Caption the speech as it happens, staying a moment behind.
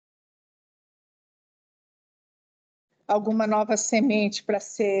alguma nova semente para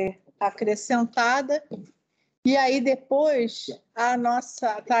ser acrescentada. E aí, depois, a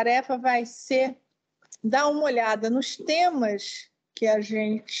nossa tarefa vai ser dar uma olhada nos temas que a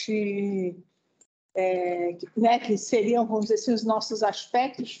gente... que seriam, vamos dizer assim, os nossos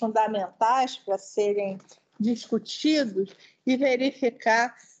aspectos fundamentais para serem discutidos e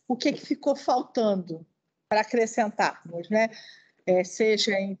verificar o que ficou faltando para acrescentarmos, né?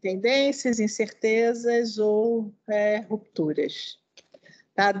 Seja em tendências, incertezas ou rupturas.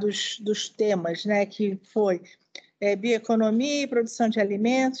 Tá? Dos temas, né? Que foi bioeconomia e produção de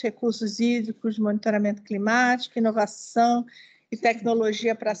alimentos, recursos hídricos, monitoramento climático, inovação e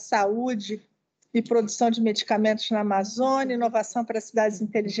tecnologia para a saúde e produção de medicamentos na Amazônia, inovação para cidades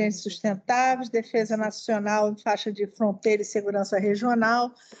inteligentes e sustentáveis, defesa nacional em faixa de fronteira e segurança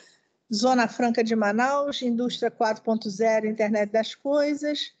regional, Zona Franca de Manaus, indústria 4.0, internet das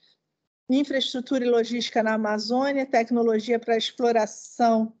coisas, infraestrutura e logística na Amazônia, tecnologia para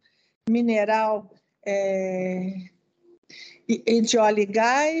exploração mineral e de óleo e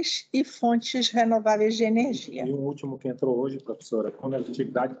gás e fontes renováveis de energia. E o último que entrou hoje, professora,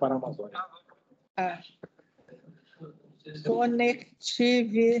 conectividade para a Amazônia.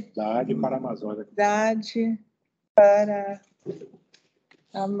 Conectividade para a Amazônia. Para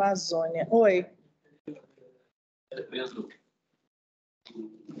a Amazônia. Oi.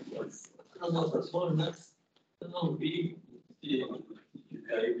 Nas nossas formas, eu não vi, se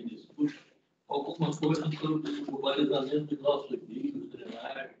tiver aí me discute, alguma coisa sobre o balizamento de nossos rios,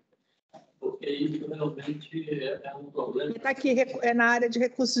 drenagem, porque isso realmente é um problema. Está aqui, na área de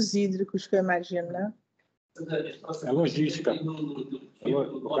recursos hídricos, que eu imagino, né? É logística.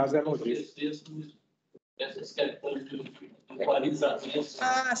 No caso, é logística. Essas questões de balizamento.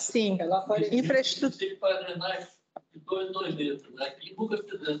 Sim. Infraestrutura. Para drenagem de 2 metros. Aqui nunca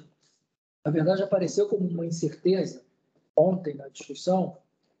fizemos. Na verdade, apareceu como uma incerteza, ontem, na discussão,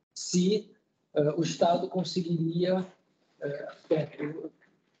 se o Estado conseguiria,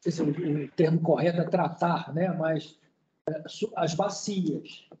 o termo correto é tratar, né? Mas as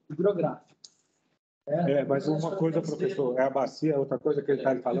bacias hidrográficas. Mas uma coisa, professor, é a bacia, outra coisa que ele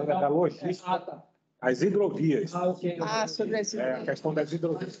está falando é da logística. Tá. As hidrovias. Ok. Sobre as hidrovias. A questão das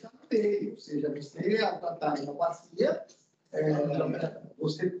hidrovias. Ou seja, você, ao tratar uma bacia,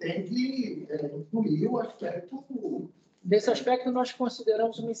 você tem que incluir o aspecto... Nesse aspecto, nós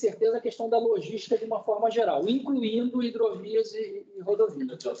consideramos uma incerteza a questão da logística de uma forma geral, incluindo hidrovias e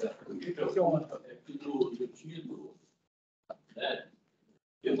rodovias.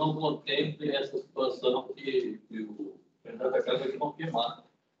 Eu não contemplo essa situação que o Fernando acaba de confirmar.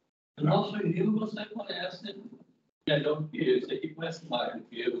 O nosso rio você conhece melhor do que eu. Esse aqui conhece mais do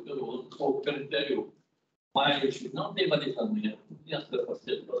que eu ando um pouco pelo interior. Mas não tem balizamento, não tem essa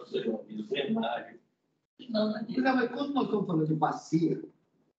facilitação de drenagem. Não, mas quando nós estamos falando de bacia...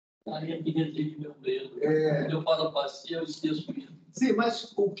 Aí aqui reside meu medo. Quando eu falo bacia, eu esqueço isso. Sim,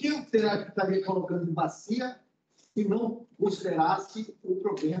 mas o que eu estaria colocando em bacia se não considerasse o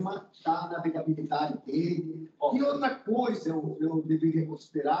problema da navegabilidade dele? E outra coisa eu deveria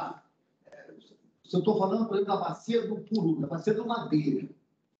considerar, se eu estou falando, por exemplo, da bacia do Puru, da bacia do Madeira.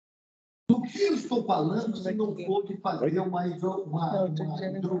 Do que eu estou falando se não for de fazer uma hidrovia,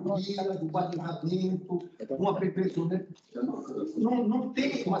 um balizamento, um aperfeiçoamento? Não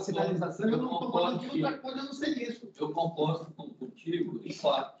tem uma sinalização, eu não estou falando de outra coisa, eu não sei disso. Eu concordo contigo, de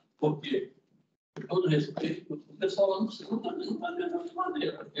fato, porque, com todo respeito, o pessoal lá no Segundo está dizendo madeira de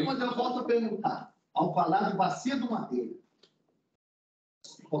madeira. Mas eu volto a perguntar, ao falar de bacia do Madeira,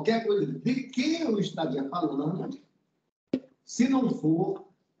 qualquer coisa, de quem eu estaria falando, se não for...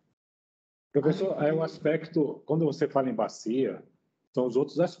 Professor, é um aspecto, quando você fala em bacia, são os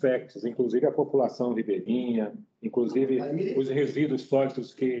outros aspectos, inclusive a população ribeirinha, inclusive os resíduos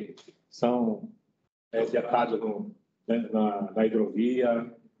sólidos que são detados na hidrovia.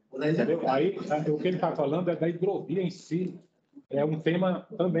 Entendeu? Aí, o que ele está falando é da hidrovia em si. É um tema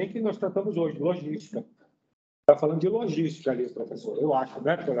também que nós tratamos hoje, logística. Está falando de logística ali, professor, eu acho,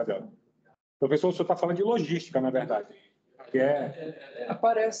 né, professor Gabriel? Professor, o senhor está falando de logística, na verdade. Que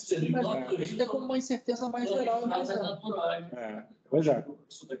aparece, mas é como uma incerteza mais geral. Pois é. O que o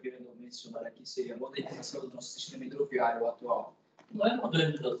senhor está querendo mencionar aqui seria a modernização do nosso sistema hidroviário atual. Não é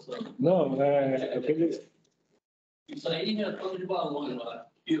modernização. Não, Isso aí é retorno de balões lá.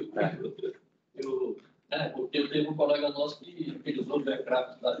 Porque eu tenho um colega nosso que utilizou o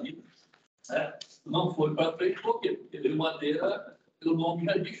backcraft da vida. Não foi para frente, por quê? Porque Rio Madeira, o nome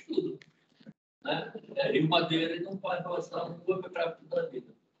já diz tudo. Rio Madeira e não vai passar no backcraft da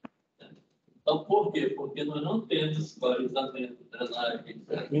vida. Então, por quê? Porque nós não temos balizamento, drenagem.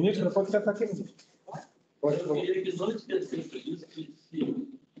 Ministro, pode sentar aqui. Eu queria que não esquecesse disso, que se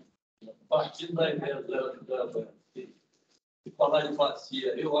partindo da ideia de falar de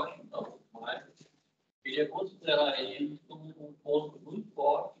bacia, eu acho que não, mas queria considerar isso como um ponto muito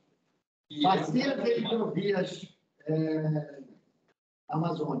forte. Bacia de hidrovias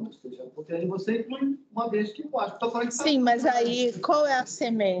Amazônia, ou seja, porque aí você inclui uma vez que eu acho. Estou falando que Sim, mas aí qual é a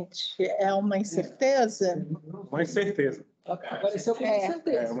semente? É uma incerteza? Uma incerteza. Apareceu com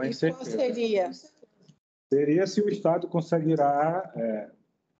certeza. É uma E qual incerteza. seria? Seria se o Estado conseguirá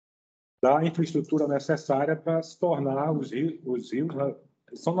dar a infraestrutura necessária para se tornar os rios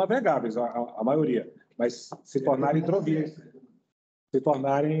são navegáveis, a maioria, mas se tornarem hidrovias. Se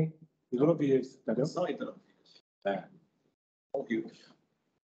tornarem hidrovias, entendeu? São hidrovias. São rios.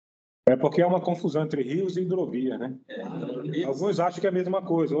 É porque é uma confusão entre rios e hidrovias, né? Alguns acham que é a mesma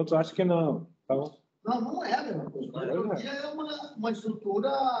coisa, outros acham que não. Então, não é a mesma coisa. A hidrovia é uma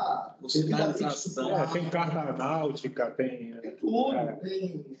estrutura... tem carta náutica, tem... Tem tudo,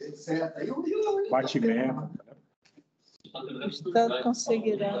 tem etc. E o rio... Batimento. O Estado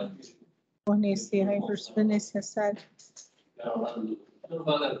conseguirá fornecer a infraestrutura necessária para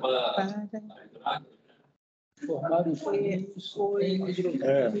Formar os rios em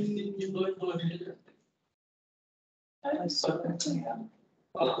hidrovia.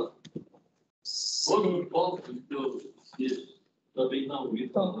 Outro ponto que eu também não ouvi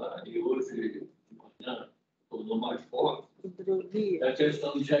falar, e hoje de manhã tornou mais forte, é a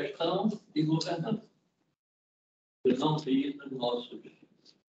questão de gestão e governança. Eu não vi nos nossos...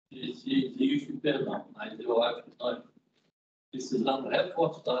 Se existe, perdão, mas eu acho que nós precisamos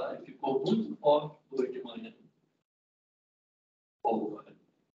reforçar, e ficou muito forte hoje de manhã.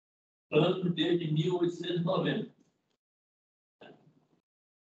 Tanto desde 1890.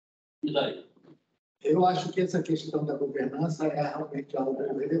 E daí? Eu acho que essa questão da governança é realmente algo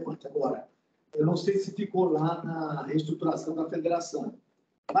relevante. Agora, eu não sei se ficou lá na reestruturação da federação.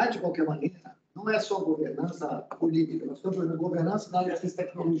 Mas, de qualquer maneira, não é só governança política, nós estamos fazendo governança na área de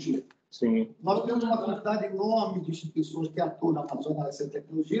tecnologia. Sim. Nós temos uma quantidade enorme de instituições que atuam na Amazônia na área de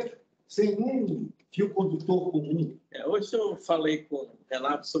tecnologia, sem um fio condutor comum. Hoje eu falei com o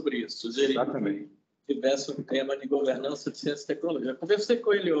Renato sobre isso, sugeri que tivesse um tema de governança de ciência e tecnologia. Eu conversei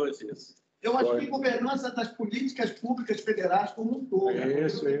com ele hoje isso. Eu acho que governança das políticas públicas federais como um todo.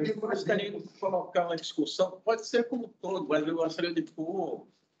 Isso. Eu gostaria de colocar uma discussão, pode ser como um todo, mas eu gostaria de pôr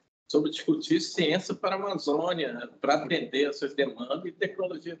sobre discutir ciência para a Amazônia, para atender essas demandas e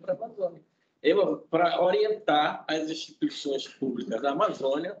tecnologia para a Amazônia. Para orientar as instituições públicas da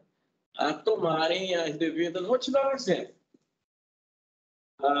Amazônia a tomarem as devidas... Vou te dar um exemplo.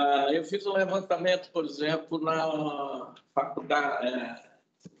 Eu fiz um levantamento, por exemplo, na faculdade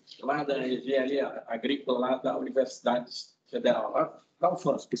lá da engenharia agrícola lá da Universidade Federal, lá da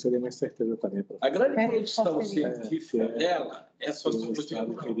UFAM. Que seria mais certeza também. A grande produção científica dela é sociologia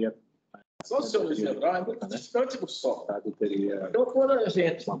rural. Sociologia rural é muito distante do solo. Então, quando a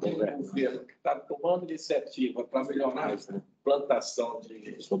gente tem um governo que está tomando iniciativa para melhorar a plantação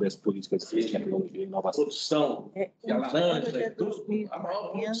sobre as políticas de tecnologia e inovação, produção de laranja e tudo, a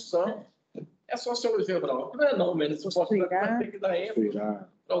maior produção é sociologia rural. Não é não, menos importante, tem que dar ênfase para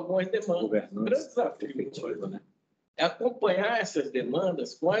algumas demandas. O grande desafio é acompanhar essas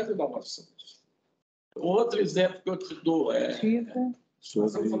demandas com as inovações. Outro exemplo que eu te dou é...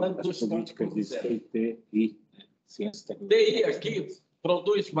 sobre as políticas de TI e ciência e tecnologia. TI aqui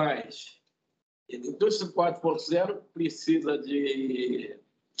produz mais. Indústria 4.0 precisa de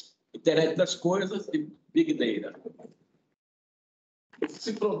internet das coisas e Big Data. O que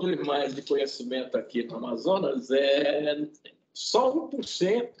se produz mais de conhecimento aqui no Amazonas é só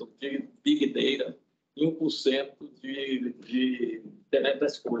 1% de Big Data e 1% de internet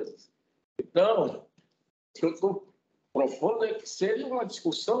das coisas. Então, o que eu estou propondo é que seja uma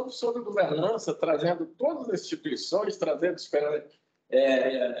discussão sobre governança, trazendo todas as instituições, trazendo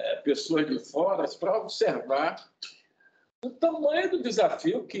pessoas de fora para observar o tamanho do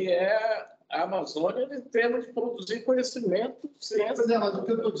desafio que é a Amazônia em termos de produzir conhecimento, ciência. Mas o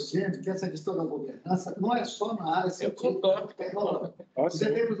que eu estou dizendo é que essa questão da governança não é só na área científica.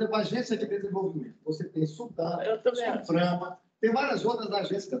 Você tem, por exemplo, a Agência de Desenvolvimento, você tem Suframa, tem várias outras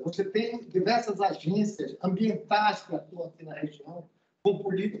agências. Você tem diversas agências ambientais que atuam aqui na região, com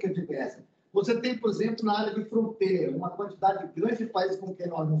políticas diversas. Você tem, por exemplo, na área de fronteira, uma quantidade grande de países com quem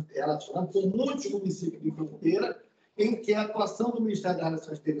nós nos relacionamos, com muitos municípios de fronteira, em que a atuação do Ministério das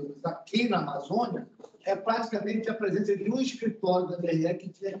Relações Exteriores aqui na Amazônia é praticamente a presença de um escritório da DRE que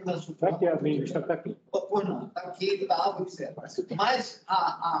tinha aqui na Suframa. Está aqui, a ministra está aqui. Pois não, está aqui, está, etc. Mas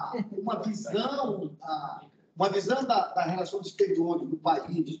uma visão da relação exterior do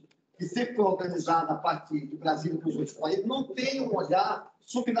país que sempre foi organizada a partir de Brasília com os outros países, não tem um olhar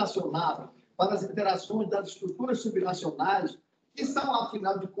subnacional para as interações das estruturas subnacionais, que são,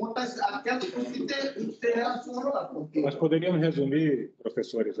 afinal de contas, aquelas que se interrelacionam lá. Nós poderíamos resumir,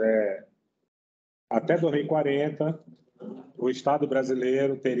 professores, até 2040, o Estado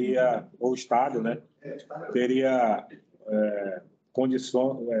brasileiro teria, ou o Estado, né, teria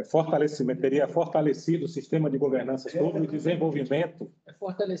fortalecimento, teria fortalecido o sistema de governança sobre o desenvolvimento.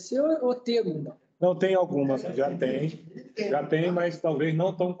 Fortalecer ou ter uma? Não, tem algumas que já tem, mas talvez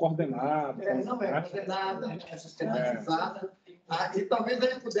não tão coordenadas. Não é coordenada, não é sistematizada. E talvez a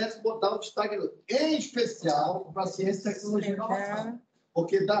gente pudesse botar o destaque, em especial, para a ciência, tecnologia e inovação.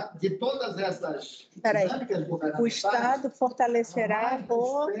 Porque de todas essas dinâmicas governamentais... O Estado fortalecerá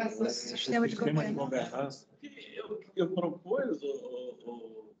o sistema de governança. Eu propus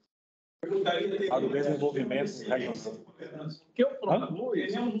para o desenvolvimento regional. O que eu propus...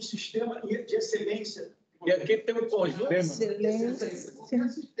 Teremos um sistema de excelência. E aqui tem um conjunto... Excelência.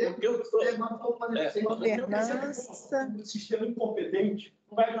 Governança. Um sistema incompetente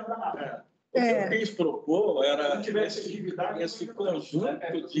não vai adiantar nada. O que eu quis propor era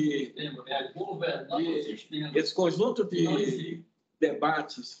esse conjunto de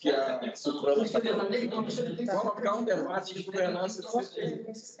debates que a Suframa está fazendo, colocar um debate de governança.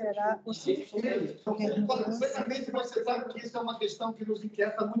 Será o sistema. Completamente, você sabe que isso é uma questão que nos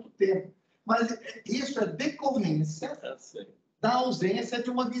inquieta há muito tempo. Mas isso é decorrência da ausência de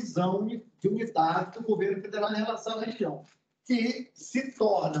uma visão de unidade do governo federal em relação à região, que se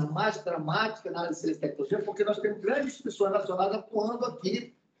torna mais dramática na área de ciência e tecnologia, porque nós temos grandes instituições nacionais atuando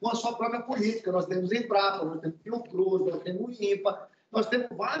aqui com a sua própria política. Nós temos Embrapa, nós temos Fiocruz, nós temos o INPA, nós temos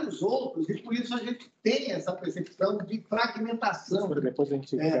vários outros, e por isso a gente tem essa percepção de fragmentação, Depois a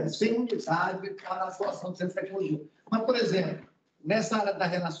gente sem unidade para a atuação de ciência e tecnologia. Mas, por exemplo, nessa área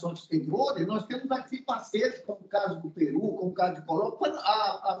das relações exteriores, nós temos aqui parceiros, como o caso do Peru, como o caso de Colômbia,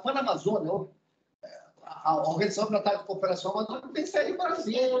 a Pan-Amazônia, a Organização Tratada de Cooperação Amazônica tem sede em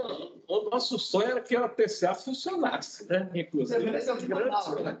Brasília. O nosso sonho era que a TCA funcionasse, né? Inclusive,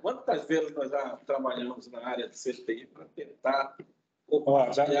 quantas vezes nós já trabalhamos na área de CTI para tentar...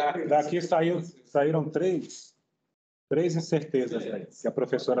 Daqui saíram três incertezas aí, que a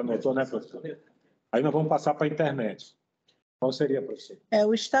professora anotou, né, professora? Aí nós vamos passar para a internet. Qual seria, professor?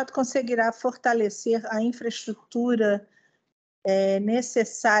 O Estado conseguirá fortalecer a infraestrutura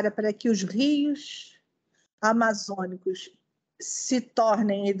necessária para que os rios amazônicos se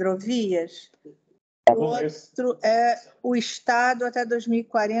tornem hidrovias? O outro o Estado, até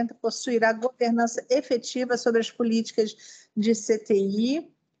 2040, possuirá governança efetiva sobre as políticas de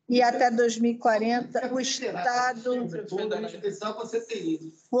CTI e até 2040 o Estado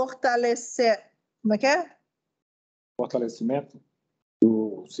fortalecer... Como é que é? Fortalecimento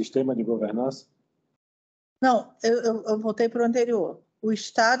do sistema de governança? Não, eu voltei para o anterior. O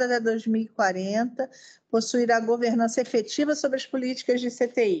Estado, até 2040, possuirá governança efetiva sobre as políticas de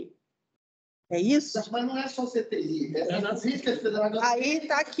CTI. É isso? Mas não é só CTI, as políticas federais... Aí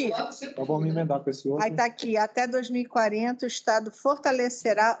está aqui. Então vamos emendar com esse outro. Aí está aqui. Até 2040, o Estado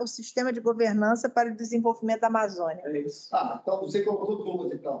fortalecerá o sistema de governança para o desenvolvimento da Amazônia. É isso. Então você colocou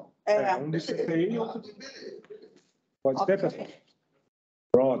duas, então. Um de CTI e outro de... Pode ser, pessoal?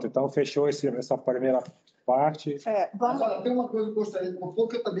 Pronto, então fechou essa primeira parte. Vamos... Agora, tem uma coisa que eu gostaria de propor,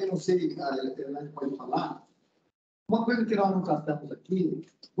 que eu também não sei, a Helena pode falar. Uma coisa que nós não tratamos aqui,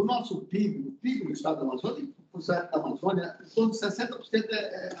 o nosso PIB, o PIB do Estado da Amazônia, o Estado da Amazônia, em torno de 60%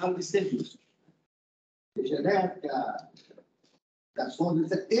 é área de serviço. Energia elétrica, gasões,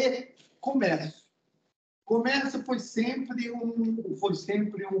 e comércio. Comércio foi sempre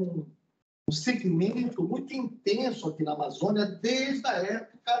um segmento muito intenso aqui na Amazônia, desde a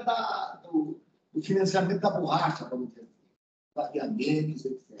época do financiamento da borracha, vamos dizer, barbeamentos,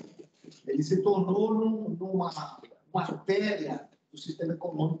 etc. Ele se tornou uma artéria do sistema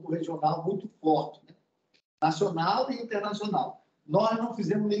econômico regional muito forte, né? Nacional e internacional. Nós não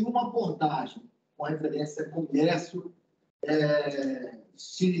fizemos nenhuma abordagem com referência a comércio,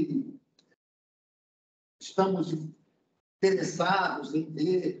 se estamos interessados em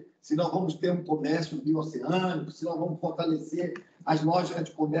ver se nós vamos ter um comércio bioceânico, se nós vamos fortalecer as lógicas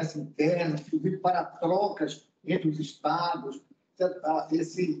de comércio interno, inclusive para trocas entre os estados.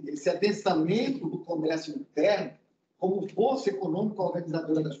 Esse adensamento do comércio interno, como força econômica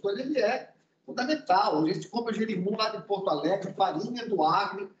organizadora das coisas, ele é fundamental. A gente compra gerimum lá de Porto Alegre, farinha do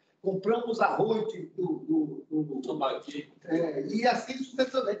Acre, compramos arroz do Tambaqui. E assim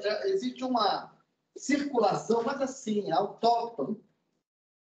sucessivamente. Existe uma circulação, mas assim, autóctone,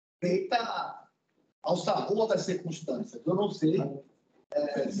 feita ao sabor das circunstâncias. Eu não sei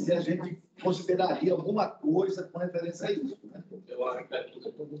se a gente consideraria alguma coisa com referência a isso. Né? Eu acho que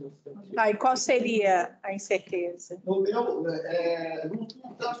E qual seria a incerteza? No meu,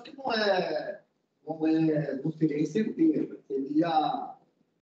 acho que não seria incerteza, seria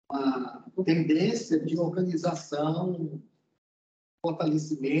uma tendência de organização,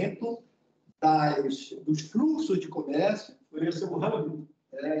 fortalecimento dos fluxos de comércio. Por isso,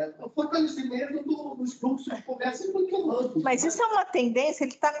 o fortalecimento dos fluxos de comércio é muito amplo. Mas isso é uma tendência,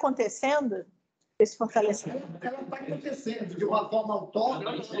 ele está acontecendo, esse fortalecimento? Ela está acontecendo de uma forma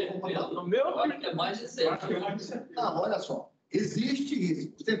autónoma. no meu, eu acho que é mais de certo. Não, olha só, existe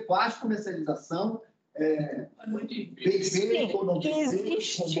isso. Você faz comercialização, É muito bem difícil. feito ou não bem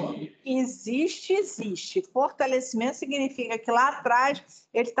Existe. Fortalecimento significa que lá atrás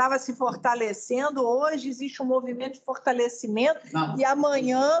ele estava se fortalecendo, hoje existe um movimento de fortalecimento Não. e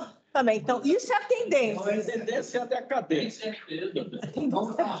amanhã também. Então, isso é a tendência. A tendência é a decadência. Tem certeza.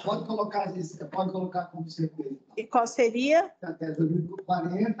 Então, pode colocar isso, pode colocar como certeza. E qual seria? Até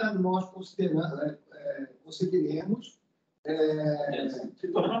 2040, nós conseguiremos Se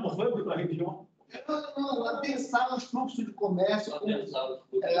tornamos hub da região. adensar os fluxos de comércio,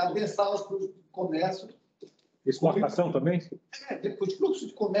 adensar os fluxos de comércio, Exportação também? os fluxos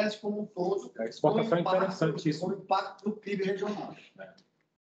de comércio como um todo. A exportação é com impacto- interessantíssimo. Com impacto no PIB regional.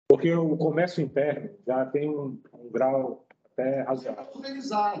 Porque o comércio interno já tem um grau até razoável.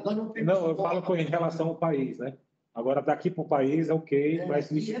 Organizar, dando um Não, eu falo em relação ao país, né? Agora, daqui para o país é ok, mas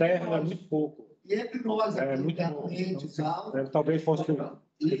o externo é muito pouco. E entre nós aqui, Muito internamente e tal. Talvez fosse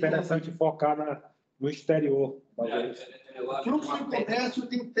interessante focar no exterior. Fluxo de comércio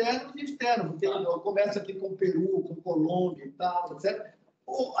de interno e externo. Tem o comércio aqui com o Peru, com Colômbia e tal, etc.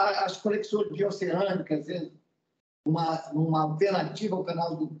 Ou as conexões bioceânicas, uma alternativa ao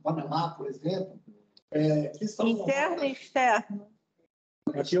canal do Panamá, por exemplo, que são Interno e externo.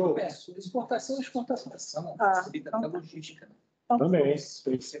 Aqui eu Exportação e exportação. Facilita até a logística. Né? também. Se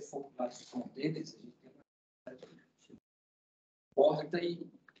você for para as fronteiras, a gente tem uma porta e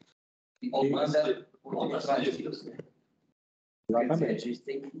manda por alternativas. Né? Quer dizer, a gente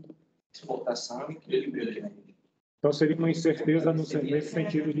tem exportação e Então, seria uma incerteza nesse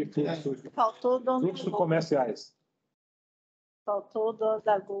sentido de fluxos, Faltou o dono fluxos comerciais. Faltou o dono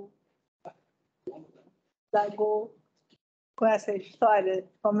da Gol. Da Gol, com essa história,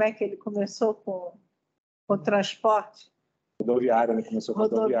 como é que ele começou com o transporte? Rodoviária, né? Começou com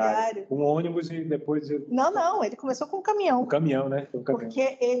rodoviária. Com ônibus e depois... Não, ele começou com caminhão. Um caminhão, né? Um caminhão.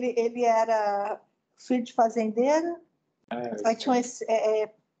 Porque ele era filho de fazendeiro, aí tinha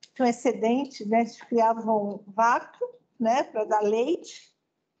um excedente, né? Eles criavam vaca, né? Para dar leite,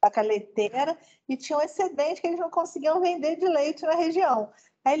 vaca leiteira, e tinha um excedente que eles não conseguiam vender de leite na região.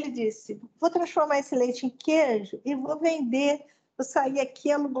 Aí ele disse, vou transformar esse leite em queijo e vou vender. Eu saí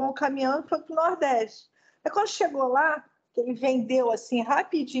aqui, alugou um caminhão e foi para o Nordeste. Aí quando chegou lá, que ele vendeu assim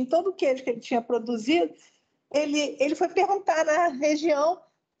rapidinho todo o queijo que ele tinha produzido, ele foi perguntar na região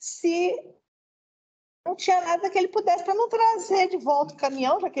se não tinha nada que ele pudesse para não trazer de volta o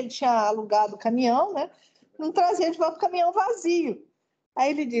caminhão, já que ele tinha alugado o caminhão, né? Não trazer de volta o caminhão vazio.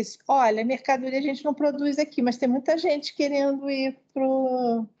 Aí ele disse, olha, mercadoria a gente não produz aqui, mas tem muita gente querendo ir para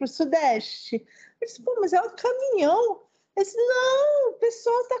o Sudeste. Eu disse, pô, mas é um caminhão. Ele disse, não, o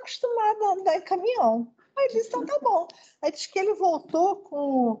pessoal está acostumado a andar em caminhão. Aí ele disse, então tá bom. Aí disse que ele voltou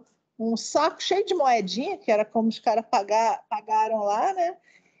com um saco cheio de moedinha, que era como os caras pagaram lá, né?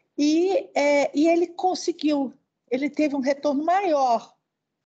 E ele conseguiu, ele teve um retorno maior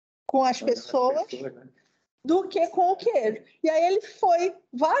com as pessoas do que com o queijo. E aí ele foi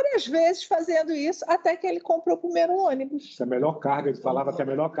várias vezes fazendo isso até que ele comprou o primeiro ônibus. A melhor carga, ele falava que a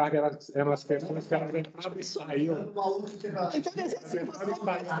melhor carga eram as pessoas que elas entravam e saíam. Então, se você perceber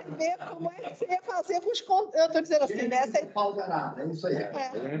como é que você ia fazer com os... Eu estou dizendo assim, né? É isso aí.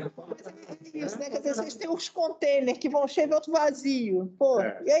 Isso, né? Quer dizer, vocês têm os containers que vão cheios e outro vazio. Pô,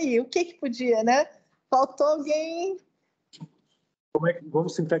 e aí? O que podia, né? Faltou alguém...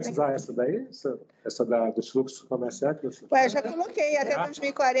 Vamos sintetizar essa daí? Essa dos fluxos comerciais? Já coloquei. Até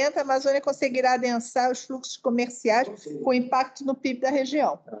 2040, a Amazônia conseguirá adensar os fluxos comerciais com impacto no PIB da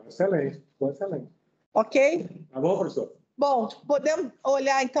região. Excelente. Excelente. Ok? Tá bom, professor? Bom, podemos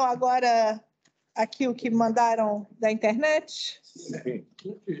olhar, então, agora aqui o que mandaram da internet? Sim.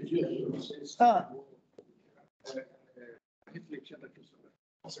 Refletindo aqui sobre a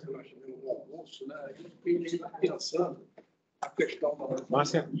nossa que nós tivemos no almoço, né? A gente fica pensando a questão da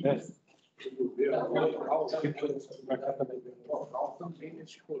Márcia, do governo local também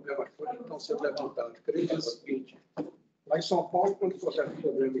nesses problemas que estão sendo levantados. Creio que é o seguinte, lá em São Paulo, quando você tem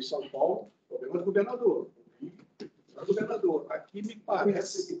problema em São Paulo, problema do governador. Governador, aqui me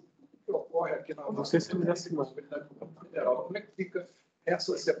parece que ocorre aqui na Não sei se ele já se Comunidade Federal. Como é que fica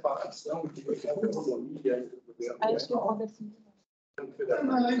essa separação de autonomia entre o governo federal?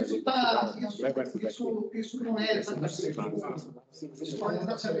 Não, isso não é exatamente. Isso não é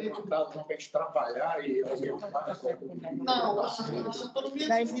exatamente. Para trabalhar e Não, a autonomia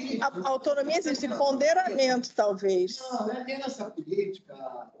A autonomia existe, ponderamento, talvez. Não, é que essa política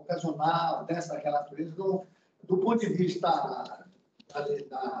ocasional, daquela natureza, do ponto de vista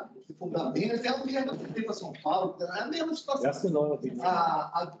do fundamento, é o mesmo que tem para São Paulo, é a mesma situação.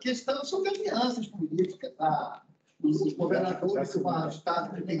 A questão são das alianças políticas, tá? Os governadores de um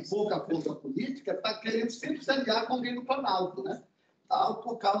estado que tem pouca força política está querendo sempre se aliar com alguém do Planalto, né?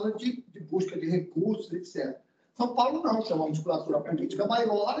 Por causa de busca de recursos, etc. São Paulo não, tem uma musculatura política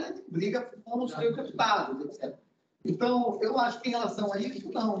maior, ele briga com os seus deputados, etc. Então, eu acho que em relação a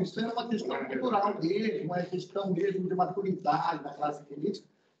isso, não. Isso é uma questão cultural mesmo, uma questão mesmo de maturidade da classe política.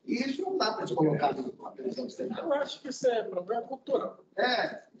 E isso não dá para se colocar numa televisão do Senado. Eu acho que isso é problema cultural.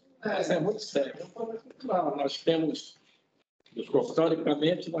 Isso é muito sério. É um problema cultural. Nós temos,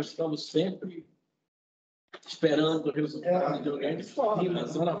 historicamente, nós estamos sempre esperando o resultado de alguém de fora. A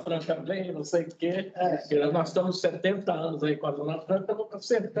Zona Franca vem, não sei o quê. Nós estamos 70 anos aí com a Zona Franca, nunca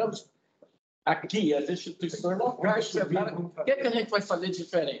sentamos aqui, as instituições locais sentaram. O que a gente vai fazer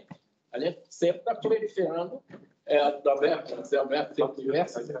diferente? A gente sempre está proliferando, Zé Alberto tem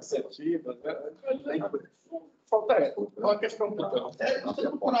diversas iniciativas, falta é uma questão cultural. É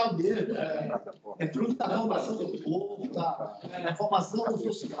cultural mesmo, é fruto da formação do povo, da formação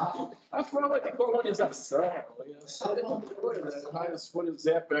social. A forma de colonização, nós, por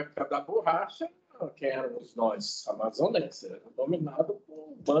exemplo, a época da borracha, quem éramos nós, amazonenses, era dominado por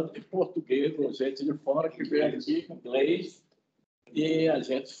um bando de portugueses, gente de fora que veio aqui, inglês, e a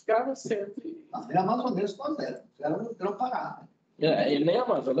gente ficava sempre... Nem amazonenses nós éramos, era parado. E nem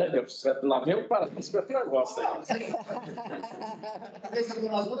amazonenses, lá veio para esse negócio aí. A cabeça do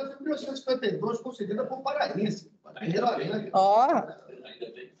Amazonas foi em 1952, concedida por paraense. Ó!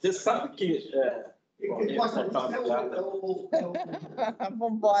 Você sabe que... Vamos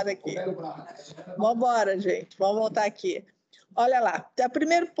embora aqui. Vamos embora, gente. Vamos voltar aqui. Olha lá. O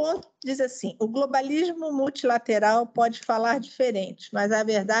primeiro ponto diz assim: o globalismo multilateral pode falar diferente, mas a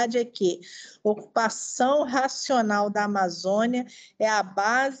verdade é que a ocupação racional da Amazônia é a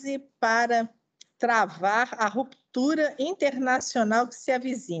base para travar a ruptura internacional que se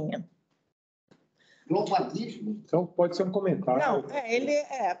avizinha. Globalismo? Então, pode ser um comentário. Não,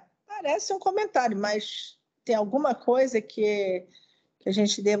 parece um comentário, mas tem alguma coisa que a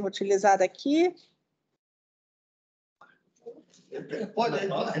gente deva utilizar daqui? Pode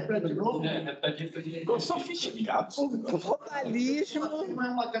repetir de novo? Eu sou sofisticado. O globalismo é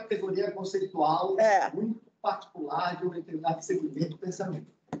uma categoria conceitual muito particular de um determinado segmento do pensamento.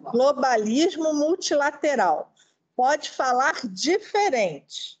 Globalismo multilateral. Pode falar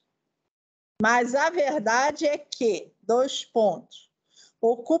diferente, mas a verdade é que,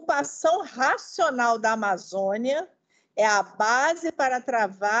 ocupação racional da Amazônia é a base para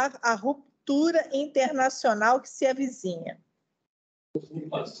travar a ruptura internacional que se avizinha.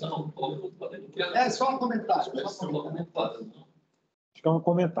 É só um comentário. Acho que é um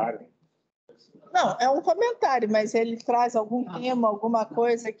comentário. Não, é um comentário, mas ele traz algum tema, alguma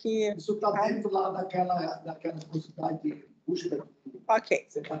coisa que... Isso está dentro lá daquela possibilidade de busca de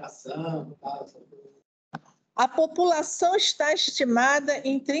separação. A população está estimada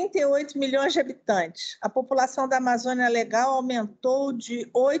em 38 milhões de habitantes. A população da Amazônia Legal aumentou de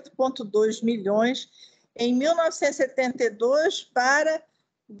 8,2 milhões em 1972 para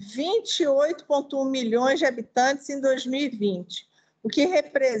 28,1 milhões de habitantes em 2020, o que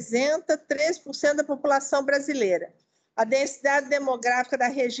representa 13% da população brasileira. A densidade demográfica da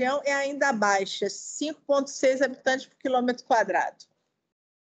região é ainda baixa, 5,6 habitantes por quilômetro quadrado.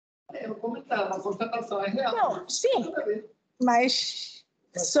 Eu comentava, a constatação é real. Não, sim, mas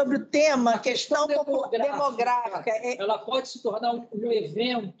sobre o tema, a questão demográfica... Ela pode se tornar um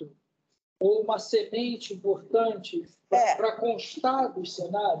evento ou uma semente importante para constar dos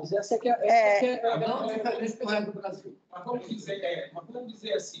cenários? Essa é a diferença do resto do Brasil. Mas vamos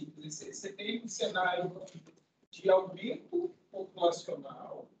dizer assim, você tem um cenário de aumento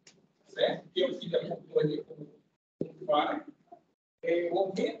populacional, certo? Que eu tive a ali como pai. O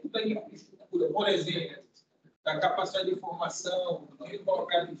aumento da infraestrutura, por exemplo, da capacidade de informação, de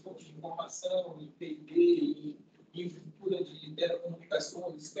fontes de informação, em TI, em infraestrutura de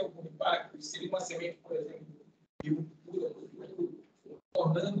telecomunicações, isso tem algum impacto? Seria uma semente, por exemplo, de ruptura no futuro,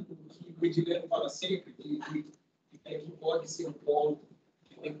 tornando o que o Edileno fala sempre, que pode ser um polo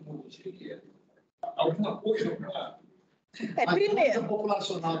de tecnologia. Alguma coisa, Primeiro, a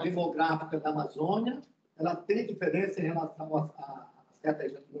populacional demográfica da Amazônia, ela tem diferença em relação a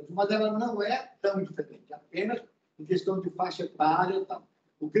certas regiões, mas ela não é tão diferente, apenas em questão de faixa etária e tal.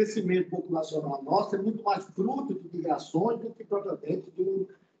 O crescimento populacional nosso é muito mais fruto de migrações do que propriamente de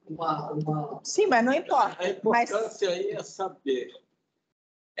uma... Sim, mas não importa. A importância aí é saber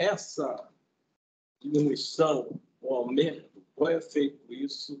essa diminuição, o aumento, qual é feito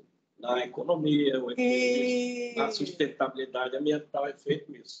isso na economia, na sustentabilidade ambiental, é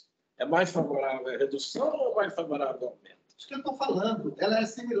feito isso. É mais favorável à redução ou mais favorável ao aumento? Isso que eu estou falando. Ela é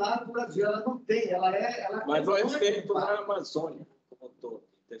similar no Brasil, ela não tem, mas o efeito na Amazônia, como um todo,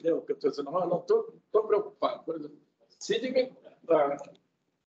 entendeu? O que eu estou dizendo, eu não estou preocupado. Por exemplo, se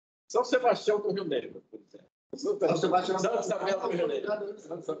São Sebastião do Rio Negro, por exemplo. São Sebastião do Rio Negro.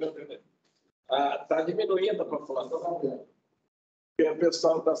 Está diminuindo a população. Porque o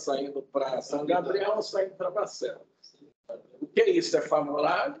pessoal está saindo para São Gabriel, saindo para Barcelos. O que é isso? É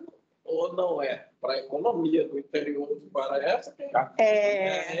favorável ou não é? Para a economia do interior de Paraíba,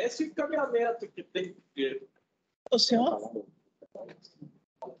 é esse encaminhamento que tem que ter. O senhor?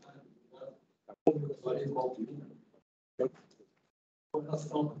 A população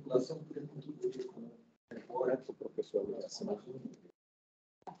poder contribuir com o professor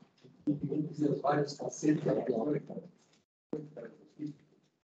e vários conselhos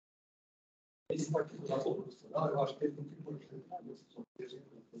esse particular profissional, eu acho que é muito importante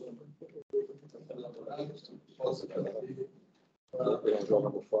possa trazer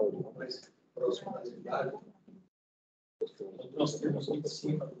mais proximidade. Nós temos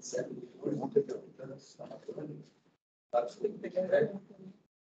 25 do século XXI, não tem habitantes na Amazônia,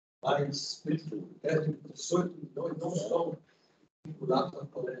 mas 18 milhões não são vinculados à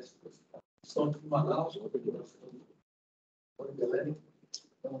floresta. Estão de Manaus, Belém,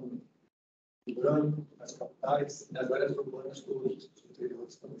 estão migrando nas capitais e nas áreas urbanas dos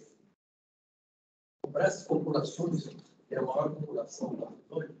interiores também. Para essas populações, que é a maior população da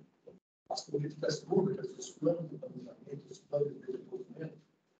Amazônia, as políticas públicas, os planos de planejamento, os planos de desenvolvimento,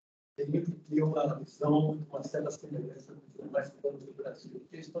 teriam que ter uma visão, uma certa semelhança com os demais planos do Brasil.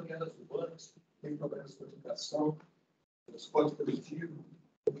 Porque estão em áreas urbanas, tem problemas de educação, transporte coletivo,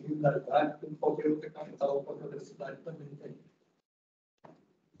 criminalidade, como qualquer outra capital, qualquer outra cidade também tem.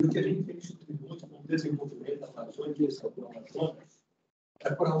 E o que a gente tem distribuído com o desenvolvimento da Amazônia e esse Amazonas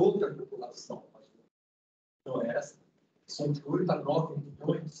é para outra população. Não é essa. São de 8 a 9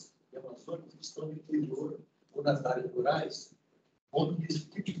 milhões de amazônicos que estão no interior ou nas áreas rurais, onde esse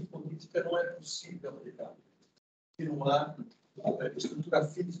tipo de política não é possível aplicar. Que não há estrutura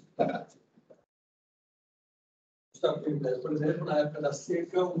física. Por exemplo, na época da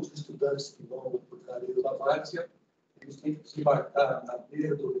seca, os estudantes que vão para o Careiro da Várzea, eles têm que desembarcar na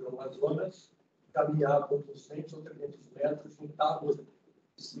beira do Rio Amazonas, caminhar por 200 ou 300 metros em tábuas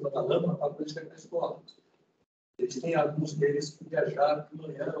em cima da lama para poder chegar na escola. Eles têm alguns deles que viajaram de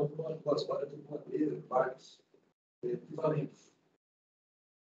manhã, ou 2 horas de voadeira, barcos equivalentes.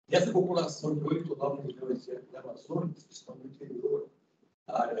 E essa população de 8 ou 9 milhões de amazônicos que estão no interior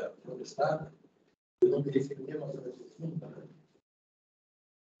da área florestada, eu não periferia, mas ela é profunda, né?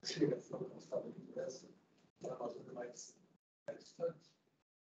 Chega a ser alcançada por essa, a Amazônia mais distante.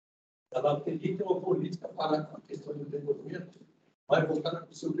 Ela teria que ter uma política para a questão do desenvolvimento, mais voltada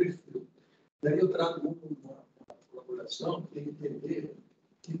para o seu perfil. Daí eu trago uma colaboração que tem que entender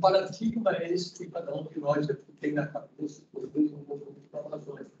que paradigma é esse que cada um de nós tem na cabeça por vezes um compromisso com a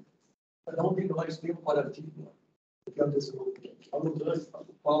Amazônia. Cada um de nós tem um paradigma do que é o desenvolvimento. A mudança para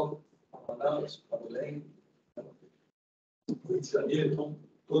o Paulo, para Manaus, para Belém, para o Rio de Janeiro. Então,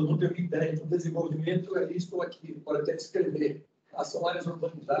 todo mundo tem uma ideia. Então, desenvolvimento é isso ou aquilo. Pode até descrever. São áreas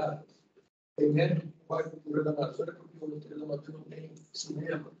urbanizadas. Tem médico que vai para o interior da Amazônia, porque o interior da Amazônia não tem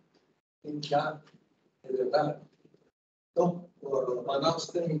cinema, tem teatro, é verdade. Então, Manaus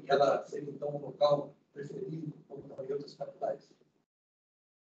tem, ela seria então um local preferido, como também outras capitais.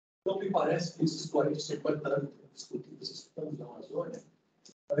 Então, me parece que esses 40, 50 anos que discutidos esses planos da Amazônia,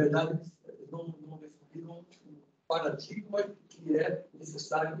 na verdade, não definiram um paradigma que é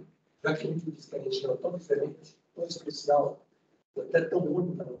necessário, já que a gente diz que a região é tão diferente, tão especial, até tão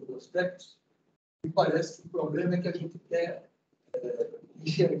única em alguns aspectos, me parece que o problema é que a gente quer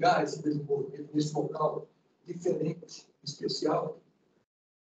enxergar esse desenvolvimento nesse local diferente, especial,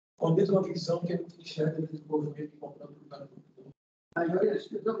 com a mesma visão que a gente enxerga o desenvolvimento encontrando no lugar do mundo.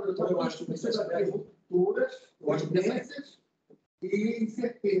 Então, eu acho que essas rupturas, tendências e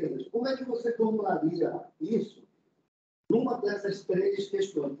incertezas. Como é que você formularia isso numa dessas 3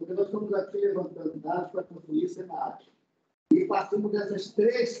 questões? Porque nós estamos aqui levantando dados para construir cenários. E partimos dessas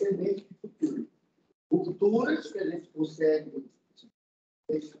 3 sementes de futuro. rupturas que a gente consegue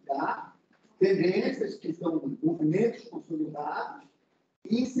identificar, tendências que são movimentos consolidados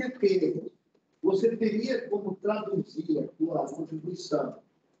e incertezas. Você teria como traduzir a sua contribuição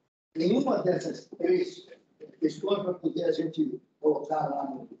em uma dessas três questões para poder a gente colocar lá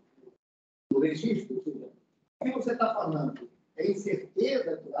no registro? O que você está falando? É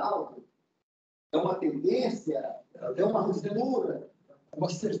incerteza de algo? É uma tendência? É uma ruptura? É uma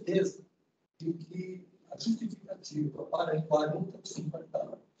certeza de que a justificativa para em 40 ou 50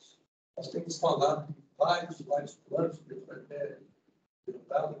 anos. Nós temos falado de vários planos, que eu até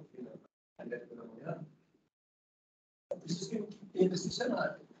perguntado aqui na América da Manhã. É preciso que entenda esse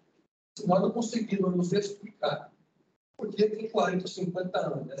cenário. Se nós não conseguirmos nos explicar por que tem 40 ou 50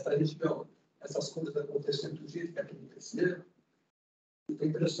 anos nessa região, essas coisas acontecendo do jeito que aconteceram, eu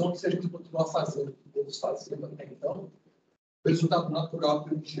tenho a impressão que se a gente continuar fazendo o que estamos fazendo até então, o resultado natural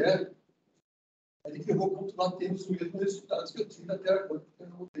que eu gero é de que eu vou continuar tendo os mesmos resultados que eu tive até agora, porque eu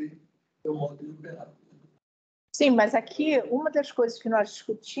não mudei meu modo de operar. Sim, mas aqui uma das coisas que nós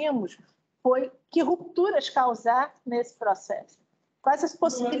discutimos foi que rupturas causar nesse processo. Quais as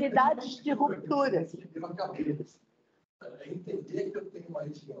possibilidades de ruptura? Eu acabei de entender que eu tenho uma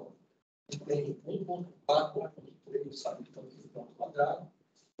região que tem 1,4, 1,3 habitantes por quilômetro quadrado.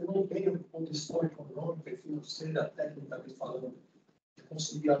 Eu não tenho condição econômica e financeira, tecnicamente falando, de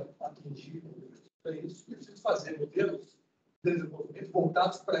conseguir atingir isso. Eu preciso fazer modelos de desenvolvimento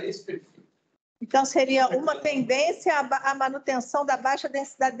voltados para esse perfil. Então, seria uma tendência à manutenção da baixa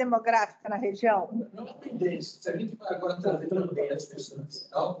densidade demográfica na região? Não é uma tendência. Se a gente vai agora trazer também as pessoas e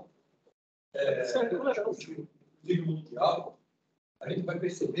tal, no nível mundial, a gente vai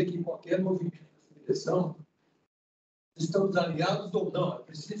perceber que em qualquer movimento de direção, estamos alinhados ou não, é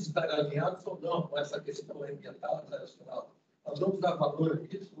preciso estar alinhados ou não com essa questão ambiental, tradicional. Nós vamos dar valor a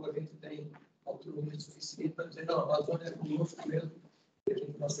isso, ou a gente tem autonomia suficiente para dizer, não, a Amazônia é conosco mesmo, e a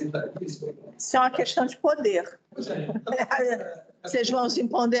gente não aceitaria isso. Isso é uma questão de poder. Vocês vão se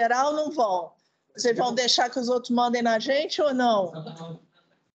empoderar ou não vão? Vocês vão deixar que os outros mandem na gente ou não?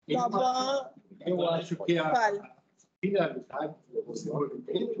 Eu acho que a finalidade do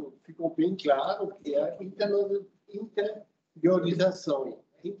desenvolvimento ficou bem claro que é a interiorização,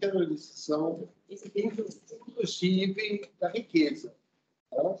 inclusive da riqueza.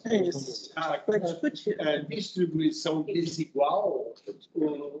 Isso. A distribuição desigual,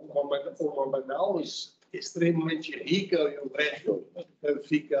 uma Manaus extremamente rica e o resto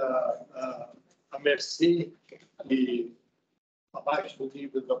fica à mercê e abaixo do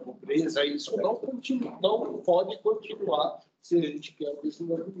nível da pobreza. Isso não pode continuar se a gente quer o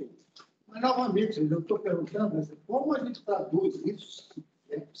desenvolvimento. Mas, novamente, eu estou perguntando como a gente traduz isso, se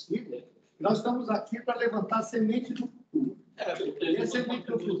é possível. Nós estamos aqui para levantar a semente do futuro. E a semente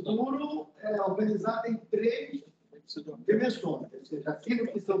do futuro é organizada em três dimensões. Ou seja, aquilo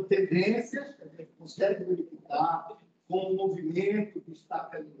que são tendências, que a gente consegue verificar, com o movimento que está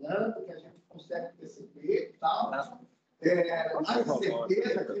caminhando, que a gente consegue perceber e tal. A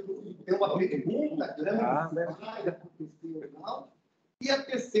incerteza, que tem uma pergunta grande, vai acontecer ou não. E a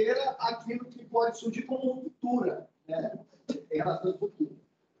terceira, aquilo que pode surgir como ruptura, né, em relação ao futuro.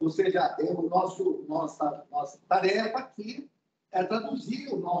 Ou seja, nossa tarefa aqui é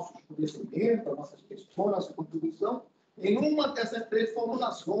traduzir o nosso conhecimento, as nossas questões, a nossa contribuição, em uma dessas três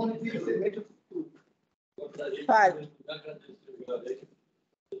formulações de semente do futuro. Fale. Eu agradeço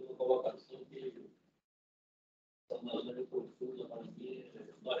pela colocação que a Amazônia profunda,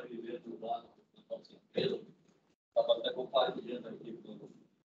 nós vivemos lá na nossa empresa. Estava até compartilhando aqui com o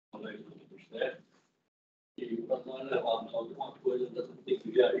colega do Ministério, que para nós levarmos alguma coisa, nós temos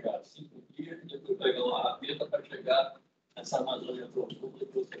que viajar 5 dias e depois pegar uma rapeta para chegar nessa Amazônia profunda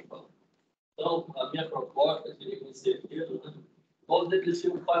que você fala. Então, a minha proposta seria, com certeza, qual deve ser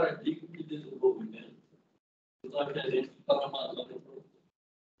o paradigma de desenvolvimento que nós teremos para a Amazônia profunda.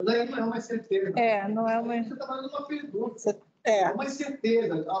 Mas aí não é uma certeza. Não é uma... Você está fazendo uma pergunta. É uma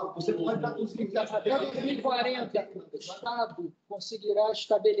certeza. Você pode traduzir que até 2040 o Estado conseguirá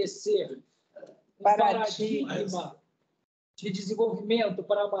estabelecer um paradigma de desenvolvimento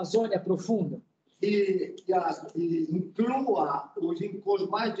para a Amazônia profunda. Que inclua os encontros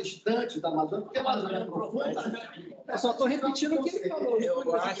mais distantes da Amazônia, porque a Amazônia é profunda. Eu só estou repetindo o que ele falou.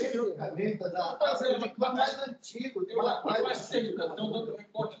 Eu acho que o mais antigo. Eu acho que estão dando um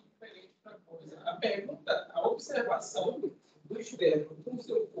recorte diferente da coisa. A pergunta, a observação do externo com o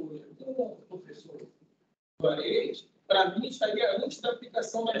seu público, com o professor Juarez, para mim, estaria antes da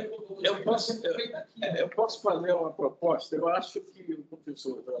aplicação da metodologia. Eu posso fazer uma proposta? Eu acho que o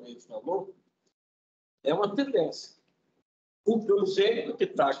professor Juarez falou é uma tendência. O jeito que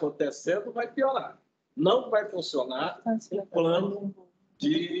está acontecendo vai piorar. não vai funcionar um plano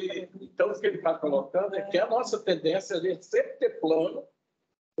de... Então, o que ele está colocando é que a nossa tendência é a gente sempre ter plano,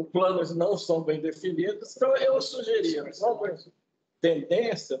 os planos não são bem definidos, então eu sugeria, como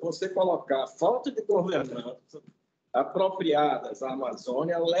tendência, você colocar falta de governança apropriadas à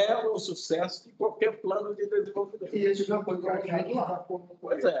Amazônia leva ao sucesso de qualquer plano de desenvolvimento. E esse já foi colocado lá.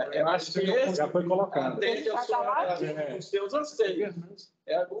 Pois é, eu acho que esse já foi colocado. Os seus anseios.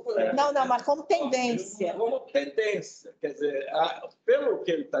 Não, mas como tendência. Como tendência. Quer dizer, pelo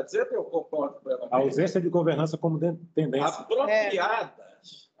que ele está dizendo, eu concordo plenamente. A ausência de governança como tendência.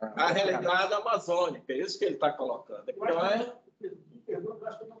 Apropriadas à realidade amazônica. É isso que ele está colocando.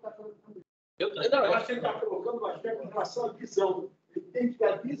 Então, eu acho que ele está colocando uma aspecto em relação à visão. Ele tem que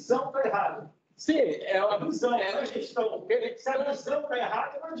a visão está errada. Sim, é uma visão, é a gestão. Se a visão está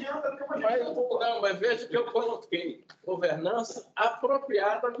errada, não adianta ter uma gestão. Não, mas veja que eu coloquei governança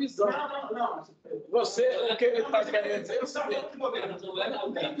apropriada à visão. Não. Você, o que ele está querendo dizer é o seguinte. Não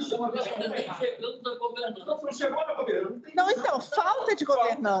tem visão, chegando na governança. Não chegou na governança. Não, então, falta de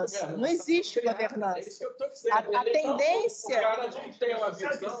governança. Não existe governança. É isso que eu estou dizendo. A tendência... O cara não tem uma Se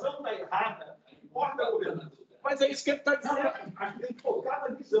a visão. visão está errada, importa a governança. Mas é isso que ele está dizendo. Acho que tem que focar na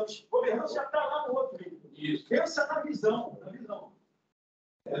visão. A governança já está lá no outro nível. Isso. Pensa na visão.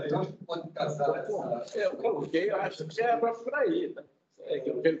 Eu acho que pode casar essa... Eu coloquei, eu acho que é por aí. Né? É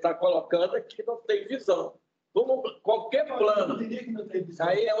que o que ele está colocando é que não tem visão. Como qualquer plano.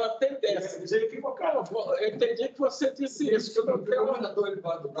 Aí é uma tendência. Eu entendi que você disse isso. Que eu não tenho... O governador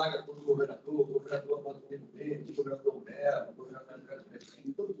Eduardo Braga, como governador, o governador Amazônia Mendes, o governador Melo, o governador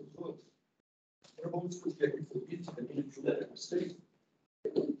Brasil, todos os outros. Vamos discutir aqui política,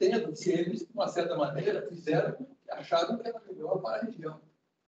 eu entendo que eles, de uma certa maneira, acharam que era melhor para a região.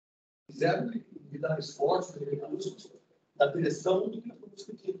 Fizeram de dar esforços, recursos, da direção do que foi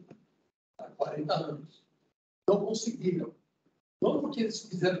discutido há 40 anos. Não conseguiram. Não porque eles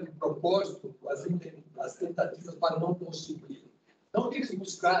fizeram de propósito as tentativas para não conseguir. Não que eles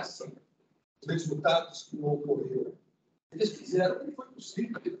buscassem os resultados que não ocorreram. Eles fizeram o que foi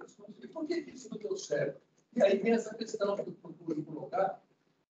possível. Por que isso não deu certo? E aí vem essa questão que eu procuro colocar,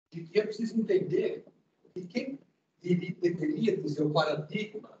 de que é preciso entender que quem deveria dizer o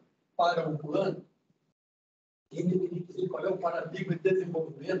paradigma para um plano, quem deveria dizer qual é o paradigma de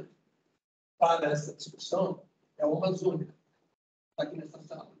desenvolvimento para essa discussão, é o Amazônia. Está aqui nessa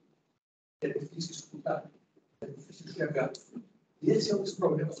sala. É difícil escutar, é difícil enxergar. E esse é um dos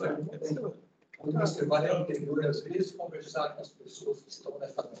problemas que a gente tem. Quando você vai ao interior, às vezes, conversar com as pessoas que estão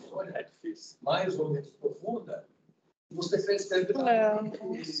nessa história mais ou menos profunda, você percebe que não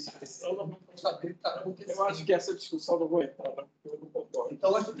saber que está acontecendo. Eu acho que essa discussão não vou entrar, eu não concordo.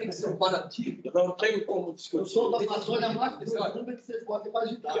 Então, acho que tem que ser um paradigma. Eu não tenho como discutir. Eu sou da Amazônia mais profunda que vocês podem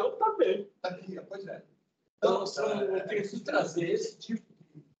imaginar. Eu também. Pois é. Então, eu preciso trazer esse tipo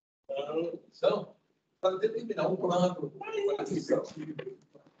de discussão para determinar um plano.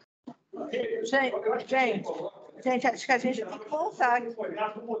 Gente, acho que a gente tem que voltar.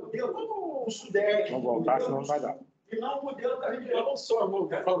 Olhar para o modelo do Sudeste. Vamos voltar, senão não vai dar. E não o modelo da região. Eu não sou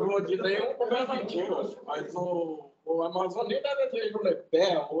a favor de nenhum governativo, mas o Amazônia deve ter o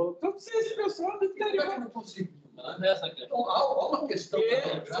Lepé, todas essas pessoas do interior. Não consigo. Essa questão. Então, há uma questão.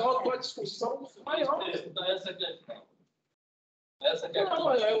 Falta uma discussão maior. Essa questão. Essa questão.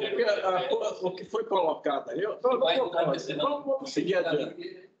 Não, o que foi colocado aí, vamos seguir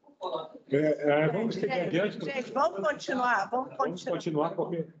adiante. Vamos seguir adiante. Gente, vamos continuar. Vamos continuar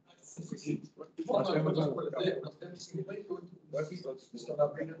porque... Nós temos 58 municípios que estão na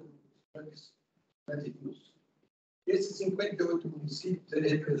beira dos grandes rios. Esses 58 municípios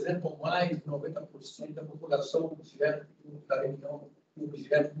representam mais de 90% da população objeto da reunião, o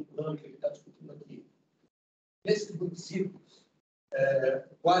objeto do plano que ele está discutindo aqui. Nesses municípios,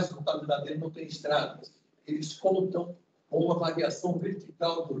 quase a totalidade deles não tem estradas. Eles contam com uma variação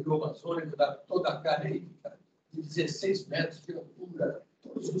vertical do rio Amazônia, da toda a careca, de 16 metros de altura,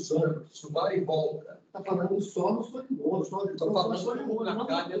 todos os anos, isso vai e volta. Está falando só no Solimões. Estou falando na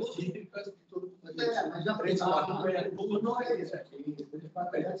calha cívica de todo mundo. Mas já foi não é isso aqui.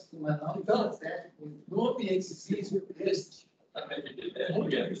 Então, no ambiente sísmico deste,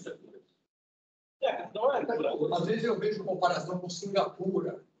 às vezes eu vejo comparação com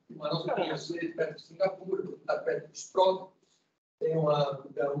Singapura, que Manaus conhecer perto de Singapura, porque está perto dos trópicos, tem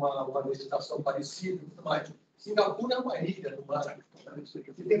uma vegetação parecida e tudo mais. Singapura é uma ilha no mar,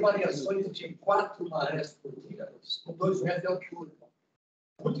 que tem variações de 4 marés por dia, com 2 metros de altura.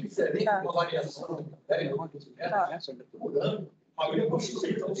 Muito diferente de uma variação de 10 metros por ano.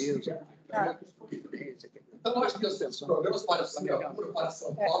 Então, eu acho que os programas para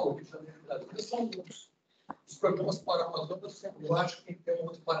São Paulo, Rio de Janeiro e Brasília são muitos. Os programas para a Amazônia, eu acho que tem um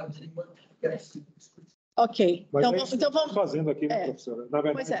outro paradigma que é preciso discutir. Ok. Mas Então, é isso que nós estamos fazendo aqui, né, professora? Na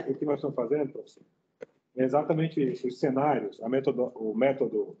verdade, o que nós estamos fazendo, professor, é exatamente isso. Os cenários, o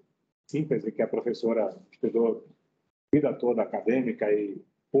método síntese que a professora estudou a vida toda acadêmica e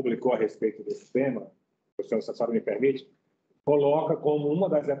publicou a respeito desse tema, professora, se a senhora me permite, coloca como uma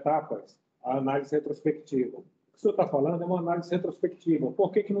das etapas a análise retrospectiva. O que o senhor está falando é uma análise retrospectiva.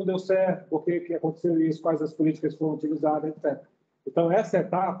 Por que não deu certo? Por que aconteceu isso? Quais as políticas foram utilizadas, etc. Então, essa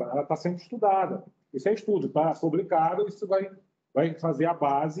etapa ela está sendo estudada. Isso é estudo, está publicado, isso vai fazer a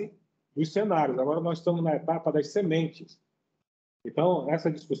base dos cenários. Agora, nós estamos na etapa das sementes. Então, essa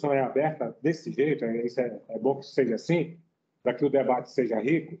discussão é aberta desse jeito, é bom que seja assim, para que o debate seja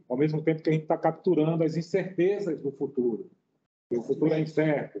rico, ao mesmo tempo que a gente está capturando as incertezas do futuro. O futuro é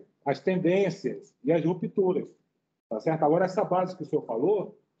incerto, as tendências e as rupturas. Tá certo? Agora, essa base que o senhor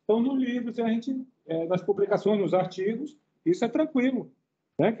falou, estão no livro, a gente, nas publicações, nos artigos, isso é tranquilo,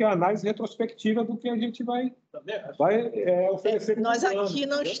 né? Que é a análise retrospectiva do que a gente vai oferecer. Nós aqui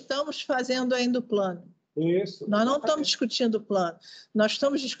não estamos fazendo ainda o plano. Isso. Nós não estamos discutindo o plano, nós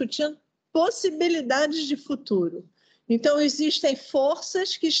estamos discutindo possibilidades de futuro. Então, existem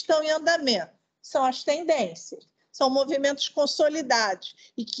forças que estão em andamento, são as tendências, são movimentos consolidados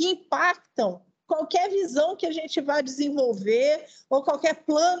e que impactam qualquer visão que a gente vai desenvolver ou qualquer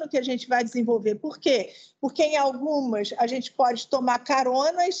plano que a gente vai desenvolver. Por quê? Porque em algumas a gente pode tomar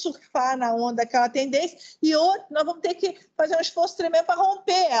carona e surfar na onda daquela tendência e outras nós vamos ter que fazer um esforço tremendo para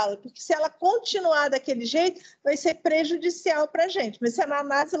romper ela, porque se ela continuar daquele jeito vai ser prejudicial para a gente, mas isso é na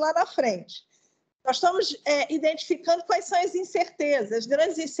análise lá na frente. Nós estamos identificando quais são as incertezas. As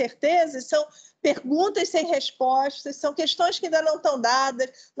grandes incertezas são perguntas sem respostas, são questões que ainda não estão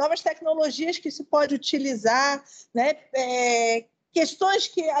dadas, novas tecnologias que se pode utilizar, né? Questões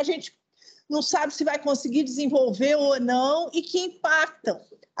que a gente não sabe se vai conseguir desenvolver ou não e que impactam.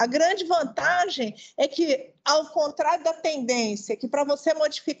 A grande vantagem é que, ao contrário da tendência, que para você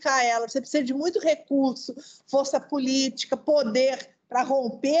modificar ela, você precisa de muito recurso, força política, poder para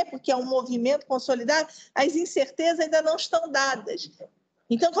romper, porque é um movimento consolidado, as incertezas ainda não estão dadas.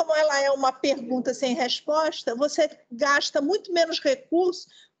 Então, como ela é uma pergunta sem resposta, você gasta muito menos recursos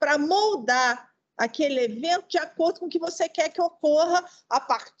para moldar aquele evento de acordo com o que você quer que ocorra a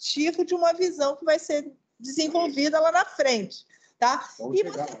partir de uma visão que vai ser desenvolvida lá na frente. Tá? E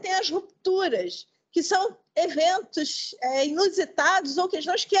você tem as rupturas, que são eventos inusitados ou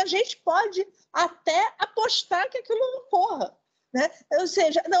questões que a gente pode até apostar que aquilo ocorra. Né? Ou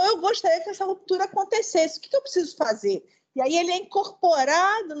seja, não, eu gostaria que essa ruptura acontecesse. O que eu preciso fazer? E aí ele é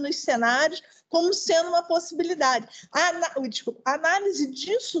incorporado nos cenários como sendo uma possibilidade. A análise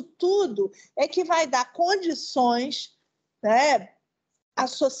disso tudo é que vai dar condições, né,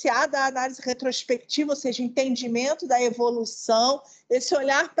 associada à análise retrospectiva, ou seja, entendimento da evolução, esse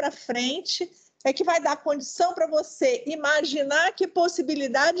olhar para frente, é que vai dar condição para você imaginar que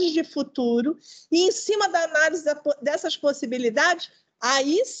possibilidades de futuro e, em cima da análise dessas possibilidades,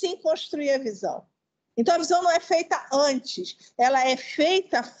 aí sim construir a visão. Então, a visão não é feita antes, ela é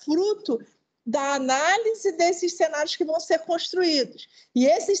feita fruto da análise desses cenários que vão ser construídos. E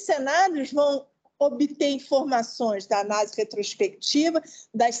esses cenários vão obter informações da análise retrospectiva,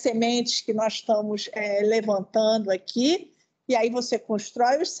 das sementes que nós estamos levantando aqui, e aí você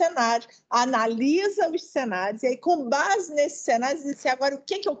constrói os cenários, analisa os cenários, e aí, com base nesses cenários, diz assim, agora o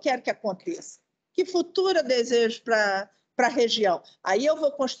que eu quero que aconteça? Que futuro eu desejo para a região? Aí eu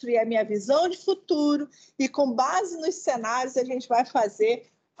vou construir a minha visão de futuro, e com base nos cenários a gente vai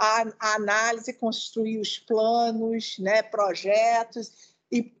fazer a análise, construir os planos, né, projetos,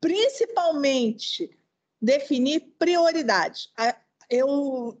 e principalmente definir prioridades.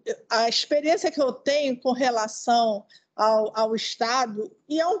 A experiência que eu tenho com relação ao Estado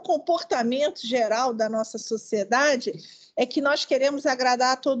e ao comportamento geral da nossa sociedade é que nós queremos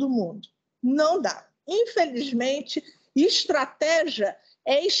agradar a todo mundo. Não dá. Infelizmente, estratégia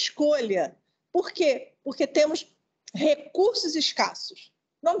é escolha. Por quê? Porque temos recursos escassos.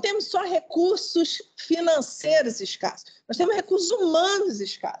 Não temos só recursos financeiros escassos, nós temos recursos humanos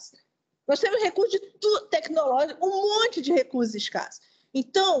escassos. Nós temos recursos tecnológicos, um monte de recursos escassos.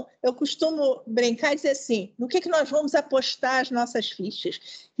 Então, eu costumo brincar e dizer assim, no que nós vamos apostar as nossas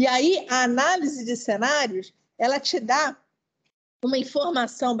fichas? E aí, a análise de cenários, ela te dá uma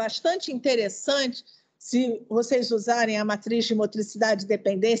informação bastante interessante, se vocês usarem a matriz de motricidade e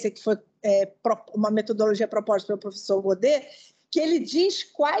dependência, que foi uma metodologia proposta pelo professor Godet, que ele diz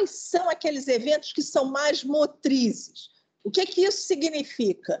quais são aqueles eventos que são mais motrizes. O que isso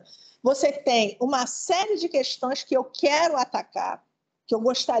significa? Você tem uma série de questões que eu quero atacar, que eu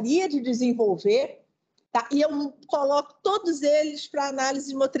gostaria de desenvolver, tá? E eu coloco todos eles para análise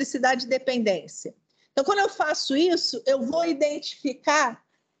de motricidade e dependência. Então, quando eu faço isso, eu vou identificar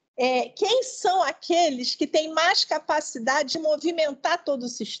quem são aqueles que têm mais capacidade de movimentar todo o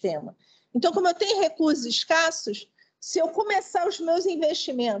sistema. Então, como eu tenho recursos escassos, se eu começar os meus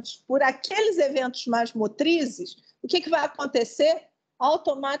investimentos por aqueles eventos mais motrizes, o que vai acontecer?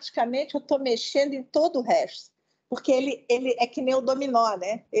 Automaticamente eu estou mexendo em todo o resto, porque ele é que nem o dominó,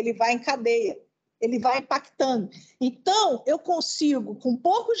 né? Ele vai em cadeia, ele vai impactando. Então, eu consigo, com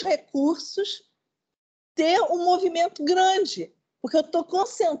poucos recursos, ter um movimento grande, porque eu estou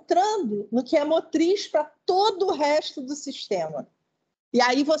concentrando no que é motriz para todo o resto do sistema. E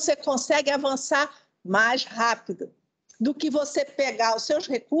aí você consegue avançar mais rápido do que você pegar os seus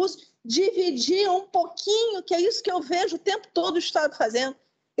recursos, dividir um pouquinho, que é isso que eu vejo o tempo todo o Estado fazendo.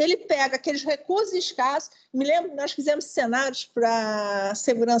 Ele pega aqueles recursos escassos. Me lembro que nós fizemos cenários para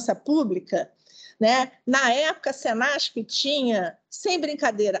segurança pública, né? Na época, a Senasp tinha, sem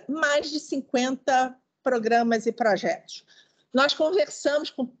brincadeira, mais de 50 programas e projetos. Nós conversamos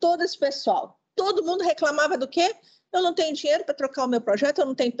com todo esse pessoal. Todo mundo reclamava do quê? Eu não tenho dinheiro para trocar o meu projeto, eu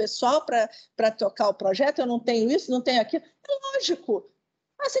não tenho pessoal para tocar o projeto, eu não tenho isso, não tenho aquilo. É lógico.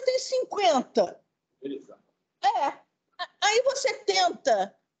 Ah, você tem 50. Aí você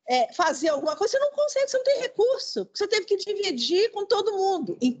tenta fazer alguma coisa, você não consegue, você não tem recurso. Você teve que dividir com todo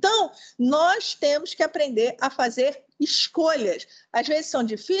mundo. Então, nós temos que aprender a fazer escolhas. Às vezes são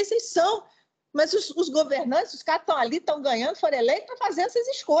difíceis, são, mas os governantes, os caras estão ali, estão ganhando, foram eleitos para fazer essas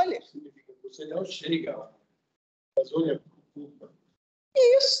escolhas. Você não chega lá. Amazônia culpa.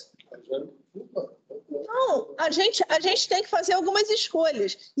 Isso. Não, a gente tem que fazer algumas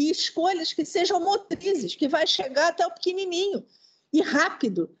escolhas, e escolhas que sejam motrizes, que vai chegar até o pequenininho e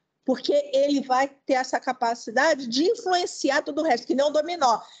rápido, porque ele vai ter essa capacidade de influenciar todo o resto, que nem um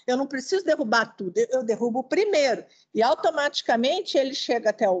dominó. Eu não preciso derrubar tudo, eu derrubo o primeiro, e automaticamente ele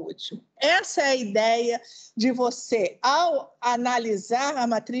chega até o último. Essa é a ideia de você, ao analisar a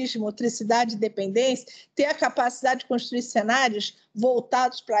matriz de motricidade e dependência, ter a capacidade de construir cenários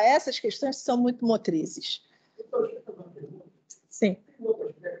voltados para essas questões que são muito motrizes. Sim. Tem outro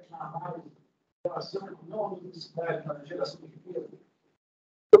aspecto na análise em relação não à motricidade, na geração de riqueza.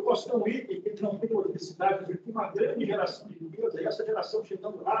 Eu posso ter um item que não tem motricidade, mas tem uma grande geração de riqueza, e essa geração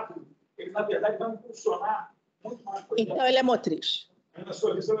chegando rápido, ele, na verdade, vai impulsionar muito mais. Então, ele é motriz. Na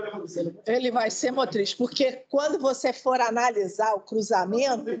sua visão, ele é motriz. Ele vai ser motriz, porque quando você for analisar o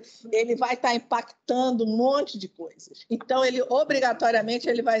cruzamento, ele vai estar impactando um monte de coisas. Então, ele obrigatoriamente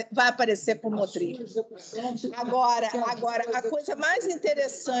ele vai aparecer como motriz. Agora a coisa mais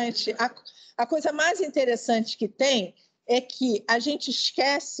interessante, a coisa mais interessante que tem é que a gente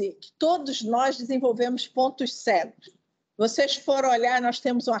esquece que todos nós desenvolvemos pontos cegos. Vocês foram olhar, nós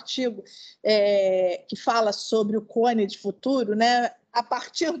temos um artigo que fala sobre o cone de futuro, né? A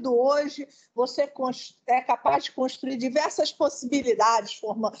partir do hoje, você é capaz de construir diversas possibilidades,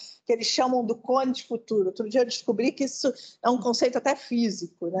 que eles chamam do cone de futuro. Outro dia eu descobri que isso é um conceito até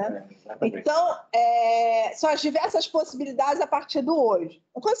físico, né? Então, são as diversas possibilidades a partir do hoje.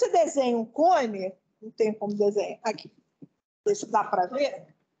 Então, quando você desenha um cone, não tem como desenhar aqui. Deixa dá para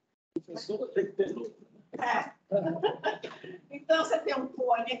ver. Então, você tem um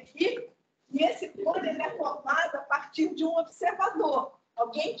cone aqui, e esse cone ele é formado a partir de um observador,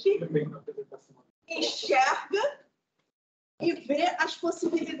 alguém que enxerga e vê as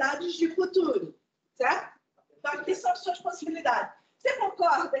possibilidades de futuro, certo? Então, aqui são as suas possibilidades. Você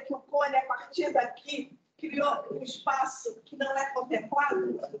concorda que o cone, a partir daqui, criou um espaço que não é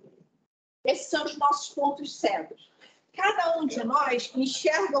contemplado? Esses são os nossos pontos cegos. Cada um de nós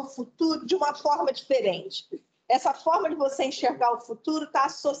enxerga o futuro de uma forma diferente. Essa forma de você enxergar o futuro está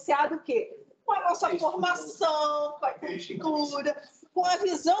associada o quê? Com a nossa formação, com a cultura, com a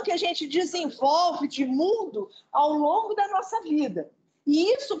visão que a gente desenvolve de mundo ao longo da nossa vida.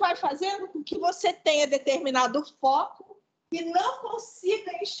 E isso vai fazendo com que você tenha determinado foco e não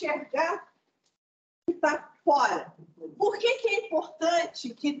consiga enxergar o que está fora. Por que é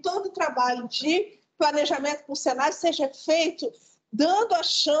importante que todo o trabalho de planejamento com cenário seja feito dando a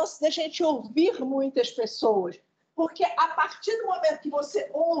chance de a gente ouvir muitas pessoas? Porque a partir do momento que você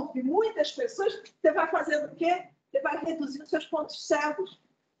ouve muitas pessoas, você vai fazendo o quê? Você vai reduzindo seus pontos cegos.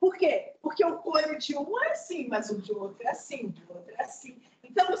 Por quê? Porque o cone de um é assim, mas o de outro é assim, o de outro é assim.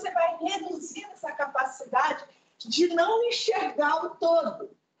 Então, você vai reduzindo essa capacidade de não enxergar o todo.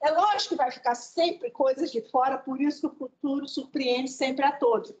 É lógico que vai ficar sempre coisas de fora, por isso que o futuro surpreende sempre a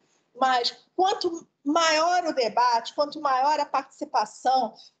todos. Mas quanto maior o debate, quanto maior a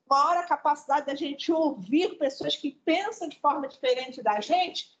participação, maior a capacidade da gente ouvir pessoas que pensam de forma diferente da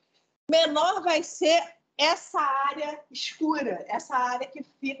gente, menor vai ser essa área escura, essa área que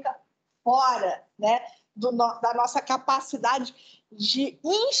fica fora, né, da nossa capacidade de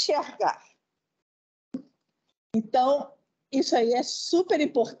enxergar. Então, isso aí é super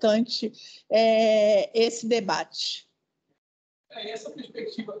importante, esse debate. Essa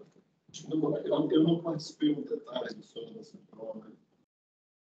perspectiva. Eu não participei um detalhe dessa prova. O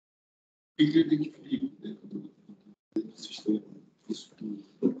que eu identifico dentro do sistema? Isso tudo.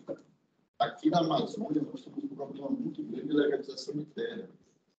 Aqui na Amazônia, nós temos um problema muito grande de legalização de terra.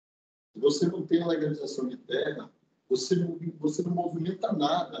 Se você não tem legalização de terra, você não movimenta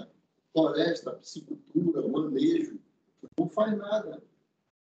nada. Floresta, piscicultura, manejo, não faz nada.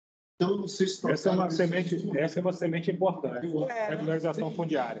 Então, não sei se essa é uma semente importante. Regularização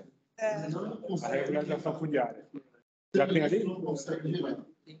fundiária. A regularização fundiária. Já tem ali? Não consegue girar.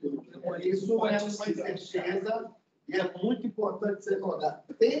 Isso é uma certeza e é muito importante ser rodado.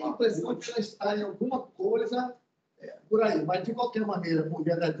 Tem a impressão que já está em alguma coisa por aí, mas de qualquer maneira, por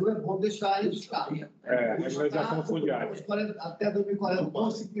verdade, é bom deixar ele estar. Regularização fundiária. Até 2040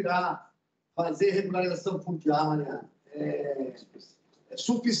 conseguirá fazer regularização fundiária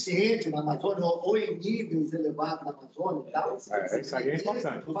suficiente na Amazônia ou em níveis elevados na Amazônia e tal. Isso aí é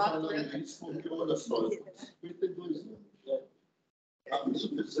importante. Estou falando isso porque, olha só, 52 anos.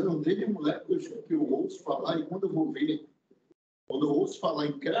 Eu não tenho mulher que eu ouço falar, e quando eu ouço falar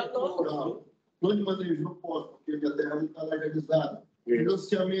em crédito rural, plano de manejo não pode, porque a minha terra não está legalizada.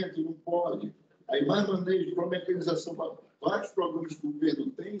 Financiamento não pode. Aí mais manejo, para mecanização, vários programas que o governo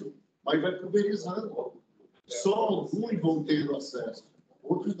tem, mas vai pulverizando. Só alguns vão tendo acesso.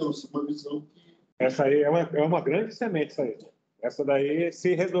 Outros não, isso é uma visão que... Essa aí é uma grande semente, isso aí. Essa daí,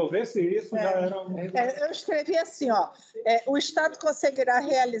 se resolvesse isso, já era... Eu escrevi assim, ó, o Estado conseguirá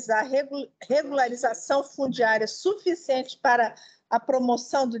realizar regularização fundiária suficiente para a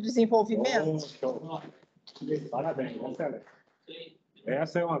promoção do desenvolvimento? Parabéns, excelente.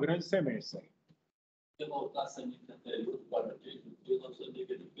 Essa é uma grande semente. Se eu voltar a semente anterior, para o nosso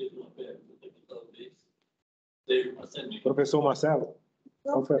amigo ele fez uma pergunta que talvez seja uma semente. Professor Marcelo?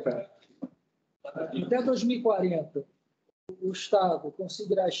 Qual foi a pergunta? Até 2040, o Estado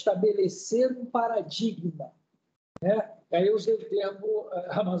conseguirá estabelecer um paradigma, né? Aí eu usei o termo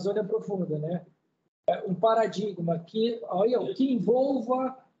Amazônia Profunda, né? Um paradigma que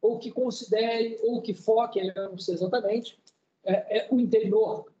envolva, ou que considere, ou que foque, eu não sei exatamente, o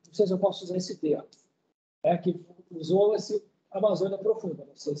interior, não sei se eu posso usar esse termo, que usou esse Amazônia Profunda,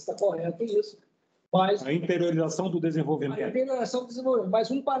 não sei se está correto isso, mas... A interiorização do desenvolvimento. A interiorização do desenvolvimento,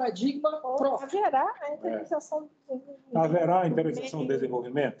 mas um paradigma próprio. Haverá a interiorização do desenvolvimento. Haverá a interiorização do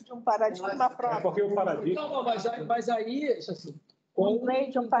desenvolvimento? De um paradigma próprio. Porque o paradigma... Não, mas aí, isso assim, com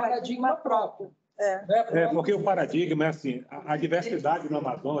de um paradigma próprio. Porque o paradigma é assim, a diversidade na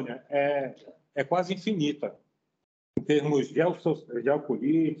Amazônia é quase infinita, em termos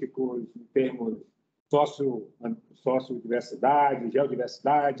geopolíticos, em termos sociodiversidade,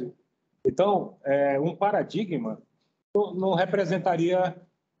 geodiversidade. Então, um paradigma não representaria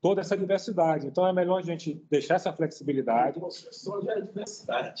toda essa diversidade. Então, é melhor a gente deixar essa flexibilidade. Só já é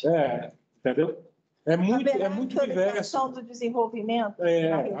diversidade. Entendeu? É muito diverso. Interiorização do desenvolvimento?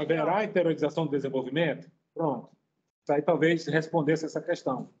 Haverá interiorização do desenvolvimento? Pronto. Isso aí talvez respondesse essa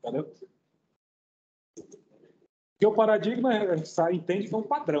questão, entendeu? Porque o paradigma, a gente entende que é um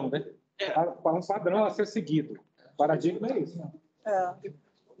padrão, né? Um padrão a ser seguido. O paradigma é isso.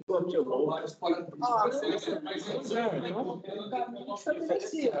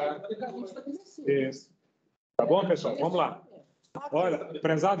 Isso. Tá bom, pessoal? Vamos lá. Olha,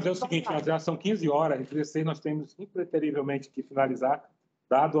 prezados, é o seguinte, já são 15 horas, 16 nós temos impreterivelmente que finalizar,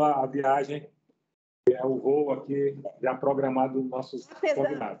 dado a viagem, o voo aqui já programado dos nossos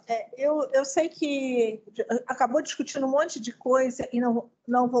convidados. Eu sei que acabou discutindo um monte de coisa e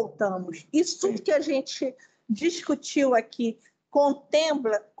não voltamos. Isso tudo que a gente discutiu aqui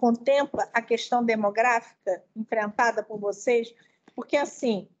contempla a questão demográfica enfrentada por vocês, porque,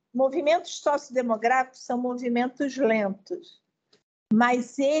 assim, movimentos sociodemográficos são movimentos lentos,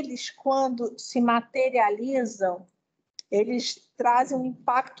 mas eles, quando se materializam, eles trazem um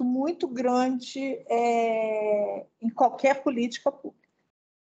impacto muito grande em qualquer política pública.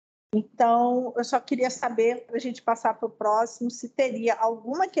 Então, eu só queria saber, para a gente passar para o próximo, se teria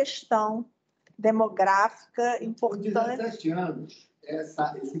alguma questão demográfica importante. Por 17 anos,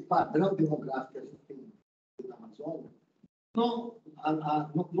 esse padrão demográfico que a gente tem na Amazônia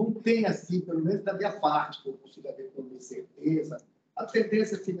não tem, assim, pelo menos da minha parte, que eu consigo ver com certeza, a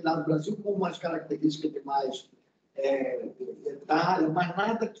tendência é similar no Brasil, com umas características de mais etária, mas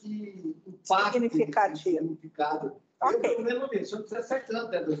nada que impacte significado. Eu, pelo menos, eu sou 17 anos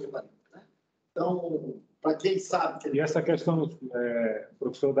até 2040, né? Então, para quem sabe... E essa questão,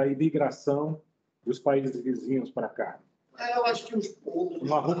 professor, da imigração dos países vizinhos para cá? Eu acho que os povos...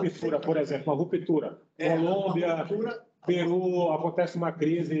 Uma ruptura, por exemplo, uma ruptura. Colômbia, Peru, acontece uma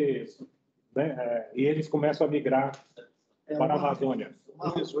crise, né, e eles começam a migrar para a Amazônia. Uma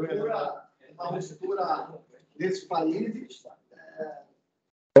ruptura desses países...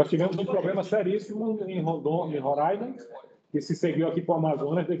 Nós tivemos um problema seríssimo em Rondônia, em Roraima, que se seguiu aqui para o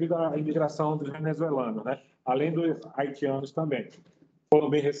Amazonas devido à imigração dos venezuelanos, né? Além dos haitianos também. Foram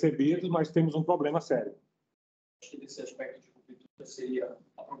bem recebidos, mas temos um problema sério. Acho que nesse aspecto de ruptura seria,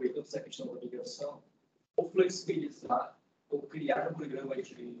 aproveitando essa questão da migração, ou flexibilizar, ou criar um programa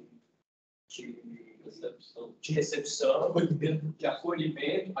de recepção, de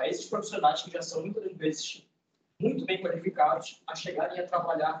acolhimento a esses profissionais que já são muitas vezes muito bem qualificados a chegarem a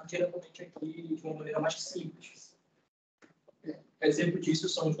trabalhar diretamente aqui de uma maneira mais simples. Exemplo disso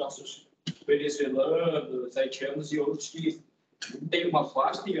são os nossos venezuelanos, haitianos e outros que têm uma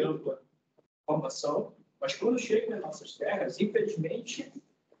vasta e ampla formação, mas quando chegam nas nossas terras, infelizmente,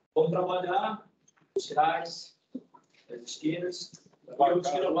 vão trabalhar nos sinais, nas esquinas, e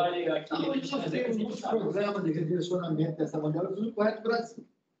outros que trabalham aqui. Nós temos muitos programas de redirecionamento dessa maneira no correto do Brasil.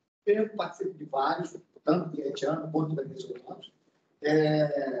 Eu participo de vários, tanto de haitiano quanto de venezuelanos.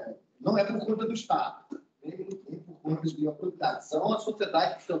 Não é por conta do Estado, nem por conta de autoridade. São a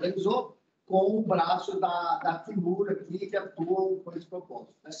sociedade que se organizou com o braço da figura aqui que atuam com esse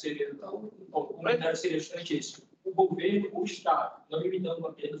propósito. Né? Seria, então, seria justamente isso. O governo, o Estado, não limitando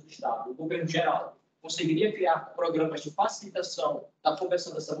apenas o Estado, o governo geral, conseguiria criar programas de facilitação da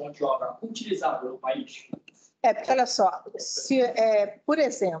conversão dessa mão de obra utilizável no país? Porque olha só, por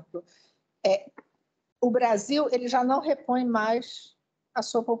exemplo, o Brasil ele já não repõe mais a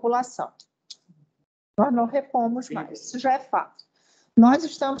sua população. Nós não repomos mais, isso já é fato. Nós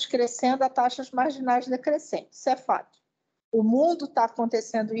estamos crescendo a taxas marginais decrescentes, isso é fato. O mundo está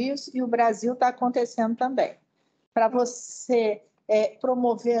acontecendo isso e o Brasil está acontecendo também. Para você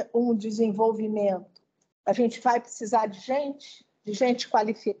promover um desenvolvimento, a gente vai precisar de gente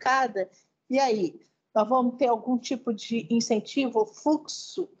qualificada, e aí? Nós vamos ter algum tipo de incentivo ou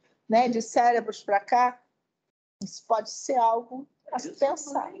fluxo, né, de cérebros para cá? Isso pode ser algo a se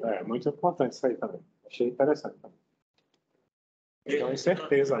pensar. Muito importante isso aí também. Achei interessante também. Então,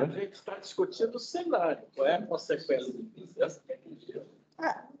 incerteza, né? A gente está discutindo o cenário, qual é a consequência disso?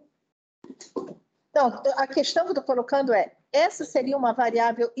 Não, a questão que eu estou colocando essa seria uma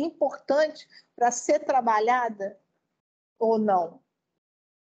variável importante para ser trabalhada ou não?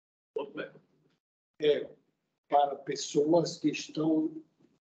 Para pessoas que estão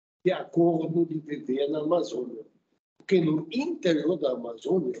de acordo de viver na Amazônia. Porque no interior da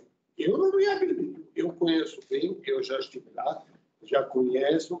Amazônia, eu não me acredito. Eu conheço bem, eu já estive lá, já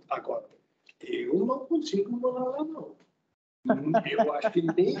conheço. Agora, eu não consigo morar lá, não. Eu acho que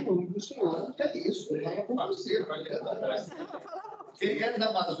nenhum dos senhores é isso. Quem é da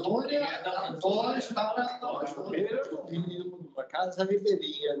Amazônia, agora está na Amazônia. Eu vivo numa casa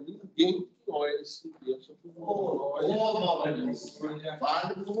ribeirinha, ninguém conhece isso.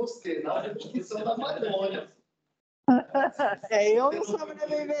 Vale por você, na discussão da Amazônia. Eu não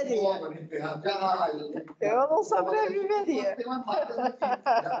sobreviveria. Eu não sobreviveria. Tem uma máquina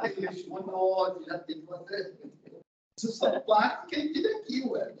já tem leite, já tem isso são partes que a gente tem aqui,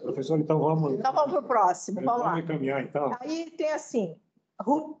 ué. Professor, então vamos para o próximo. Vamos lá. encaminhar, então. Aí tem assim,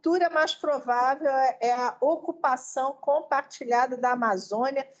 ruptura mais provável é a ocupação compartilhada da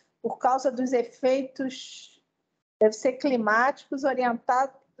Amazônia por causa dos efeitos, deve ser climáticos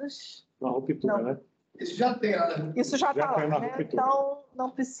orientados... Uma ruptura, não. Né? Isso já tem, né? Isso já está lá, né? Então não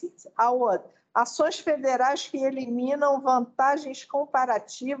precisa. A outra, ações federais que eliminam vantagens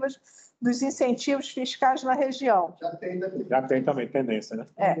comparativas dos incentivos fiscais na região. Já tem também tendência, né?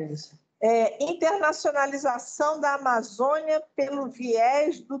 Internacionalização da Amazônia pelo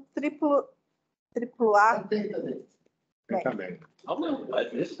viés do triplo A. Já tem também. Tem também.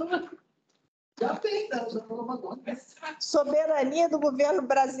 Já tem, né? Soberania do governo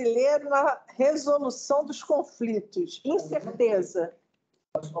brasileiro na resolução dos conflitos. Incerteza.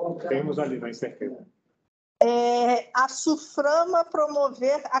 Temos ali na incerteza. A Suframa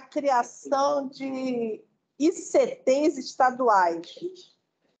promover a criação de ICTs estaduais.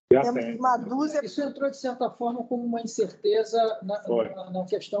 Temos uma dúzia. Isso entrou, de certa forma, como uma incerteza na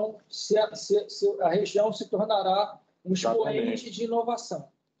questão se a região se tornará um expoente de inovação.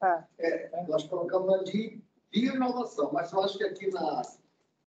 Nós colocamos ali e inovação. Mas eu acho que aqui na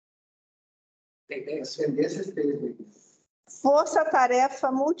tendências teve.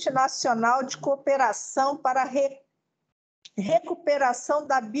 Força-tarefa multinacional de cooperação para recuperação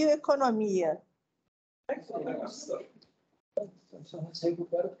da bioeconomia.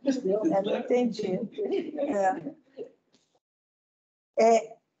 Não entendi.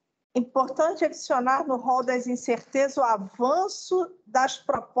 É importante adicionar no rol das incertezas o avanço das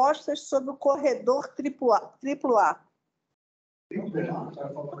propostas sobre o corredor AAA. O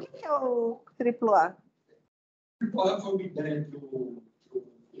que é o AAA? Qual foi uma ideia que o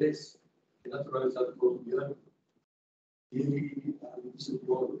inglês, naturalizado colombiano, ele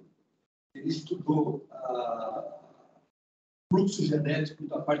estudou o fluxo genético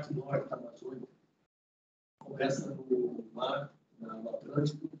da parte norte da Amazônia. Começa no mar, no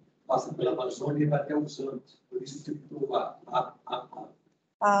Atlântico, passa pela Amazônia e vai até os Andes. Por isso tem que provar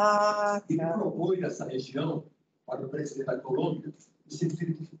Ele propôs essa região para o presidente da Colômbia,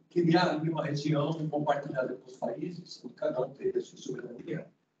 criar ali uma região compartilhada com os países, cada um ter a sua soberania,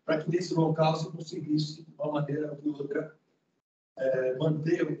 para que nesse local se conseguisse, de uma maneira ou de outra,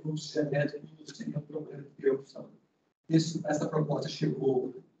 manter o fluxo genético sem um problema de preocupação. Essa proposta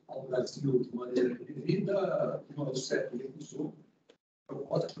chegou ao Brasil de maneira indevida, o CEP recusou a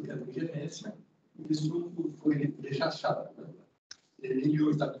proposta porque era ingerência, e isso foi rechachado. Ele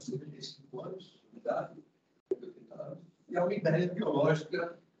hoje está com 55 anos de idade, 80 anos, e é uma ideia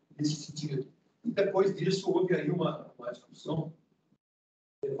biológica nesse sentido. E depois disso houve aí uma discussão,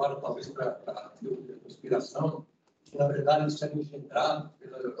 levada talvez para a teoria da conspiração, que na verdade isso é engendrado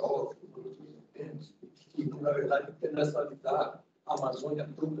pela Europa, por outros eventos, que na verdade internacionalizar a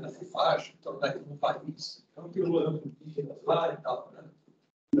Amazônia toda nessa faixa, tornar aqui um país, então que o ano indígena lá e tal, né?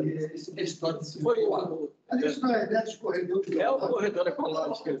 Esse história de se foi Isso não é ideia de corredor. É o corredor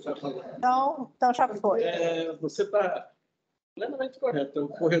ecológico que ele está falando. Então já foi. Você está plenamente correto, é o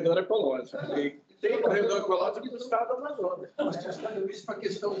corredor ecológico. E tem corredor ecológico do estado da Amazônia. Nós estamos falando isso para a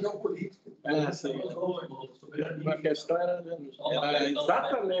questão geopolítica. Sim. A questão era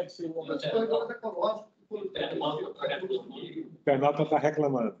exatamente O corredor ecológico. O Pernalta está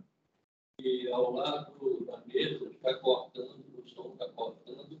reclamando. E ao lado da mesa está cortando, o som está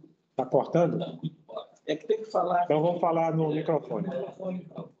cortando. Está cortando? Está muito baixo. É que tem que falar. Então vamos falar no microfone.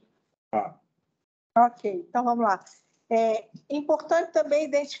 Ok, então vamos lá. É importante também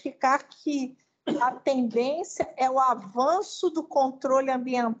identificar que a tendência é o avanço do controle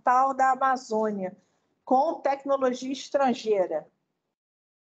ambiental da Amazônia com tecnologia estrangeira.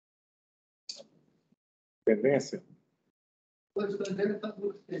 Tendência? O estrangeiro está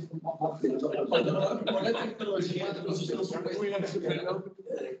muito tempo. Qual é a tecnologia que vocês estão usando?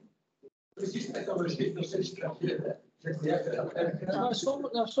 Existe tecnologia que você estrangeira?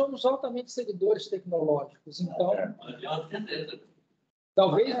 Nós somos altamente seguidores tecnológicos, então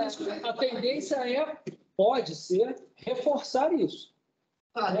talvez a tendência pode ser reforçar isso.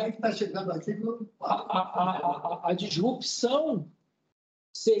 A gente está chegando aqui. A disrupção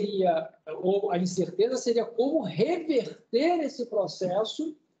seria, ou a incerteza seria como reverter esse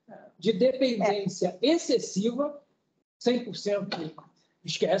processo de dependência excessiva, 100%,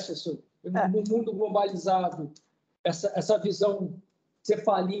 esquece isso, no mundo globalizado, essa visão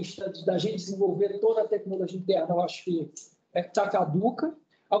cefalista da gente desenvolver toda a tecnologia interna, eu acho que está caduca.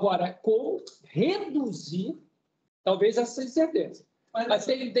 Agora, como reduzir, talvez essa incerteza. A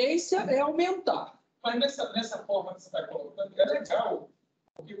tendência é aumentar. Mas nessa forma que você está colocando, é legal,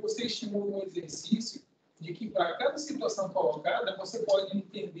 porque você estimula um exercício de que, para cada situação colocada, você pode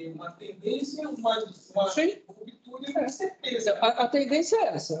entender uma tendência, uma ruptura e uma certeza. A tendência é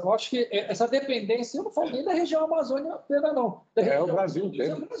essa. Eu acho que essa dependência, eu não falo nem da região Amazônia apenas, não. O Brasil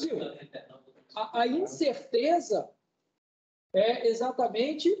inteiro. É o Brasil. A incerteza é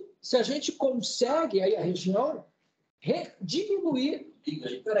exatamente se a gente consegue, aí a região, diminuir.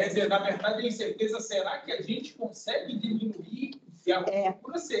 Quer dizer, na verdade, a incerteza, será que a gente consegue diminuir? E a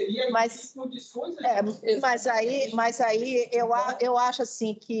ruptura seria em condições... Mas aí eu acho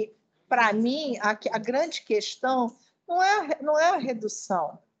assim que, para mim, a grande questão não é a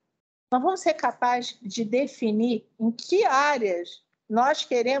redução. Nós vamos ser capazes de definir em que áreas nós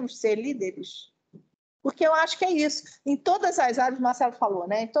queremos ser líderes. Porque eu acho que é isso. Em todas as áreas, o Marcelo falou,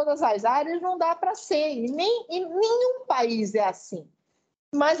 né? Em todas as áreas não dá para ser. Em nenhum país é assim.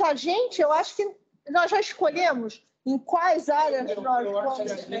 Mas a gente, eu acho que nós já escolhemos em quais áreas nós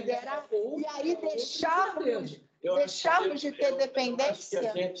vamos liderar e aí deixarmos de ter dependência.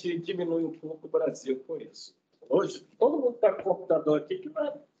 Acho que a gente diminui um pouco o Brasil com isso. Hoje, todo mundo está com computador aqui que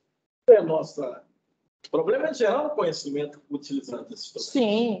não é nossa... O problema é gerar um conhecimento utilizando esse instrumento.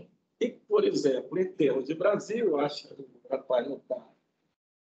 Sim. E, por exemplo, em termos de Brasil, eu acho que o rapaz não está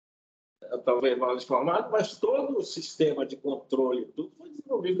talvez mal informado, mas todo o sistema de controle, tudo foi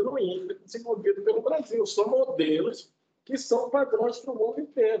desenvolvido no INPE, desenvolvido pelo Brasil. São modelos que são padrões para o mundo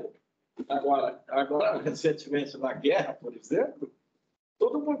inteiro. Agora, recentemente, na guerra, por exemplo,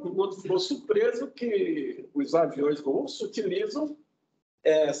 todo mundo ficou surpreso que os aviões russos utilizam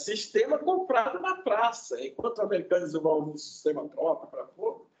sistema comprado na praça, enquanto os americanos desenvolvem um sistema próprio para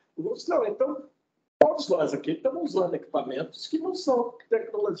fogo, os russos não. Então, todos nós aqui estamos usando equipamentos que não são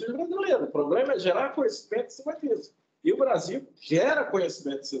tecnologia brasileira. O problema é gerar conhecimento em cima disso. E o Brasil gera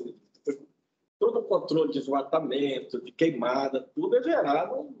conhecimento em cima disso. Todo o controle de desmatamento, de queimada, tudo é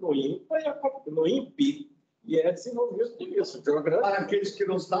gerado no INPE e é desenvolvido por isso. Então, para aqueles que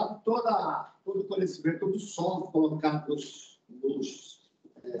não sabem, todo o conhecimento do som colocado nos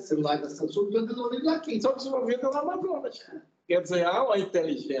celulares da Samsung foi desenvolvido aqui. São desenvolvidos no Amazonas. Quer dizer, há uma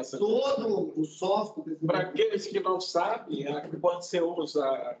inteligência. Todo o software. Para aqueles que não sabem, quando você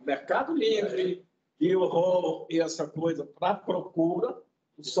usa Mercado Livre e o ROL e essa coisa para procura,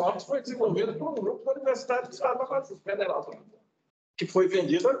 o software foi desenvolvido por um grupo da Universidade do Estado Federal, que foi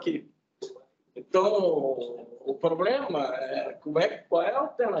vendido aqui. Então, o problema é qual é a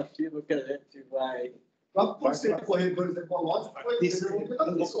alternativa que a gente vai... O conceito de corredores ecológicos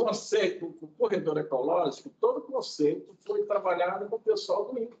o corredor ecológico, todo o conceito foi trabalhado com o pessoal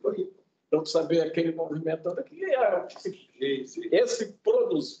do INPE. Então, saber aquele movimento todo aqui, a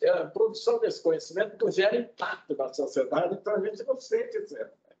produção desse conhecimento gera impacto na sociedade, então a gente não sente isso.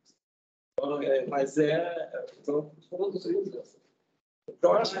 Mas são produzidos.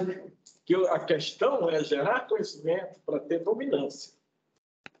 Então, acho que a questão é gerar conhecimento para ter dominância.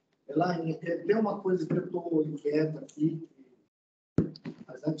 Elaine, tem uma coisa que eu estou inquieto aqui,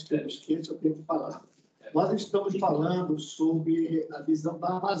 mas antes que eu esqueça, eu tenho que falar. Nós estamos falando sobre a visão da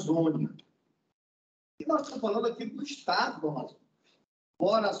Amazônia. E nós estamos falando aqui do Estado do Amazonas.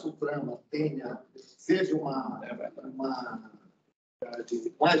 Embora a Suframa seja uma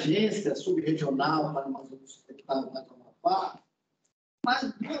agência subregional para a Amazônia,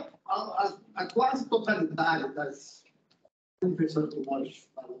 mas a quase totalidade das pessoas que nós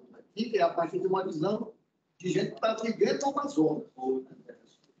falamos aqui é a partir de uma visão de gente que está vivendo no Amazonas.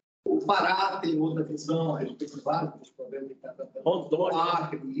 O Pará tem outra visão a respeito de vários problemas de cada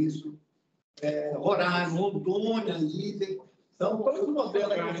Acre, isso. Roraima, Rondônia, idem. Então, eu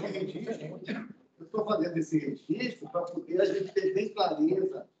estou fazendo esse registro para poder a gente ter bem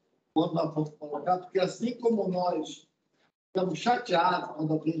clareza quando nós vamos colocar, porque assim como nós ficamos chateados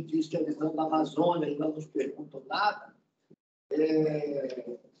quando alguém diz que é a visão da Amazônia e não nos perguntam nada,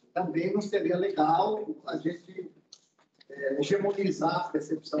 também não seria legal a gente hegemonizar a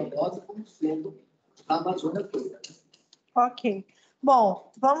percepção nossa como sendo a Amazônia toda. Ok.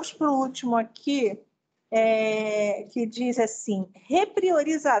 Bom, vamos para o último aqui, que diz assim: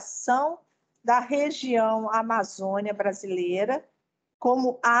 repriorização da região Amazônia brasileira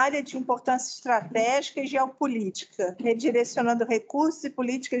como área de importância estratégica e geopolítica, redirecionando recursos e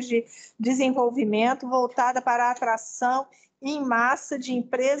políticas de desenvolvimento voltada para a atração em massa de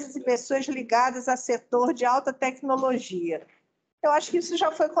empresas e pessoas ligadas a setor de alta tecnologia. Eu acho que isso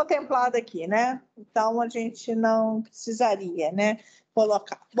já foi contemplado aqui, né? Então, a gente não precisaria, né,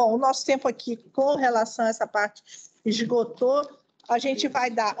 colocar. Bom, o nosso tempo aqui, com relação a essa parte, esgotou. A gente vai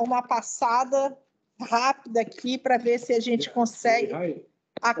dar uma passada rápida aqui para ver se a gente consegue...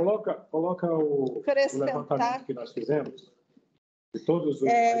 Coloca o levantamento que nós fizemos de todos os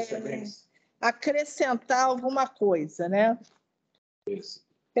referentes. Acrescentar alguma coisa, né? Isso.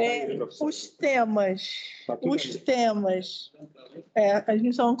 Os temas, a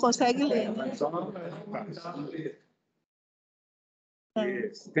gente só não consegue ler, né?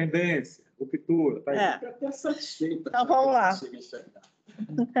 Tendência, ruptura, tá aí. Até satisfeita. Então, vamos lá.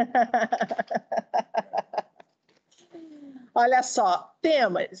 Olha só,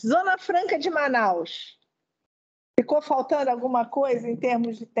 temas. Zona Franca de Manaus. Ficou faltando alguma coisa em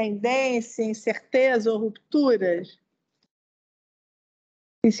termos de tendência, incerteza ou rupturas?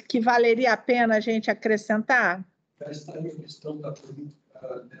 Que valeria a pena a gente acrescentar? Já está em questão da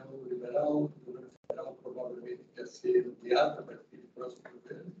política neoliberal, o governo federal provavelmente quer ser ampliada para o próximo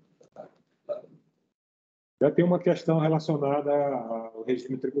governo. Já tem uma questão relacionada ao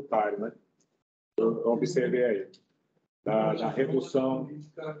regime tributário, né? Eu observei aí. Da redução.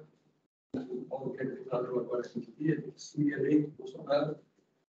 O Paulo que é deputado agora 15 dias, se eleito Bolsonaro,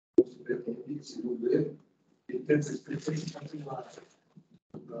 segundo ele, tenta continuar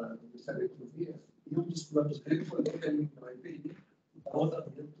no Ministério da Economia, e um dos planos dele foi que ele vai pedir o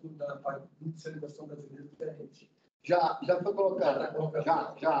andamento da parte de industrialização brasileira diferente. Já foi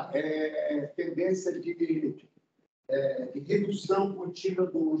colocado. Já. Tendência de redução contínua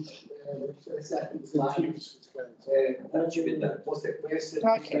dos diferenciais atividade. Consequência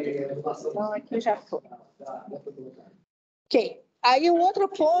de relação. Então, aqui já foi. Ok. Aí o outro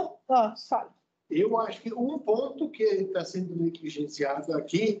ponto. Fala. Eu acho que um ponto que está sendo negligenciado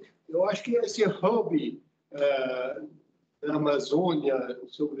aqui, eu acho que esse hub da Amazônia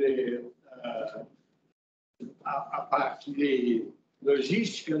sobre a parte de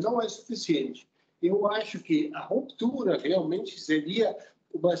logística não é suficiente. Eu acho que a ruptura realmente seria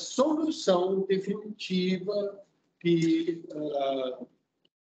uma solução definitiva de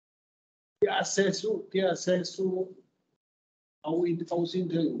acesso aos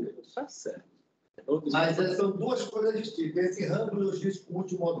interiores. Está certo. Mas são duas coisas distintas. Esse ramo logístico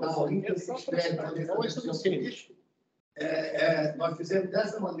multimodal interministérico, nós fizemos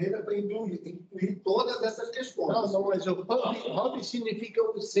dessa maneira para incluir todas essas questões. Não, mas o hub significa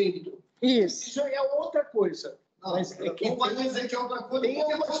o centro. Isso é outra coisa. Não, mas não pode dizer que é outra coisa. Tem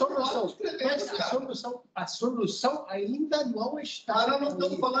uma solução. Mas a solução ainda não está. Nós não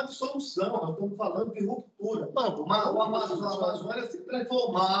estamos falando de solução, nós estamos falando de ruptura. A Amazônia se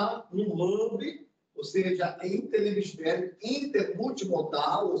transformar num hub, ou seja, interhemisférico,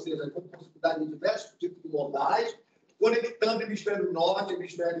 intermultimodal, ou seja, com possibilidade de diversos tipos de modais, conectando hemisfério norte,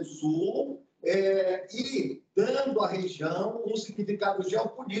 hemisfério sul, e dando à região um significado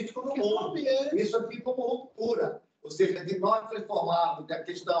geopolítico no mundo. Isso aqui como ruptura. Ou seja, de nós transformarmos a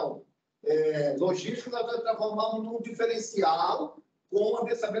questão logística, nós vamos transformarmos num diferencial com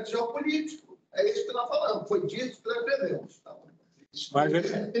adensamento geopolítico. É isso que nós falamos. Foi disso que nós aprendemos. Tá? Mas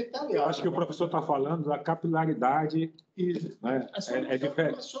eu acho que o professor está falando da capilaridade. Né? É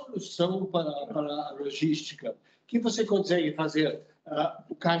diferente. Uma solução para a logística que você consegue fazer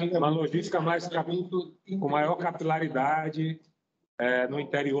o carregamento. Uma logística com maior capilaridade no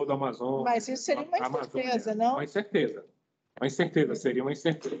interior do Amazonas. Mas isso seria uma incerteza, não? Uma incerteza. Uma incerteza, seria uma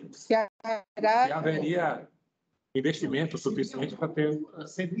incerteza. Se haveria investimento suficiente para ter.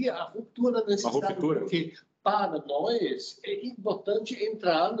 Seria a ruptura necessária. Porque para nós é importante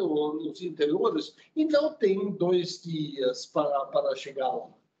entrar nos interiores e não tem 2 dias para chegar lá.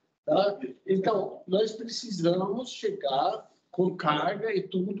 Tá? Então, nós precisamos chegar com carga e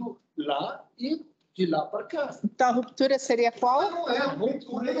tudo lá e de lá para cá. Então, a ruptura seria qual? A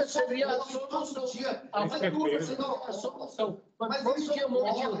ruptura seria a solução. A ruptura seria a solução. Mas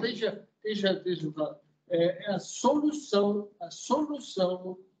veja, é a solução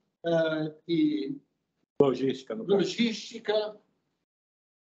de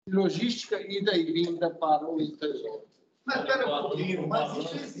logística ida e vinda para o interior. Mas espera um pouquinho, mas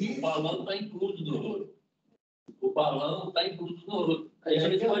isso existe. O balão está incluso no outro. O balão está incluso no outro. Aí a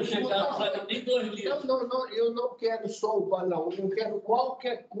gente pode chegar, não sabe nem 2 dias. Não, eu não quero só o balão, eu quero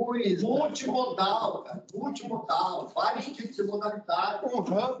qualquer coisa. Multimodal, cara. Multimodal. Vários tipos de modalidade. O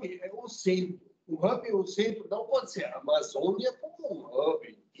hub é o centro. O hub é o centro, não pode ser a Amazônia como um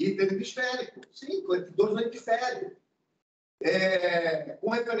hub. Interhemisférico. Sim, 2 hemisférios. Com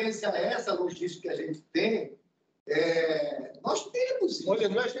referência a essa logística que a gente tem, nós temos isso. Olha,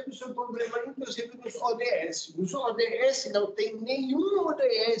 nós temos um problema, inclusive, nos ODS. Nos ODS não tem nenhum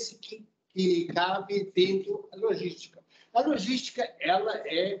ODS que cabe dentro da logística. A logística, ela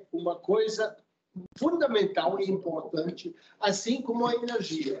é uma coisa fundamental e importante, assim como a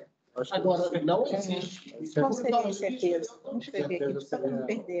energia. Agora, não existe. Não seria incerteza. Vamos escrever aqui, só para não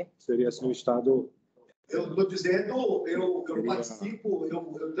perder. Seria assim o Estado... Eu estou dizendo, eu participo,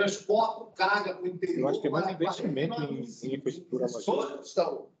 eu transporto carga para o interior. Eu acho que é mais investimento em infraestrutura.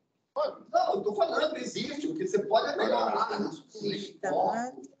 Solução. Não, eu estou falando, existe, o que você pode melhorar.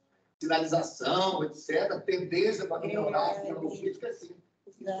 Sinalização, etc. Tendência para melhorar a logística, sim.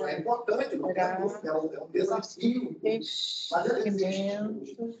 Isso é importante, porque é um desafio.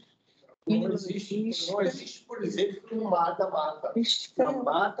 Mas não existe, por exemplo, um mata-mata. Na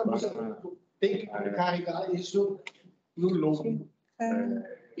mata-mata, tem que carregar isso no lombo.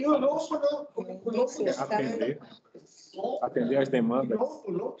 E o lombo não. Atender as demandas.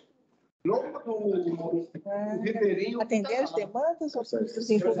 Lombo do ribeirinho. Atender as demandas ou do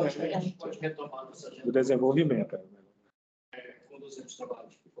desenvolvimento? Pode retomar nossa agenda. Do desenvolvimento. Conduzir os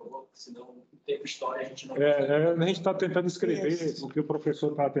trabalhos, por favor, senão tem história, a gente não... A gente está tentando escrever o que o professor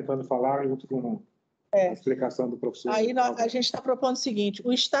está tentando falar junto com a explicação do professor. Aí a gente está propondo o seguinte: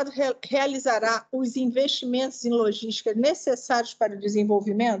 o Estado realizará os investimentos em logística necessários para o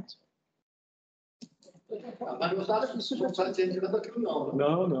desenvolvimento? Mas não está dizendo aquilo, não.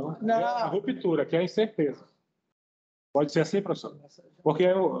 Não. É a ruptura, que é a incerteza. Pode ser assim, professor? Porque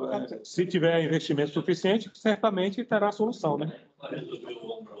se tiver investimento suficiente, certamente terá solução, né?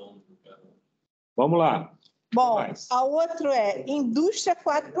 Vamos lá. Bom, a outra é Indústria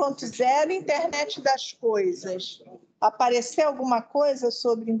 4.0, Internet das Coisas. Apareceu alguma coisa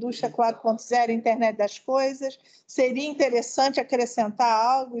sobre Indústria 4.0, Internet das Coisas? Seria interessante acrescentar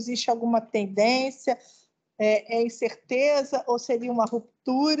algo? Existe alguma tendência? É incerteza ou seria uma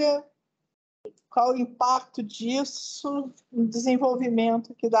ruptura? Qual o impacto disso no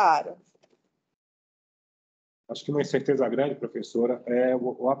desenvolvimento aqui da área? Acho que uma incerteza grande, professora, é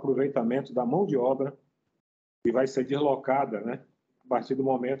o aproveitamento da mão de obra que vai ser deslocada, né, a partir do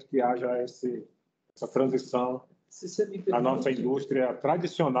momento que haja essa transição da nossa indústria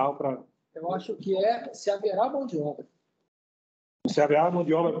tradicional para... Eu acho que se haverá mão de obra. Se haverá mão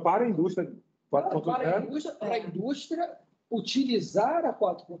de obra para a indústria 4.0? Para a indústria utilizar a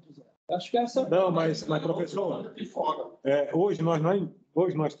 4.0. Acho que essa... Não, mas professor, hoje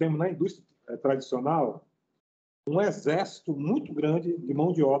nós temos na indústria tradicional um exército muito grande de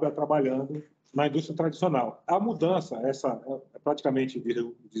mão de obra trabalhando na indústria tradicional. A mudança, é praticamente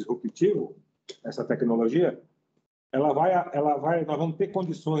disruptivo, essa tecnologia, nós vamos ter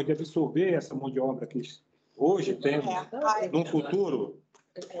condições de absorver essa mão de obra que hoje temos, no futuro,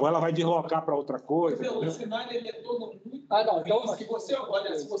 ou ela vai deslocar para outra coisa. O cenário ele é todo muito... Então,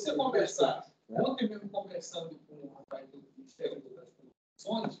 se você conversar, ontem mesmo conversando com o rapaz do Ministério das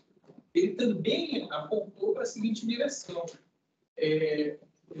Comunicações, ele também apontou para a seguinte direção.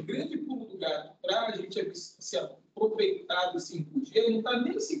 O grande pulo do gato para a gente se aproveitar do 5G não está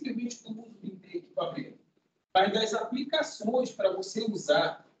nem simplesmente no uso de equipamento, mas das aplicações para você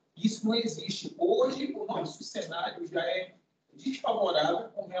usar. Isso não existe. Hoje, o nosso cenário já é desfavorável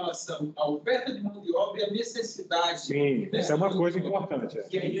com relação à oferta de mão de obra e à necessidade. Sim, isso é uma coisa importante.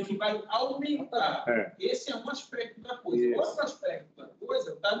 Que a gente vai aumentar. Esse é um aspecto da coisa. Isso. Outro aspecto da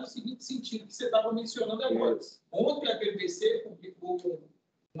coisa está no seguinte sentido que você estava mencionando agora. Isso. Ontem a BBC publicou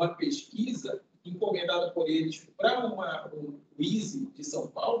uma pesquisa encomendada por eles para um Easy de São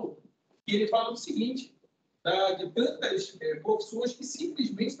Paulo, que ele fala o seguinte, de tantas profissões que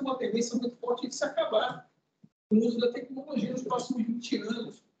simplesmente têm uma tendência muito forte de se acabar com o uso da tecnologia nos próximos 20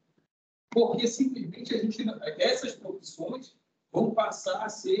 anos. Porque simplesmente essas profissões vão passar a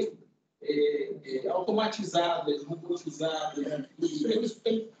ser automatizadas, robotizadas. Isso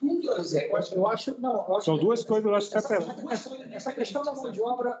tem tudo a ver. São duas coisas, eu acho que essa questão da mão de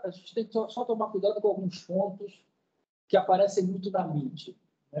obra, a gente tem que só tomar cuidado com alguns pontos que aparecem muito na mídia,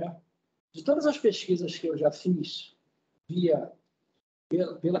 né? De todas as pesquisas que eu já fiz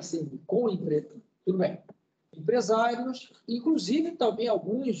pela CED, com empresários, inclusive também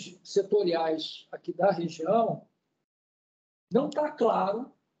alguns setoriais aqui da região, não está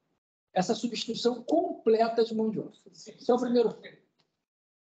claro essa substituição completa de mão de obra. Esse é o primeiro ponto.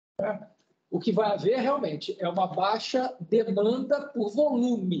 O que vai haver realmente é uma baixa demanda por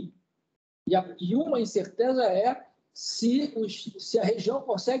volume. E uma incerteza é se a região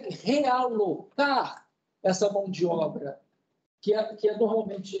consegue realocar essa mão de obra, que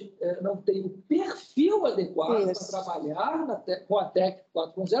normalmente não tem o perfil adequado para trabalhar com a TEC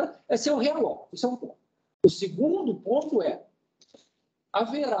 4.0, é ser o realoco. Isso é um ponto. O segundo ponto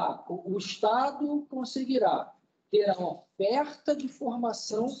o Estado conseguirá ter a oferta de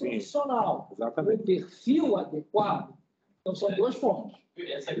formação profissional, o perfil adequado. Então, são dois pontos.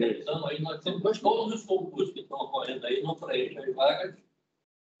 Essa questão aí, nós temos todos os concursos que estão ocorrendo aí, não preenchem as vagas,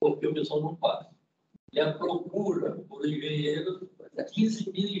 porque o pessoal não passa. E a procura por engenheiros,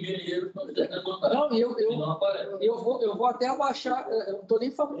 15 mil engenheiros, eu vou até abaixar, eu não estou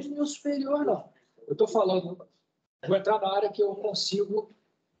nem falando de nível superior, não. Eu estou falando, vou entrar na área que eu consigo,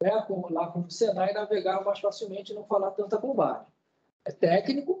 lá com o Senai, navegar mais facilmente e não falar tanta bobagem. É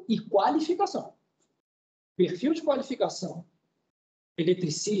técnico e qualificação. Perfil de qualificação.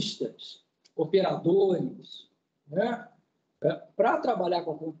 Eletricistas, operadores, né? Para trabalhar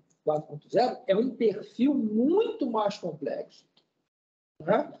com 4.0 é um perfil muito mais complexo,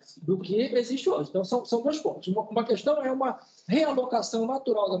 né, do que existe hoje. Então, são dois pontos. Uma questão é uma realocação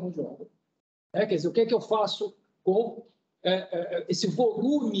natural da mão de obra. Quer dizer, o que é que eu faço com esse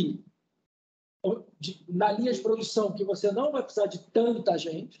volume na linha de produção, que você não vai precisar de tanta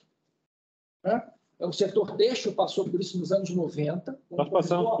gente, né? O setor têxtil passou por isso nos anos 90. Nós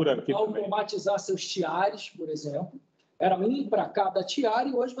passamos por aqui automatizar seus tiares, por exemplo. Era um para cada tiare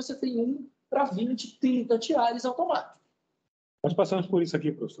e hoje você tem um para 20, 30 tiares automáticos. Nós passamos por isso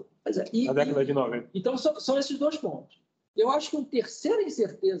aqui, professor, na década de 90. Então, são esses dois pontos. Eu acho que uma terceira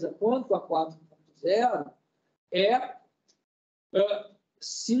incerteza quanto a 4.0 é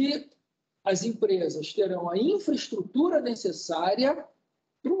se as empresas terão a infraestrutura necessária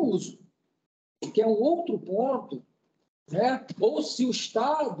para o uso, que é um outro ponto, né? Ou se o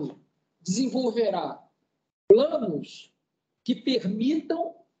Estado desenvolverá planos que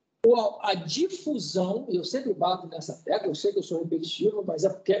permitam a difusão, eu sempre bato nessa tecla, eu sei que eu sou repetitivo, mas é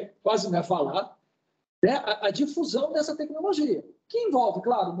porque quase não é falar, né? A difusão dessa tecnologia, que envolve,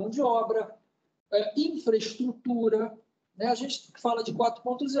 claro, mão de obra, infraestrutura, né? A gente fala de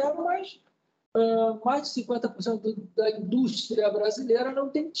 4.0, mas mais de 50% da indústria brasileira não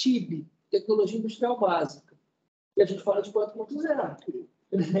tem TIB, Tecnologia Industrial Básica, e a gente fala de 4.0.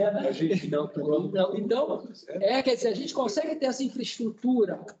 A gente não. Então, quer dizer, a gente consegue ter essa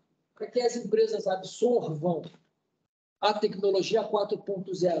infraestrutura para que as empresas absorvam a tecnologia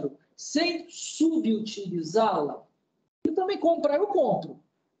 4.0 sem subutilizá-la. E também comprar, eu compro.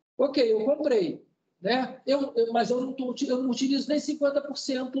 Ok, eu comprei, né? Mas eu não utilizo nem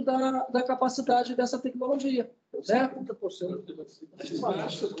 50% da capacidade dessa tecnologia. Né?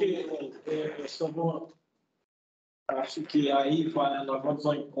 50%. Acho que aí nós vamos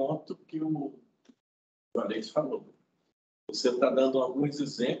ao encontro que o Alex falou. Você está dando alguns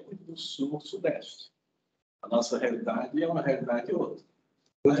exemplos do sul-sudeste. A nossa realidade é uma realidade outra.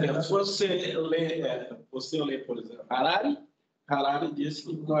 Por exemplo, você lê, por exemplo, Harari disse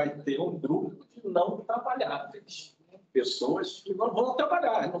que vai ter um grupo de não trabalháveis. Pessoas que não vão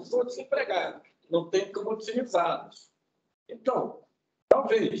trabalhar, não são desempregados, não têm como utilizá-los. Então,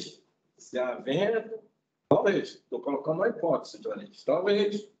 talvez, se havendo, talvez, estou colocando uma hipótese, Jones,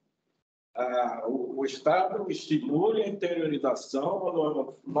 talvez o Estado estimule a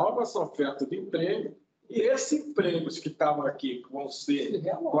interiorização, novas ofertas de emprego, e esses empregos que estavam aqui, que vão ser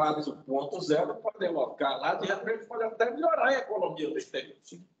 4.0, podem alocar lá, de repente pode até melhorar a economia do exterior.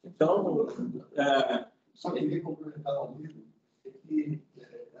 Então, só queria complementar um livro que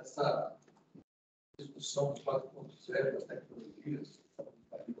essa discussão de 4.0 das tecnologias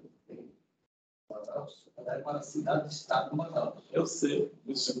ela é para a cidade-estado de Manaus. Eu sei,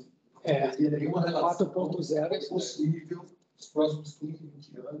 isso. Uma relação 4.0 é possível nos próximos 15,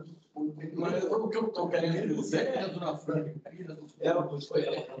 20 anos. Mas o que eu estou querendo dizer é que na Franca, o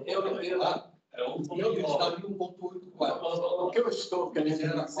que eu estou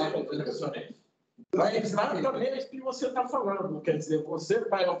querendo dizer é exatamente o que você está falando. Quer dizer, você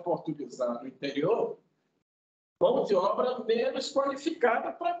vai oportunizar no interior mão de obra menos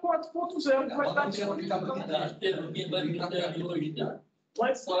qualificada para 4.0. Vai estar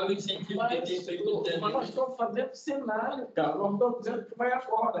mas nós estamos fazendo cenário, cara. Nós estamos dizendo que vai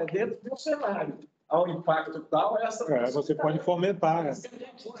agora, é dentro de um cenário. Ao impacto tal, você pode fomentar. Né?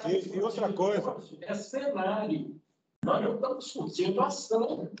 E outra coisa. É cenário. Nós não estamos discutindo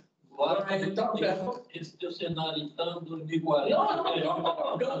ação. Agora, esse teu cenário, então, 2040... Eu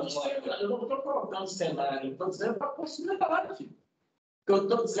não estou colocando cenário, estou dizendo a possibilidade. O que eu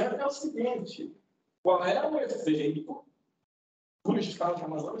estou dizendo é o seguinte: qual é o efeito do Estado da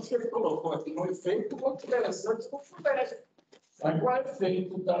Amazônia que ele colocou aqui? Um efeito muito interessante no Sudeste. Mas qual é o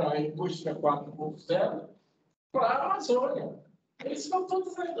efeito da indústria 4.0 para a Amazônia? É isso que eu estou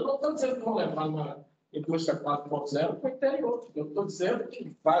dizendo. Eu não estou dizendo que vão levar uma indústria 4.0 para o interior. Eu estou dizendo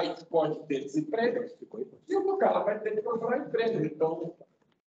que pode ter desemprego e o cara vai ter que procurar emprego. Então,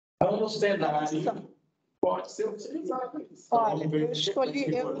 no cenário, pode ser utilizado. Olha,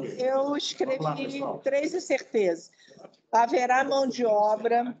 eu escrevi 3 incertezas. Haverá mão de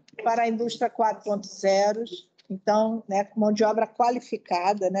obra para a indústria 4.0, então, né, mão de obra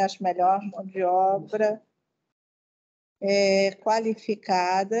qualificada, né, acho melhor, mão de obra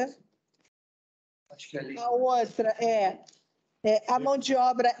qualificada. A outra a mão de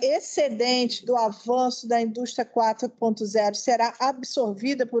obra excedente do avanço da indústria 4.0 será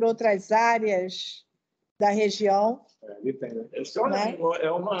absorvida por outras áreas da região.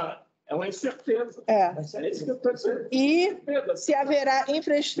 É uma incerteza. É isso que eu estou dizendo. E se haverá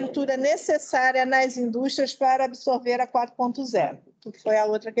infraestrutura necessária nas indústrias para absorver a 4.0, que foi a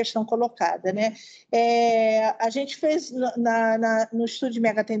outra questão colocada. Né? A gente fez, no estudo de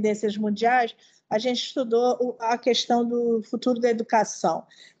megatendências mundiais, a gente estudou a questão do futuro da educação.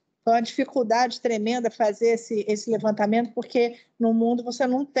 Foi uma dificuldade tremenda fazer esse levantamento, porque no mundo você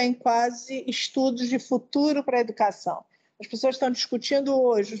não tem quase estudos de futuro para a educação. As pessoas estão discutindo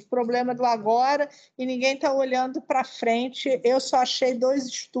hoje os problemas do agora e ninguém está olhando para frente. Eu só achei 2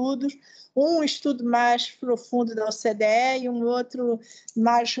 estudos, um estudo mais profundo da OCDE e um outro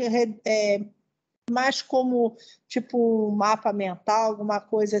mais como tipo um mapa mental, alguma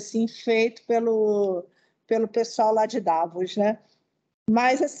coisa assim, feito pelo pessoal lá de Davos, né?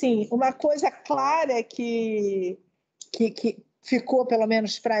 Mas, assim, uma coisa clara que ficou, pelo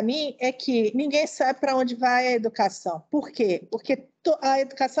menos para mim, é que ninguém sabe para onde vai a educação. Por quê? Porque a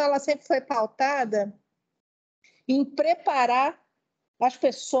educação ela sempre foi pautada em preparar as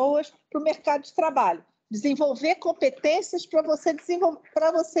pessoas para o mercado de trabalho, desenvolver competências para você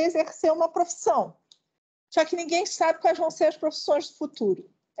exercer uma profissão. Só que ninguém sabe quais vão ser as profissões do futuro.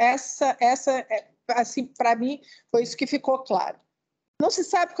 Essa assim, para mim, foi isso que ficou claro. Não se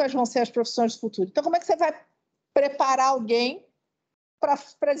sabe quais vão ser as profissões do futuro. Então, como é que você vai preparar alguém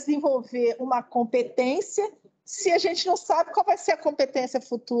para desenvolver uma competência se a gente não sabe qual vai ser a competência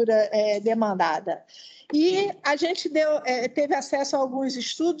futura demandada? E a gente teve acesso a alguns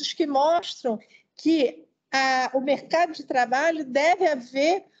estudos que mostram que o mercado de trabalho deve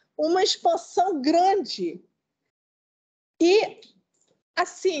haver uma expansão grande e,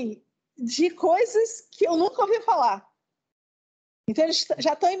 assim, de coisas que eu nunca ouvi falar. Então, eles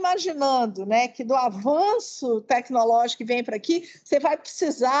já estão imaginando, né, que do avanço tecnológico que vem para aqui, você vai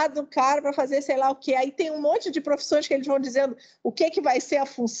precisar de um cara para fazer sei lá o quê. Aí tem um monte de profissões que eles vão dizendo o que vai ser a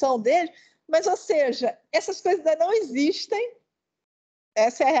função deles, mas, ou seja, essas coisas ainda não existem.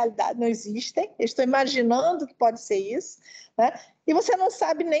 Essa é a realidade, não existem. Eu estou imaginando que pode ser isso, né? E você não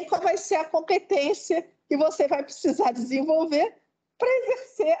sabe nem qual vai ser a competência que você vai precisar desenvolver para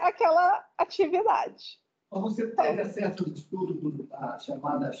exercer aquela atividade. Você teve acesso ao estudo das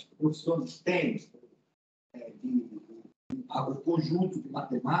chamadas profissões STEM, o conjunto de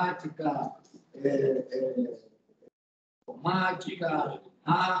matemática, informática,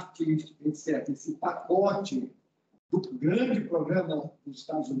 artes, etc. Esse pacote do grande programa dos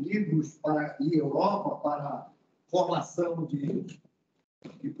Estados Unidos e Europa para formação de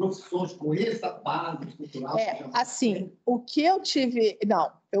profissões com essa base estrutural. Assim, o que eu tive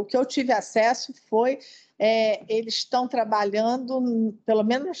acesso foi eles estão trabalhando, pelo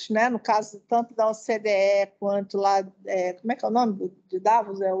menos, né, no caso tanto da OCDE quanto lá, como é que é o nome de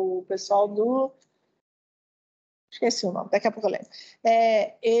Davos? É o pessoal do... Esqueci o nome, daqui a pouco eu lembro.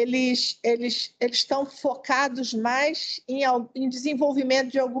 Eles estão focados mais em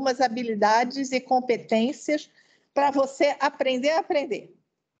desenvolvimento de algumas habilidades e competências para você aprender a aprender.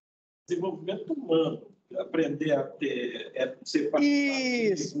 Desenvolvimento humano, aprender a ser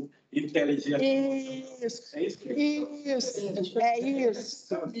participativo, inteligente. Isso, é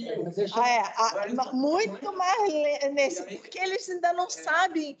isso. Muito mais nesse, porque eles ainda não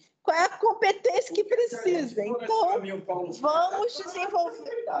sabem qual é a competência que precisa. Então, vamos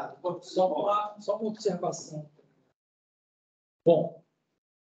desenvolver. Só uma observação. Bom,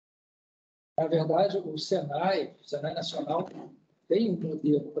 na verdade, o Senai Nacional, tem um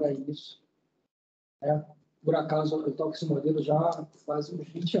modelo para isso. Né? Por acaso, eu estou com esse modelo já há quase uns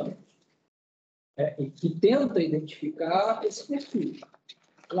 20 anos. E que tenta identificar esse perfil.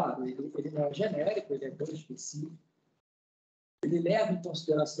 Claro, ele não é genérico, ele é tão específico. Ele leva em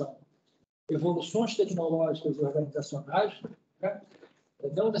consideração evoluções tecnológicas e organizacionais, né?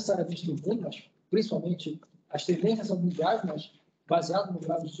 Não necessariamente do mundo, mas principalmente as tendências são mundiais, mas baseado no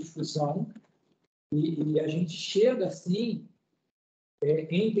grau de difusão. E a gente chega, assim,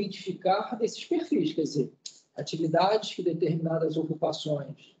 em identificar esses perfis, quer dizer, atividades que determinadas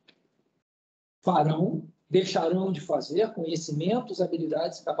ocupações farão, deixarão de fazer, conhecimentos,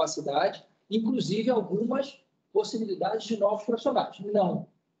 habilidades e capacidades, inclusive algumas possibilidades de novos profissionais. Não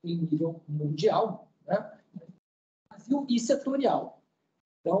em nível mundial, né? E setorial.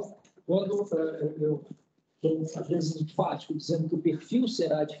 Então, quando eu sou, às vezes, enfático, dizendo que o perfil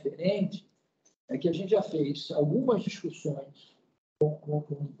será diferente, é que a gente já fez algumas discussões com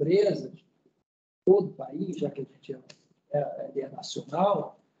empresas, todo o país, já que a gente é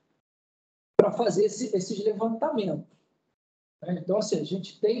nacional, para fazer esses levantamentos. Né? Então, assim, a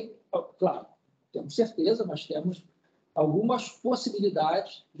gente tem, claro, temos certeza, mas temos algumas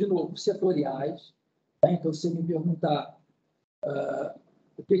possibilidades, de novo, setoriais. Né? Então, se me perguntar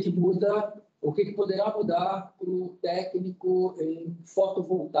o que muda, o que poderá mudar para o técnico em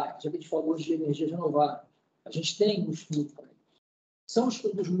fotovoltaica, já que a gente falou de energias renováveis, a gente tem um estudo para isso. São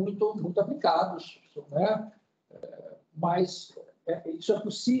estudos muito aplicados, né? Mas isso é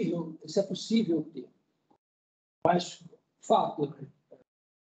possível ter. Mas, fato,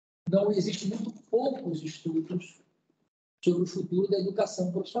 não existem muito poucos estudos sobre o futuro da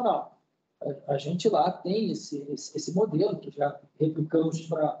educação profissional. A gente lá tem esse modelo, que já replicamos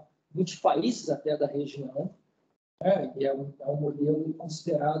para muitos países até da região, né? E é um modelo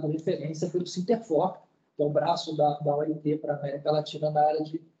considerado referência pelo Sinterfor, que é o braço da OIT para a América Latina na área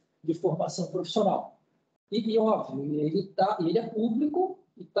de formação profissional. E óbvio, ele é público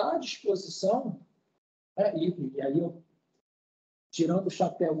e está à disposição, né? E aí eu, tirando o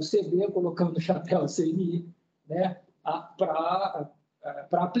chapéu do CB, colocando o chapéu do CNI, né?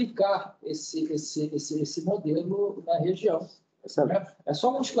 para aplicar esse modelo na região. Excelente. É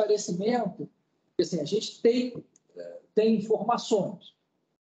só um esclarecimento, porque assim, a gente tem informações.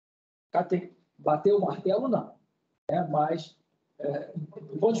 Bater o martelo, não. Mas,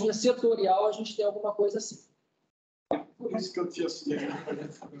 do ponto de vista setorial, a gente tem alguma coisa assim. Por isso que eu tinha sugerido para a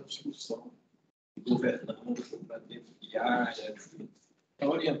gente fazer uma discussão de governança, para dentro de área, para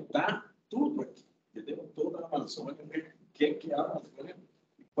orientar tudo aqui, entendeu? Toda a Amazônia, o que é a Amazônia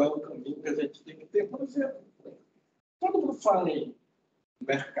e qual é o caminho que a gente tem que ter. Por exemplo, todo mundo fala em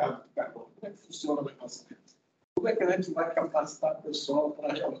mercado de carbono. Como é que funciona o negócio? Como é que a gente vai capacitar o pessoal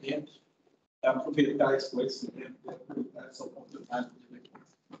para realmente aproveitar esse conhecimento, aproveitar essa oportunidade de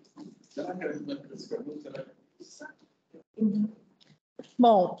negócio? Será que a gente vai ter esse caminho? Será que...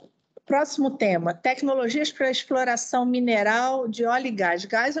 Bom, próximo tema, tecnologias para exploração mineral de óleo e gás.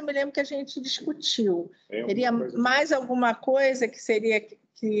 Gás, eu me lembro que a gente discutiu. Teria mais alguma coisa que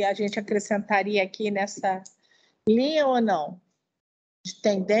a gente acrescentaria aqui nessa linha ou não? De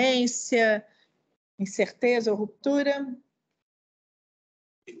tendência, incerteza ou ruptura?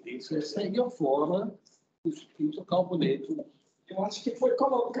 Isso seria fora do carboneto. Eu acho que foi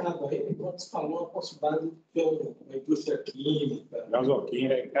colocado aí, enquanto se falou, a possibilidade de ter uma indústria química.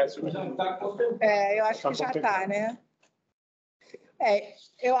 Gasoquímica, já está contemplado. Eu acho que já está, né?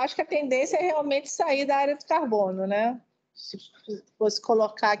 Eu acho que a tendência é realmente sair da área do carbono, né? Se fosse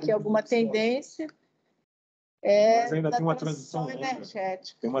colocar aqui alguma tendência, mas ainda tem uma transição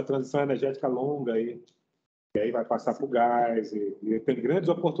energética. Tem uma transição energética longa aí. E aí vai passar para o gás. E tem grandes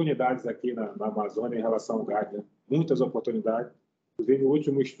oportunidades aqui na Amazônia em relação ao gás, né? Muitas oportunidades. Inclusive, o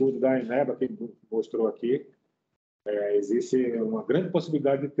último estudo da Eneba, que mostrou aqui, existe uma grande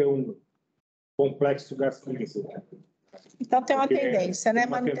possibilidade de ter um complexo gás químico. Então, tem uma tendência, né?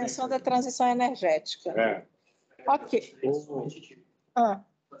 Manutenção da transição energética. Ok.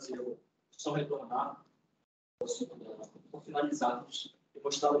 Só retornar ao assunto por finalizarmos e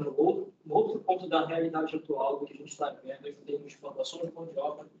mostrar um outro ponto da realidade atual do que a gente está vendo em termos de formação de mão de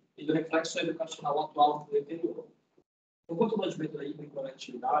obra e do reflexo educacional atual do interior. Enquanto nós vemos aí com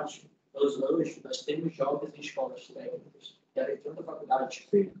conectividade, nós temos jovens em escolas técnicas que adentrando a faculdade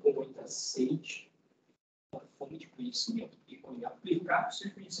com muita sede, uma fome de conhecimento e com aplicar os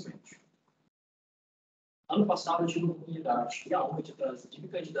seus conhecimentos. Ano passado, eu tive a oportunidade e a honra de me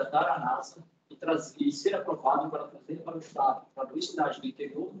candidatar à NASA e ser aprovado para trazer para o Estado, para duas cidades do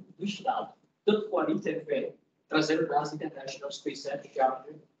interior do Estado, tanto por a interfere, trazer o NASA International Space Center de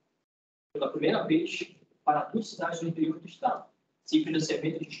África pela primeira vez para duas cidades do interior do Estado, sem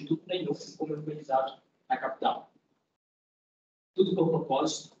financiamento de instituto nenhum, como organizado na capital. Tudo por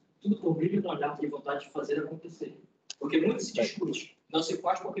propósito, tudo por brilho no olhar e vontade de fazer acontecer. Porque muito se discute, não se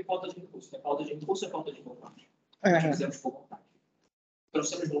faz porque falta de recurso. Falta de recurso é falta de vontade. Nós fizemos por vontade.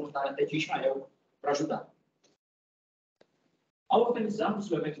 Trouxemos voluntário até de Israel para ajudar. Ao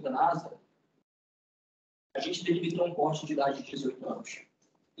organizarmos o evento da NASA, a gente delimitou um corte de idade de 18 anos.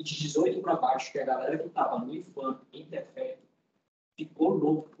 E de 18 para baixo, que a galera que estava no IFAM, Interfé, ficou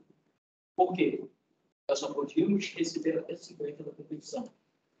louco. Por quê? Nós só podíamos receber até 50 da competição.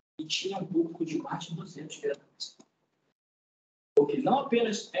 E tinha um público de mais de 200 que era da NASA. Porque não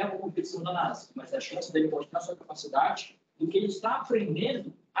apenas é uma competição da NASA, mas a chance dele mostrar sua capacidade do que ele está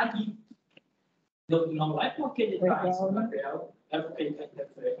aprendendo ali. Não é porque ele está em São Gabriel, não é porque ele está em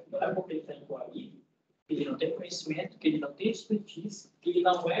Interfé, não é porque ele está em Coari, que ele não tem conhecimento, que ele não tem expertise, que ele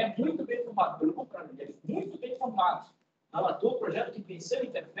não é muito bem formado. Pelo contrário, ele é muito bem formado. Não à toa, o projeto que venceu em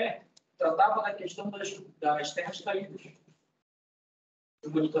Interfé tratava da questão das terras caídas. O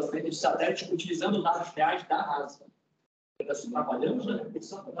monitoramento de satélites utilizando dados reais da NASA. Nós trabalhamos na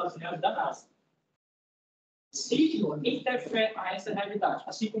competição com dados reais da NASA. Se interfere a essa realidade,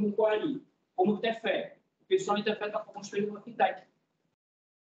 assim como o Coari, como o Interfé, o pessoal Interfé está construindo uma fintech.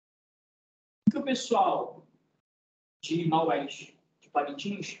 O que o pessoal de Maués, de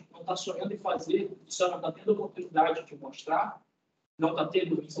Parintins, não está sonhando em fazer, só não está tendo oportunidade de mostrar, não está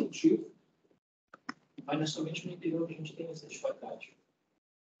tendo incentivo, mas não é somente no interior que a gente tem essa dificuldade.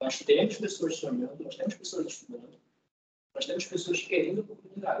 Nós temos pessoas sonhando, nós temos pessoas estudando, nós temos pessoas querendo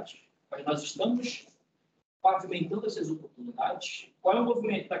oportunidades, mas nós estamos pavimentando essas oportunidades. Qual é o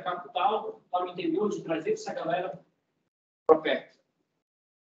movimento da capital para o interior de trazer essa galera para perto?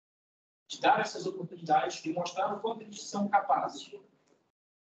 De dar essas oportunidades, de mostrar o quanto eles são capazes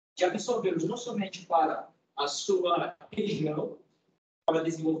de absorvê-los não somente para a sua região, para o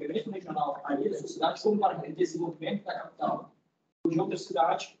desenvolvimento regional ali da sua cidade, como para o desenvolvimento da capital de outra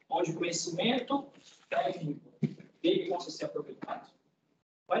cidade, onde o conhecimento técnico dele possa ser aproveitado.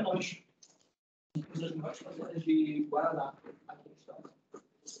 Vai longe. uma das maiores fazendas de Guaraná aqui no estado.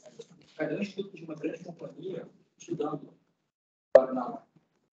 Cada um estudo de uma grande companhia estudando Guaraná.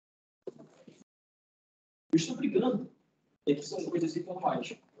 Eu estou brigando, e que são coisas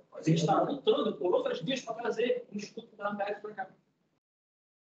informais. Mas a gente está lutando por outras vias para trazer um estudo da América para cá.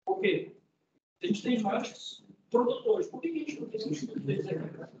 Por quê? A gente tem os maiores produtores. Por que a gente não tem um estudo deles aqui?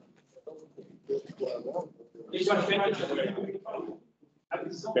 A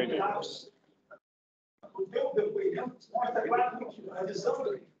visão geral. O meu depoimento mostra claramente a visão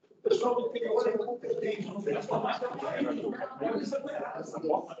do pessoal do interior é competente, não tem informação. Por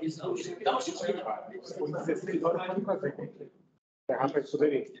 16 horas pode fazer. Rápido,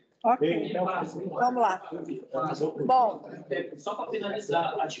 poderia. Ok, vamos lá. Bom, só para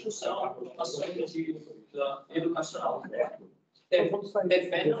finalizar a discussão educacional,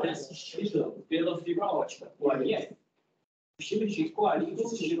 prefere não é assistida pela fibra ótica. O ARIE, os times de Coari que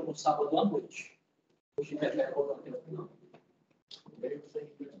assistiram no sábado à noite. Os times preferem colocar o tempo não.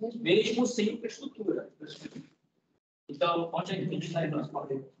 Mesmo sem infraestrutura. Então, onde é que a gente está indo?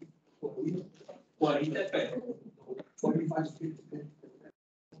 Coari prefere.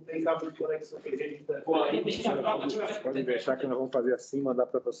 Tem cabo de conexão que a gente está. Pode deixar que nós vamos fazer assim e mandar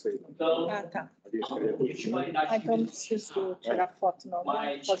para vocês. Então, tá. Então não preciso tirar foto, não.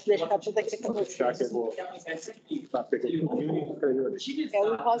 Posso deixar tudo aqui para você. Deixar que eu vou. Tá, peguei um pouquinho e escreveu ali. É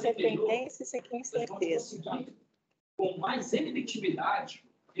o rosa é tendência, isso aqui é incerteza. Com mais efetividade,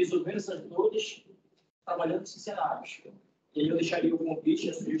 resolver essas dores trabalhando esses cenários. E aí eu deixaria o convite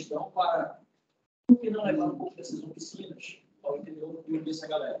e a sugestão para por que não levar um pouco dessas oficinas ao interior e unir essa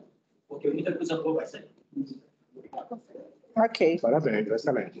galera. Porque muita coisa boa vai sair. Ok. Parabéns,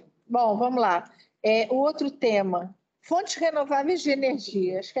 excelente. Bom, vamos lá. O outro tema, fontes renováveis de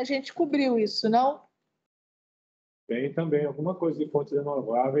energia. Acho que a gente cobriu isso, não? Tem também alguma coisa de fontes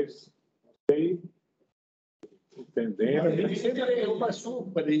renováveis. Não sei. Entendendo. A gente sempre é uma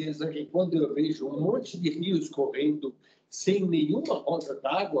surpresa que quando eu vejo um monte de rios correndo sem nenhuma roda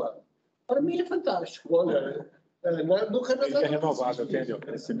d'água, para mim é fantástico. Olha, nunca energia renovável, entendeu?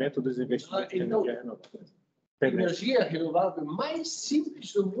 Crescimento dos investimentos em energia renovável. Energia renovável mais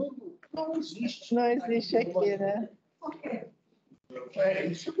simples do mundo não existe. Não existe aqui, né? Por quê?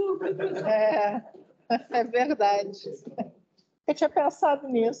 É verdade. Eu tinha pensado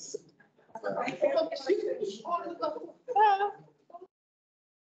nisso.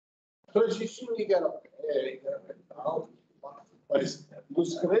 Não existe em Igarapé, mas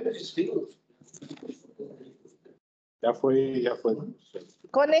nos grandes rios. Já foi.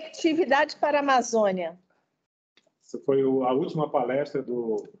 Conectividade para a Amazônia. Essa foi a última palestra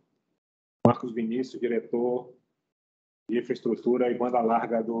do Marcos Vinícius, diretor de infraestrutura e banda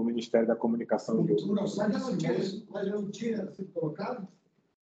larga do Ministério da Comunicação. Mas não tinha sido colocado?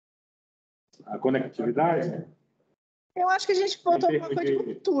 A conectividade? Eu acho que a gente botou uma coisa de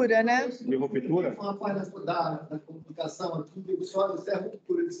ruptura, né? De ruptura? Uma palestra da comunicação aqui, digo só, isso é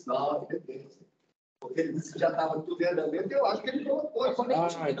ruptura. Disse, não, tendência. Porque ele disse que já estava tudo em andamento, eu acho que ele colocou. A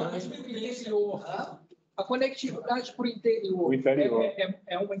conectividade para o interior. A conectividade para o interior. O interior.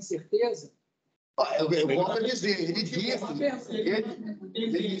 É uma incerteza? Eu volto a dizer, ele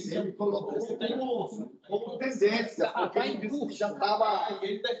disse, ele colocou como tendência, porque ele disse que já estava...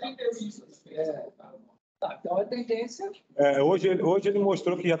 Ele defendeu isso. Então, a tendência... Hoje ele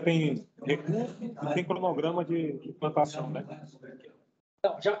mostrou que já tem recurso e tem cronograma de plantação, né?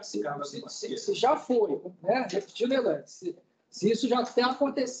 Não, se já foi, né? Repetindo, se isso já está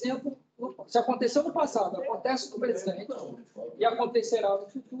acontecendo, se aconteceu no passado, acontece no presente e acontecerá no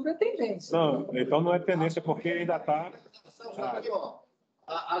futuro, é tendência. Não, então não é tendência, porque ainda está...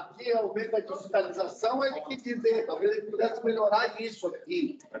 Aqui é o meio da digitalização, ele que dizer, talvez ele pudesse melhorar isso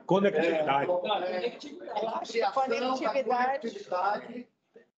aqui. A conectividade.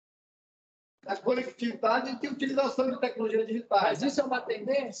 A conectividade e utilização de tecnologias digitais. Mas isso é uma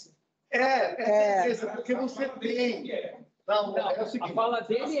tendência? É tendência, porque você tem... Não, é o seguinte. A fala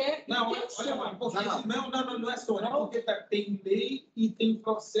dele é... Não é só, porque tem lei e tem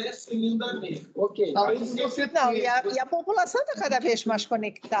processo em andamento. Ok. E a população está cada vez mais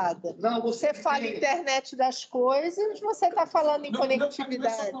conectada. Você fala internet das coisas, você está falando em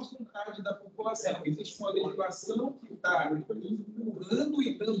conectividade. Não é só a vontade da população. Existe uma legislação que está empurrando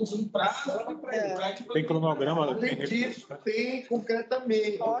e dando um prazo para... Tem cronograma? Além disso, tem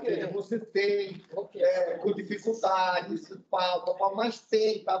concretamente. Você tem com dificuldades, mas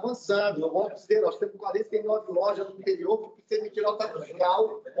está avançando. Eu vou dizer, nós temos 49 lojas no interior que emitir nota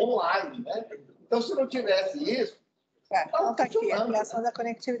fiscal online, né? Então, se não tivesse isso, então está aqui a ampliação da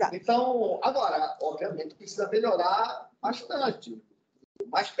conectividade. Então, agora, obviamente, precisa melhorar bastante.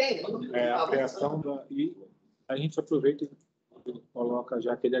 Mas tem. A criação e a gente aproveita e coloca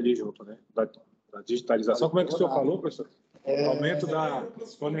já aquele ali junto, né? Da digitalização. Como é que o senhor falou, professor? Aumento da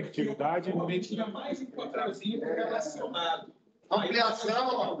conectividade. Tinha mais encontrozinho relacionado.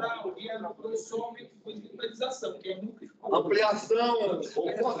 Ampliação. Digitalização, que é muito Ampliação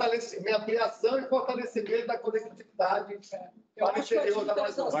e fortalecimento da conectividade para o interior da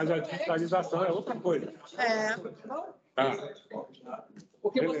Amazônia. Mas a digitalização é outra coisa.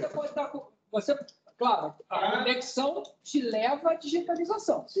 Porque você pode estar com... Claro, a conexão te leva à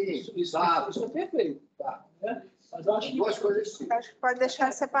digitalização. Sim, isso é perfeito. Tá. Né? Mas eu acho que... Duas coisas sim. Acho que pode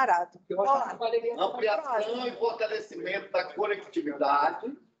deixar separado. Eu acho que valeria Ampliação e fortalecimento da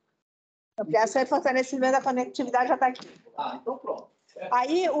conectividade. Ampliação e fortalecimento da conectividade já está aqui. Então pronto.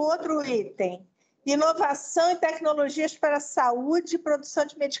 Aí, o outro item. Inovação e tecnologias para a saúde e produção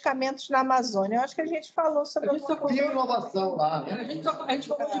de medicamentos na Amazônia. Eu acho que a gente falou sobre inovação lá. Né? A gente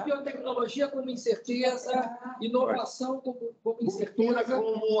falou de biotecnologia como incerteza, inovação como incerteza.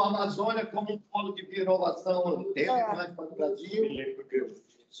 Como a Amazônia, como um polo de inovação relevante para o Brasil.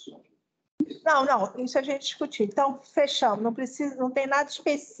 Não, isso a gente discutiu. Então, fechamos. Não tem nada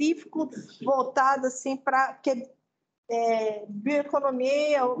específico voltado assim para...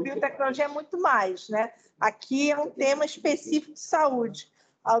 bioeconomia ou biotecnologia é muito mais, né? Aqui é um tema específico de saúde.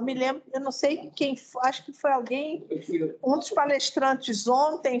 Eu me lembro, eu não sei quem, acho que foi alguém, um dos palestrantes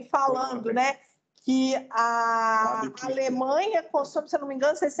ontem falando, né, que a Alemanha consome, se eu não me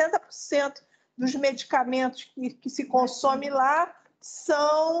engano, 60% dos medicamentos que se consome lá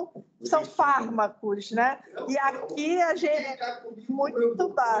são fármacos, né? E aqui a gente é muito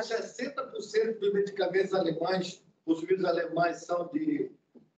baixo. 60% dos medicamentos alemães, os vírus alemães são de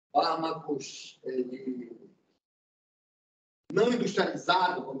fármacos não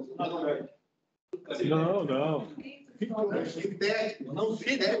industrializados, como se Não. Sintético, não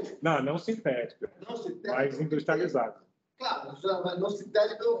sintético. Não sintético. Mas industrializado. Claro, não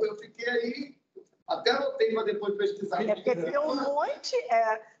sintético, eu fiquei aí, até anotei para depois pesquisar. Porque tem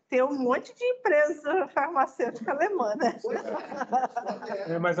um monte de empresa farmacêutica alemã, né?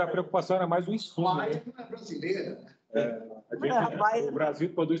 Mas a preocupação era mais o insumo. A não é brasileira. O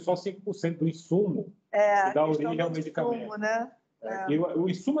Brasil produz só 5% do insumo que dá origem ao medicamento. Insumo, né? E o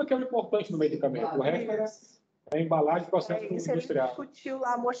insumo é que é o importante no medicamento. O resto é a embalagem, processo industrial. A gente discutiu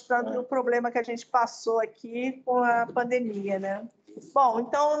lá, mostrando o problema que a gente passou aqui com a pandemia, né? Bom,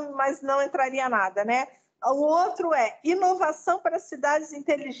 então, mas não entraria nada, né? O outro é inovação para cidades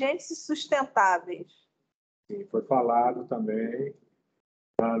inteligentes e sustentáveis. Sim, foi falado também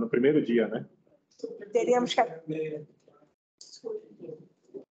no primeiro dia, né? Teríamos que...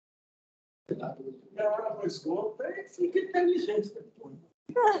 O esgoto fica inteligente depois.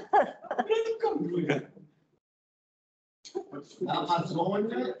 Na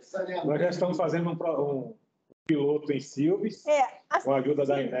Amazônia, nós já estamos fazendo um piloto em Silves, com a ajuda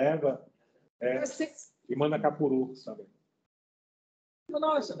da Ineva e Manacapuru também.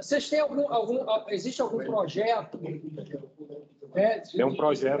 Nossa, vocês têm existe algum projeto? Tem um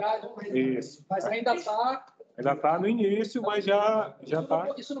projeto, isso. Mas ainda está... Ainda está no início, mas já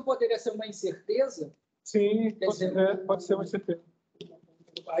está... Isso não poderia ser uma incerteza? Sim, pode ser uma incerteza.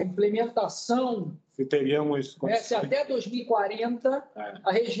 A implementação... Se teríamos... se até 2040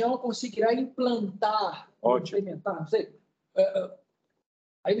 a região conseguirá implantar, implementar, não sei...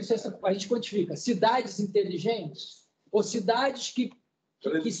 Aí não sei se a gente quantifica. Cidades inteligentes ou cidades que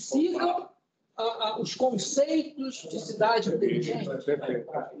sigam os conceitos de cidade inteligente.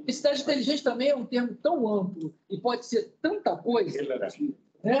 E cidade inteligente também é um termo tão amplo e pode ser tanta coisa.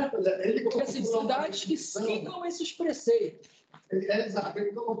 Né? Porque assim, cidades que sigam esses preceitos. Exato,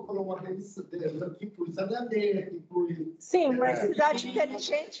 ele colocou uma revista que inclui saneamento, que inclui... Sim, mas cidade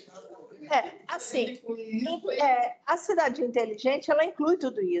inteligente... a cidade inteligente, ela inclui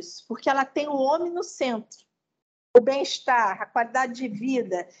tudo isso, porque ela tem o homem no centro. O bem-estar, a qualidade de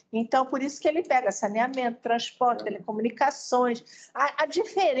vida. Então, por isso que ele pega saneamento, transporte, telecomunicações. A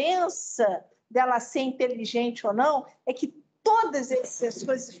diferença dela ser inteligente ou não é que todas essas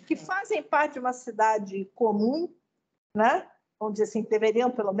coisas que fazem parte de uma cidade comum, né? Vamos dizer assim, que deveriam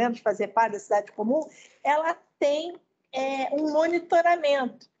pelo menos fazer parte da cidade comum, ela tem um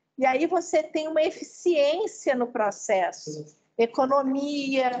monitoramento. E aí você tem uma eficiência no processo.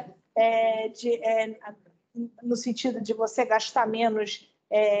 Economia, no sentido de você gastar menos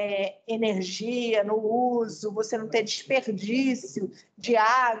energia no uso, você não ter desperdício de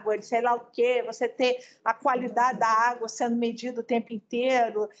água, de sei lá o quê, você ter a qualidade da água sendo medida o tempo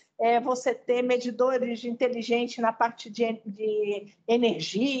inteiro, você ter medidores inteligentes na parte de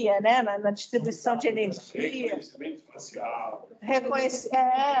energia, né? na distribuição de energia.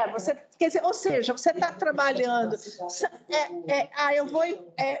 Você, quer dizer, ou seja, você está trabalhando.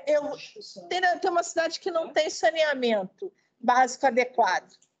 Tem uma cidade que não tem saneamento básico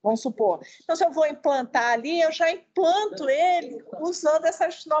adequado, vamos supor. Então, se eu vou implantar ali, eu já implanto ele usando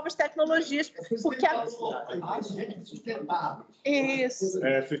essas novas tecnologias. Porque Isso.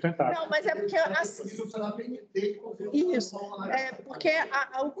 Sustentável. Não, mas é porque... Isso. Porque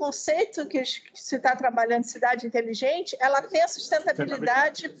o conceito que se está trabalhando em cidade inteligente, ela tem a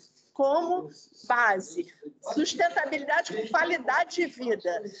sustentabilidade como base. Sustentabilidade com qualidade de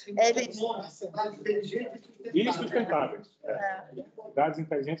vida. E sustentáveis. Cidades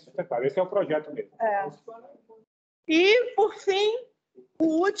inteligentes e sustentáveis. Esse é o projeto mesmo. E, por fim, o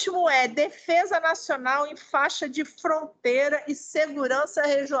último é defesa nacional em faixa de fronteira e segurança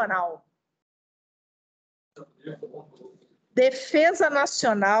regional. Defesa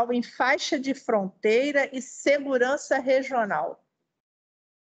nacional em faixa de fronteira e segurança regional.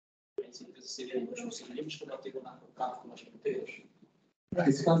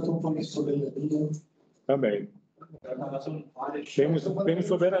 Esse caso estão falando de soberania. Também. Temos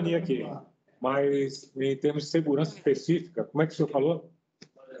soberania aqui, mas em termos de segurança específica, como é que o senhor falou?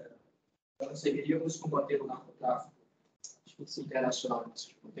 Conseguiríamos combater o narcotráfico internacional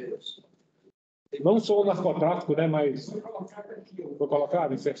nessas fronteiras? Não só o narcotráfico, né, mas... Foi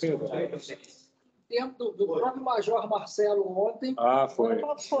colocado, em certeza? Tempo do próprio Major Marcelo ontem. Foi.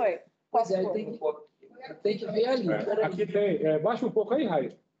 Qual foi? Pois é, tem que ver ali. Aqui tem... baixa um pouco aí,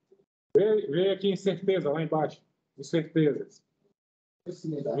 Raí. Vê aqui em certeza, lá embaixo. Incertezas.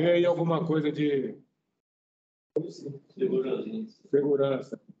 Vê aí alguma coisa de...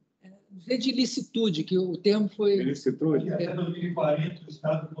 Segurança. Vê de licitude, que o termo foi... De licitude? Até 2040, o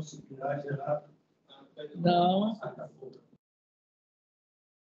Estado conseguirá gerar... Não.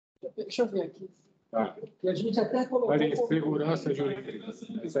 Deixa eu ver aqui. Que a gente até colocou... Mas segurança jurídica.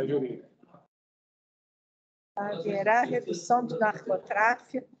 Isso é jurídico. Haverá redução do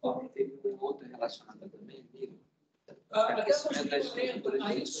narcotráfico. Outra relacionada também,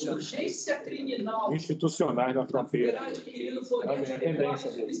 a insurgência criminal institucionais na fronteira.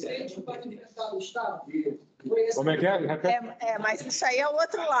 Como é que é? Mas isso aí é o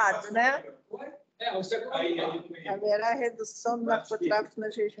outro lado, né? Haverá redução do narcotráfico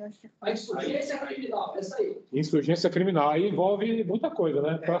nas regiões de... A insurgência criminal, essa aí. Insurgência criminal, aí envolve muita coisa,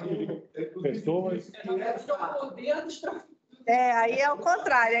 né? Tráfico de pessoas. Aí é o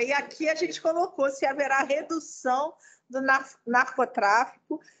contrário. Aí aqui a gente colocou se haverá redução do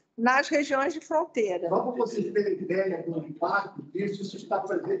narcotráfico nas regiões de fronteira. Só para vocês terem ideia do impacto disso, isso está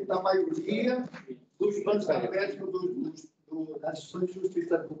presente na maioria dos planos estratégicos das instituições de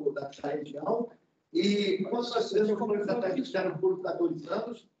justiça da região. E quando nós fizemos o plano estratégico que eram por 2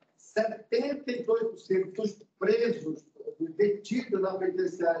 anos, 72% dos presos detidos na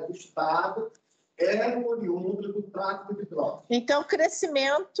penitenciária do Estado eram oriundos do tráfico de drogas. Então, o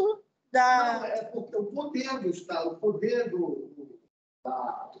crescimento da... Não, é porque o poder do Estado, o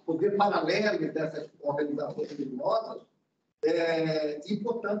poder paralelo dessas organizações criminosas e,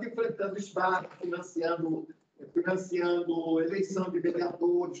 portanto, enfrentando o Estado, financiando eleição de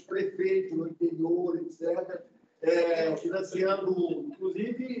vereadores, prefeitos no interior, etc., financiando,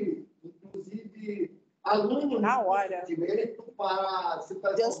 inclusive alunos de direito para se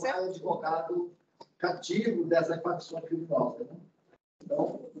transformar em advogado cativo dessas facções criminosas. Né?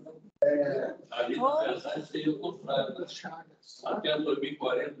 Então, ali, na verdade, seria o contrário. Até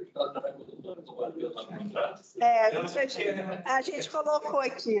 2040, o Estado vai combater o narcotráfico. A gente colocou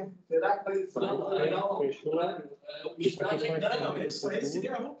aqui. Será que eles o Estado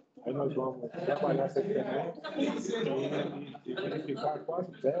Aí nós vamos trabalhar essa questão e verificar quais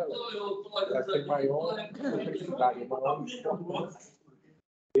delas vai ser maior complexidade, maior importância.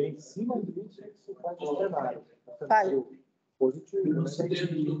 E em cima disso, isso faz o cenário. Positivo. Não seria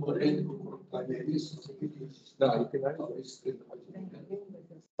polêmico, isso. Não, aí finalizou.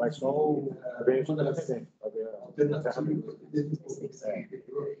 Mas só o beijo da frente.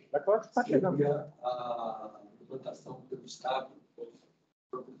 É claro que está chegando. A implantação pelo Estado,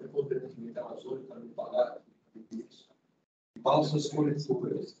 preponderantemente da Amazônia, para não pagar isso. Balsas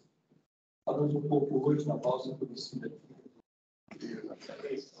coletoras. Falamos um pouco hoje na balsa conhecida aqui.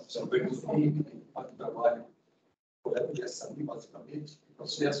 Sabemos que o trabalho correto de ação, basicamente, o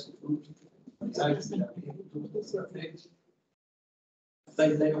processo fruto, amizade, tudo isso à frente. essa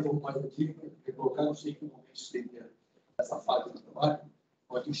ideia é um pouco mais antiga, de colocar, não sei que momento seria essa fase do trabalho,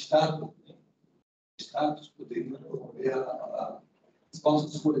 onde o Estado, Estados poderiam promover as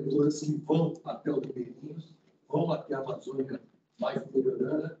balsas coletoras que vão até os ribeirinhos, vão até a Amazônia mais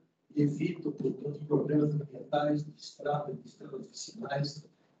interiorana e evitam, portanto, problemas ambientais, de estradas vicinais,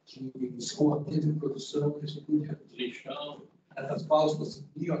 de escoamento de produção, e assim por diante. Lixão. Essas balsas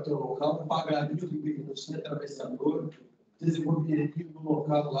iam até o local, pagariam o ribeirinho sem atravessador, desenvolveriam no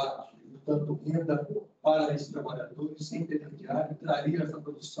local lá, portanto, renda para esses trabalhadores, sem intermediário, traria essa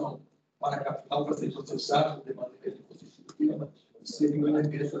produção para a capital para ser processada de maneira de constitutiva, seria um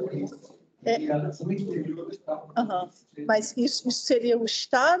elemento ali. No interior do Estado. Mas isso seria o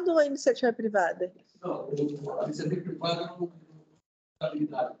Estado ou a iniciativa privada? Não, a iniciativa privada não tem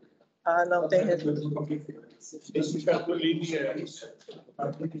habilidade. Não tem resultado. Esse cartolina é isso.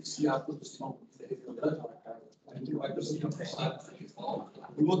 Para beneficiar a produção a gente vai precisar passar.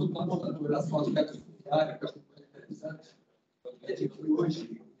 E outro ponto da relação aos aspectos fundiários, que é muito interessante, é de que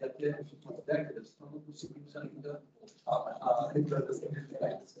hoje, e até nas últimas décadas, nós não conseguimos ainda a regularização de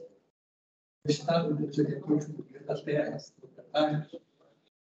referentes. O Estado dos diretores das terras, proprietários,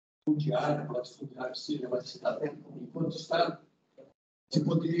 fundiários, latifundiários, seja, mas está enquanto Estado, se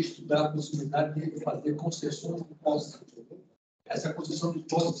poderia estudar a possibilidade de fazer concessões de posse. Essa concessão de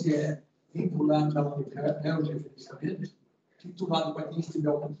posse é vinculada ao referenciamento, titulado para quem estiver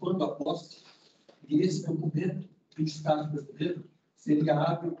ocupando a posse, e esse documento do Estado brasileiro seria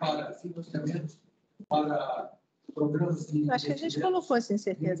hábil para financiamento, para programas de... Acho que a gente colocou essa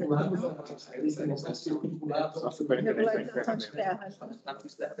incerteza. Regularização de terras.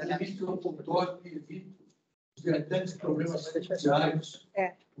 Existe um contorno que evita os grandes problemas sociais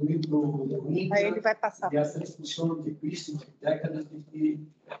no INCRA. Aí ele vai passar. E essa discussão de crise de décadas de que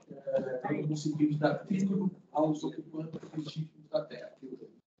não conseguimos dar título aos ocupantes legítimos da terra.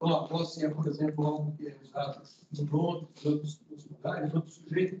 Então, a posse é, por exemplo, algo que é usado em Londres, em outros lugares, onde o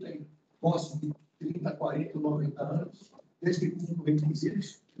sujeito tem posse de 30, 40, 90 anos, desde que cumpram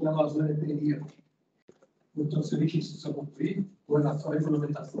requisitos, que a Amazônia teria no transferência de instituição cumprir, com relação à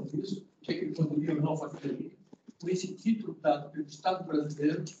regulamentação disso, o que ele poderia ou não fazer. Com esse título dado pelo Estado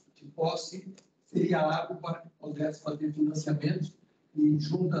brasileiro de posse, seria hábil para que pudesse fazer financiamentos e,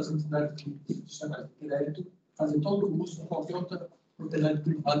 junto às entidades institucionais de crédito, fazer todo o uso de qualquer outra propriedade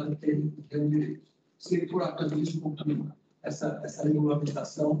privada que tenha direito. Se ele, por acaso disso, cumprir essa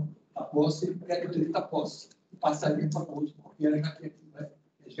regulamentação, a posse, é o direito à posse, passaria para o outro, porque era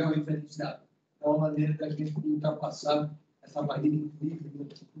georreferenciado. É uma maneira da gente ultrapassar essa barreira incrível e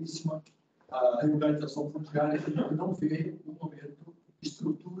antiquíssima, a regularização fundiária, que não vê, no momento,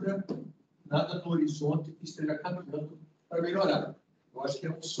 estrutura, nada no horizonte que esteja caminhando para melhorar. Eu acho que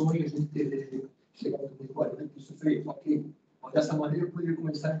é um sonho a gente ter chegado em 2040 que isso feito, ok? Mas dessa maneira eu poderia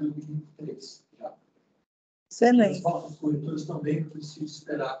começar em 2023 já. Excelente. Os falsos coletores também precisam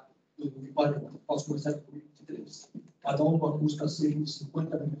esperar 2040. Posso começar em 2023. Cada uma custa cerca de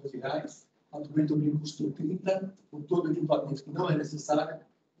 50 milhões de reais. A do Reunião custou 30, por todo o equipamento que não é necessário.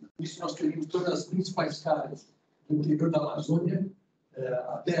 Por isso, nós teríamos todas as principais calhas do interior da Amazônia,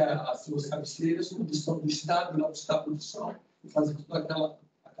 até as suas cabeceiras, condição do Estado, não está a produção, e fazer toda aquela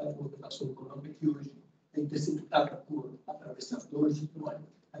movimentação econômica que hoje é interceptada por atravessadores.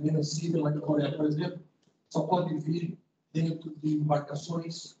 A Menacida, lá na Coreia, por exemplo, só pode vir dentro de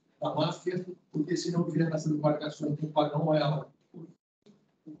embarcações da máfia, porque se não vier nessas embarcações, tem que pagar R$1.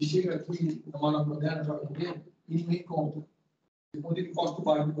 E chega aqui na Mara Moderna, já vender, e ninguém compra. E quando ele encosta o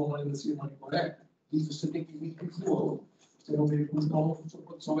barco com a maneira de Coreia, diz que você tem que vir com fogo. Você não vem com os nomes, a sua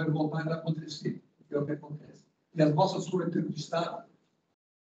produção vai voltar e vai acontecer. Que é o que acontece. E as nossas coletores de Estado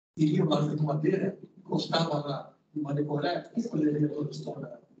iriam lá de madeira, encostavam lá de maneira correta, escolheriam a produção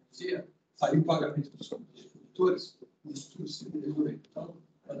da energia, faria o pagamento dos produtores, e isso tudo se resolveria. Então,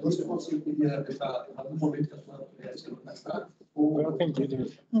 dois pontos que eu queria deixar em algum momento que a senhora pudesse começar. Foi atendido.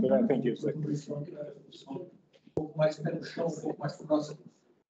 Um pouco mais pé no chão, um pouco mais próximo.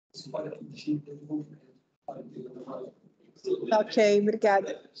 Isso pode atingir o desenvolvimento. Ok,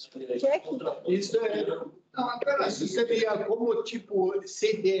 obrigada. Isso isso seria como tipo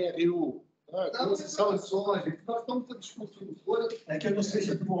CDRU. Não, são ações. Nós estamos discutindo coisas. É que eu não sei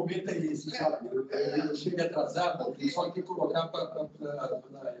se o momento é esse, sabe? Eu cheguei atrasado, só que colocar para a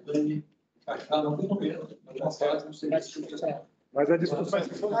Dani encaixar em algum momento. Mas a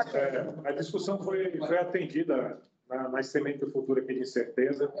discussão foi atendida na semente futura aqui de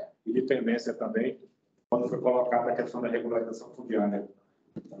incerteza e de tendência também, quando foi colocada a questão da regularização fundiária.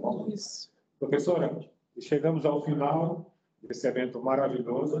 Tá bom? Isso. Professora, chegamos ao final desse evento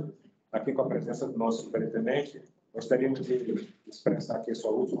maravilhoso, aqui com a presença do nosso superintendente, gostaríamos de expressar aqui a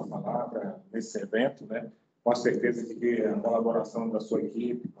sua última palavra nesse evento, né? Com a certeza de que a colaboração da sua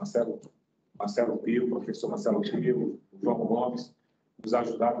equipe, Marcelo Pio, professor Marcelo Pio, João Gomes, nos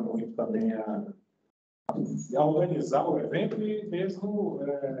ajudaram muito também a organizar o evento e mesmo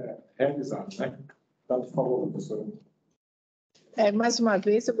realizar, né? Então, por favor, professor. Mais uma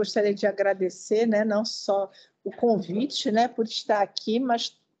vez, eu gostaria de agradecer, né, não só o convite, né, por estar aqui,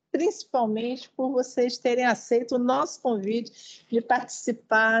 mas principalmente por vocês terem aceito o nosso convite de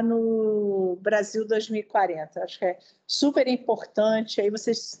participar no Brasil 2040. Acho que é super importante aí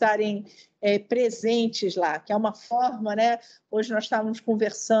vocês estarem presentes lá, que é uma forma, né? Hoje nós estávamos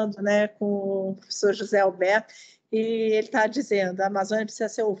conversando, né, com o professor José Alberto, e ele está dizendo: a Amazônia precisa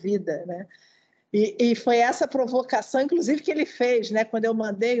ser ouvida, né? E foi essa provocação, inclusive, que ele fez, né? Quando eu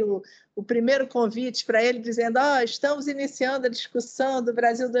mandei o primeiro convite para ele, dizendo: estamos iniciando a discussão do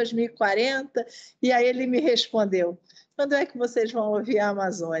Brasil 2040, e aí ele me respondeu: quando é que vocês vão ouvir a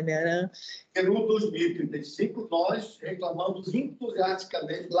Amazônia? Né? No 2035, nós reclamamos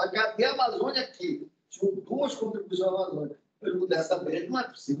entusiasticamente lá: cadê a Amazônia aqui? Tinham 2 contribuições à Amazônia. Eu, dessa vez, não é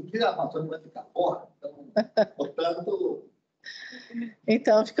possível que a Amazônia vai ficar fora. Então, portanto...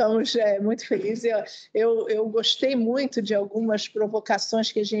 Então, ficamos muito felizes. Eu gostei muito de algumas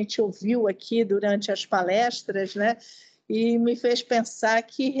provocações que a gente ouviu aqui durante as palestras, né? E me fez pensar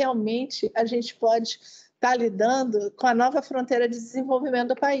que realmente a gente pode estar lidando com a nova fronteira de desenvolvimento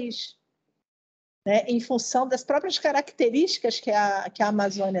do país, né? Em função das próprias características que a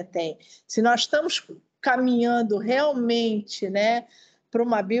Amazônia tem. Se nós estamos caminhando realmente, né, para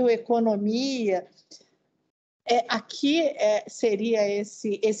uma bioeconomia, aqui seria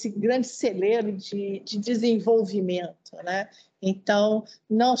esse grande celeiro de desenvolvimento, né? Então,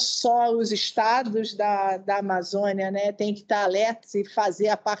 não só os estados da Amazônia, né, têm que estar alertas e fazer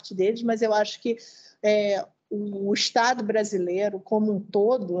a parte deles, mas eu acho que o Estado brasileiro como um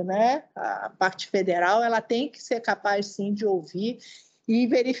todo, né, a parte federal, ela tem que ser capaz, sim, de ouvir e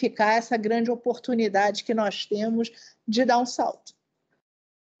verificar essa grande oportunidade que nós temos de dar um salto.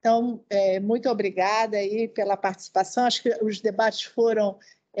 Então, muito obrigada aí pela participação. Acho que os debates foram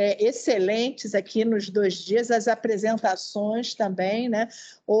excelentes aqui nos 2 dias, as apresentações também, né?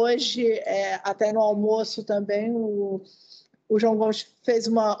 Hoje, até no almoço também, o João Gomes fez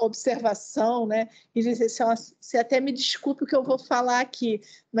uma observação, né? E disse assim: você até me desculpe o que eu vou falar aqui,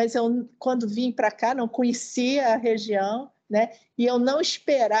 mas eu, quando vim para cá, não conhecia a região, né? E eu não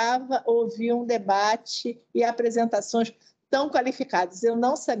esperava ouvir um debate e apresentações tão qualificados. Eu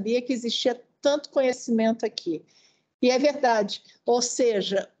não sabia que existia tanto conhecimento aqui. E é verdade. Ou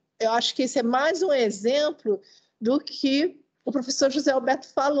seja, eu acho que esse é mais um exemplo do que o professor José Alberto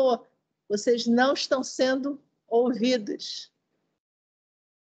falou. Vocês não estão sendo ouvidos.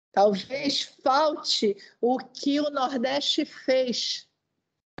 Talvez falte o que o Nordeste fez.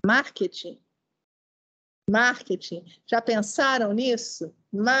 Marketing. Marketing. Já pensaram nisso?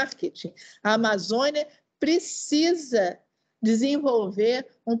 Marketing. A Amazônia precisa desenvolver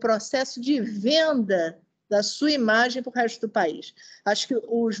um processo de venda da sua imagem para o resto do país. Acho que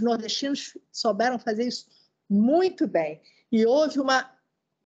os nordestinos souberam fazer isso muito bem. E houve uma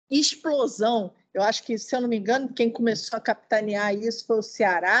explosão. Eu acho que, se eu não me engano, quem começou a capitanear isso foi o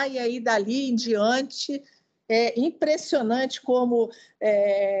Ceará, e aí, dali em diante, é impressionante como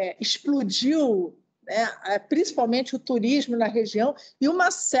explodiu, né, principalmente o turismo na região e uma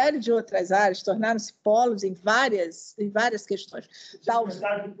série de outras áreas, tornaram-se polos em várias questões.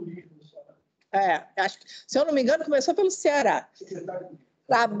 Acho que, se eu não me engano, começou pelo Ceará.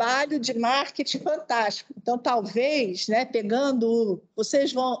 Trabalho de marketing fantástico. Então, talvez, né, pegando...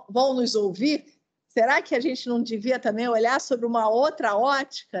 Vocês vão nos ouvir, será que a gente não devia também olhar sobre uma outra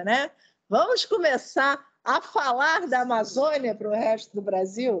ótica, né? Vamos começar a falar da Amazônia para o resto do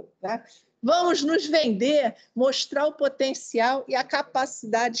Brasil, né? Vamos nos vender, mostrar o potencial e a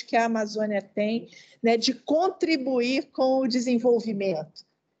capacidade que a Amazônia tem, né, de contribuir com o desenvolvimento.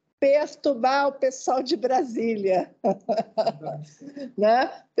 Perturbar o pessoal de Brasília,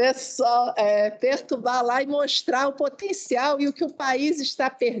 né? Perturbar lá e mostrar o potencial e o que o país está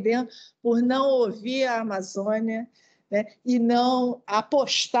perdendo por não ouvir a Amazônia, né? E não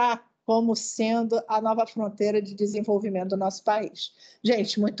apostar como sendo a nova fronteira de desenvolvimento do nosso país.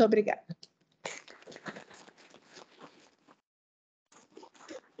 Gente, muito obrigada.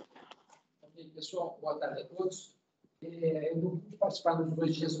 Pessoal, boa tarde a todos. Eu não pude participar nos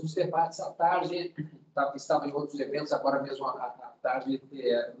 2 dias dos debates à tarde, estava em outros eventos, agora mesmo à tarde,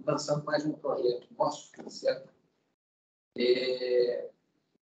 lançando mais um projeto nosso, certo?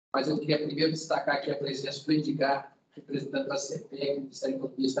 Mas eu queria primeiro destacar aqui a presença do Edgar representante da CPE, o Ministério da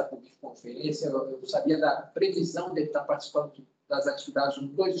Economia está por videoconferência. Eu sabia da previsão dele estar participando das atividades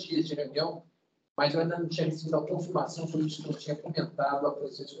nos 2 dias de reunião, mas eu ainda não tinha recebido a confirmação, por isso que eu tinha comentado a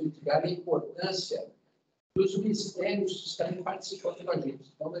presença do Edgar e a importância dos ministérios estarem participando com a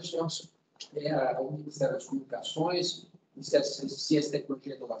gente. Então, nós temos o Ministério das Comunicações, o Ministério de Ciência,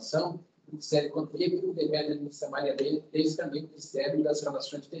 Tecnologia e Inovação, o Ministério da Economia e o dever da ministra Maria Leite, também o Ministério das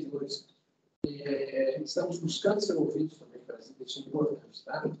Relações Exteriores. Estamos buscando ser ouvidos também para as investimentos importantes,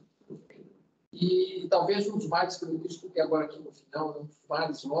 tá? E talvez um dos males que eu discuti agora aqui no final, um dos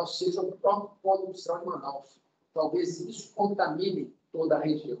males nossos, seja o próprio polo industrial de Manaus. Talvez isso contamine toda a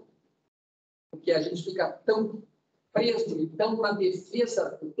região, porque a gente fica tão preso e tão na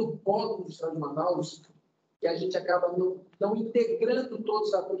defesa do polo industrial de Manaus que a gente acaba não integrando todos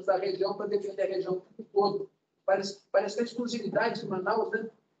os atores da região para defender a região todo. Parece que a exclusividade de Manaus,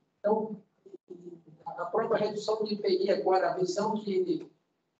 né? Então, a própria redução de IPI agora, a visão que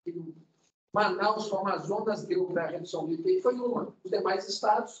Manaus, o Amazonas, deu para a redução do IPI foi uma. Os demais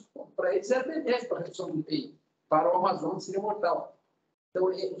estados, para eles, era benéfico a redução do IPI. Para o Amazonas, seria mortal.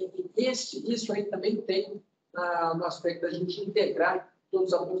 Então, isso aí também tem no aspecto da gente integrar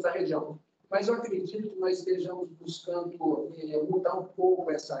todos os atores da região. Mas eu acredito que nós estejamos buscando mudar um pouco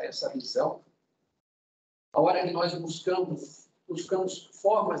essa visão. A hora que nós buscamos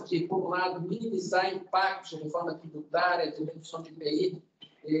formas de, por um lado, minimizar impactos de reforma tributária, de redução de IPI,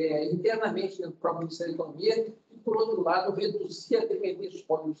 internamente no próprio Ministério da Economia, e, por outro lado, reduzir a dependência do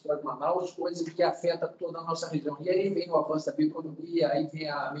polo industrial de Manaus, coisa que afeta toda a nossa região. E aí vem o avanço da bioeconomia, aí vem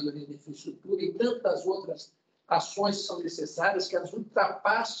a melhoria da infraestrutura e tantas outras ações que são necessárias, que elas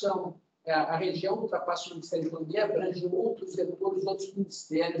ultrapassam a região, ultrapassa o Ministério da Economia, abrange outros setores, outros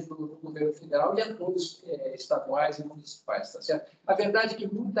ministérios do governo federal e atores estaduais e municipais. Tá certo? A verdade é que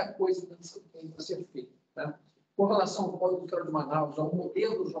muita coisa tem que ser feita. Tá? Com relação ao polo industrial de Manaus, ao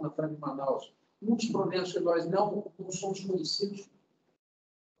modelo Zona Franca de Manaus, muitos problemas que nós não somos conhecidos.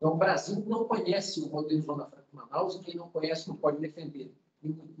 Então, o Brasil não conhece o modelo Zona Franca de Manaus e quem não conhece não pode defender.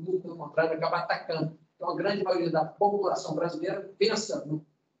 Muito pelo contrário, acaba atacando. Então, a grande maioria da população brasileira pensa no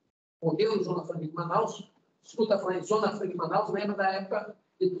modelo Zona Franca de Manaus, escuta falando em Zona Franca de Manaus, lembra da época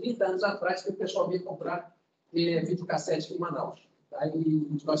de 30 anos atrás que o pessoal veio comprar videocassete em Manaus. Tá? E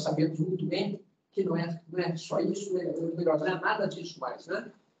nós sabemos muito bem que não é só isso, melhor, não é nada disso mais.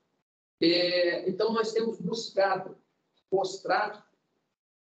 Né? Então, nós temos buscado mostrar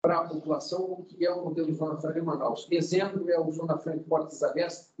para a população o que é o modelo Zona Franca de Manaus. Exemplo é o Zona Franca de Portas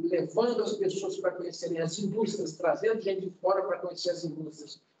Abertas, levando as pessoas para conhecerem as indústrias, trazendo gente de fora para conhecer as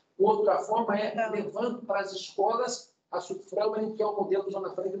indústrias. Outra forma é levando para as escolas a Suframa, que é o modelo Zona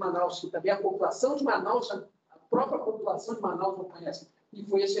Franca de Manaus, que também a população de Manaus, a própria população de Manaus não conhece. E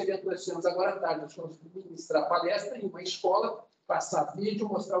foi esse evento que nós fizemos agora à tarde. Nós fomos ministrar palestra em uma escola, passar vídeo,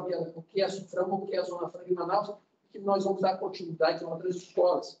 mostrar o que é a Suframa, o que é a Zona Franca de Manaus, que nós vamos dar continuidade em outras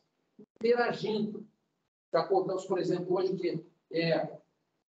escolas. Interagindo. Já acordamos, por exemplo, hoje que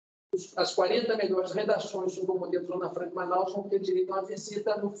as 40 melhores redações sobre o modelo Zona Franca de Manaus vão ter direito a uma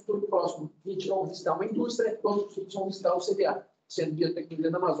visita no futuro próximo. 20 vão visitar uma indústria, todos os vão visitar o CBA, Centro de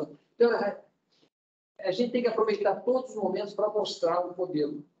Biotecnologia da Amazônia. Então, a gente tem que aproveitar todos os momentos para mostrar o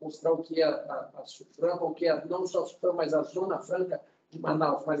modelo, mostrar o que é a Suframa, o que é não só a Suframa, mas a Zona Franca de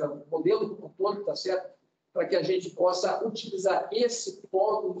Manaus, mas o modelo do todo, está certo? Para que a gente possa utilizar esse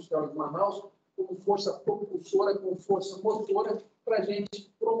polo industrial de Manaus como força propulsora, como força motora, para a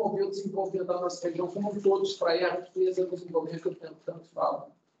gente promover o desenvolvimento da nossa região como todos, para a riqueza do desenvolvimento que eu tanto falo.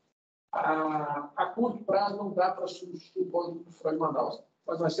 A curto prazo não dá para substituir o polo industrial de Manaus,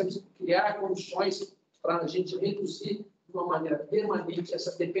 mas nós temos que criar condições para a gente reduzir de uma maneira permanente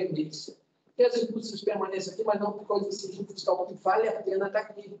essa dependência. Porque as indústrias permanecem aqui, mas não por causa desse incentivo fiscal, que vale a pena estar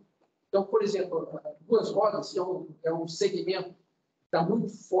aqui. Então, por exemplo, duas rodas é um segmento que está muito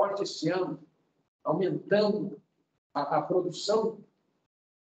forte esse ano, aumentando a produção,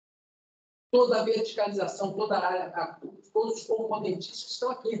 toda a verticalização, toda a área, todos os componentistas que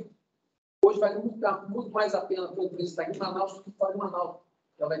estão aqui. Hoje vai muito mais a pena para a empresa estar aqui em Manaus do que fora de Manaus.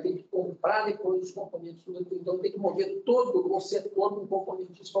 Ela vai ter que comprar depois os componentes, então tem que mover todo o setor com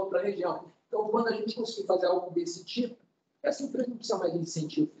componentes para outra região. Então, quando a gente conseguir fazer algo desse tipo, essa empresa não precisa mais de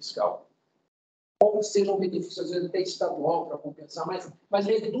incentivo fiscal. Ou seja um benefício, às vezes, até estadual para compensar, mas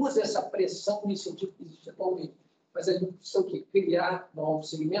reduz essa pressão do incentivo que existe atualmente. Mas a gente precisa o quê? Criar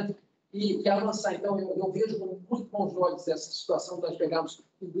novos segmentos e avançar. Então, eu vejo com muito bons olhos essa situação. Nós pegamos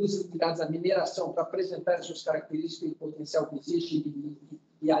indústrias ligadas à mineração para apresentar as suas características e potencial que existe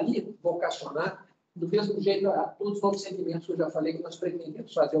e ali vocacionar. Do mesmo jeito, a todos os novos segmentos que eu já falei, que nós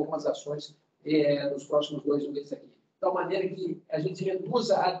pretendemos fazer algumas ações nos próximos 2 meses aqui. da maneira que a gente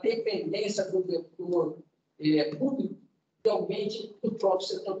reduza a dependência do vetor público e aumente do próprio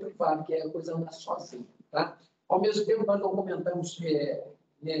setor privado, que é a coisa andar sozinha. Tá? Ao mesmo tempo, nós não comentamos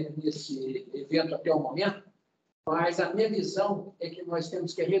nesse evento até o momento, mas a minha visão é que nós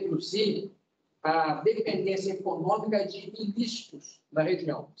temos que reduzir a dependência econômica de ilícitos na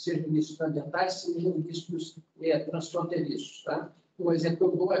região, sejam ilícitos ambientais, sejam ilícitos transfronteiriços. Tá? Por exemplo,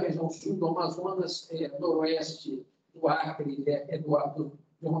 eu dou a região sul do Amazonas, noroeste do Acre,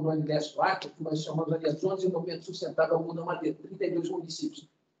 do Rondônia e leste do Acre, que nós chamamos ali as zonas de desenvolvimento sustentável ao mundo da madeira, 32 municípios.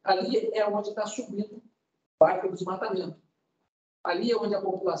 Ali é onde está subindo o desmatamento. Ali é onde a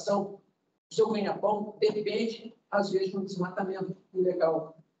população, o seu ganha-pão, depende, às vezes, do desmatamento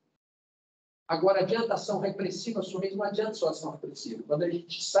ilegal. Agora, adianta ação repressiva, somente não adianta só ação repressiva. Quando a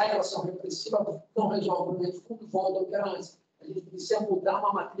gente sai da ação repressiva, não resolve o mesmo fundo, volta ao que era antes. A gente precisa mudar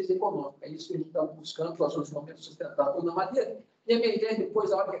uma matriz econômica. É isso que a gente está buscando com ações de desenvolvimento sustentável na madeira. E a minha ideia,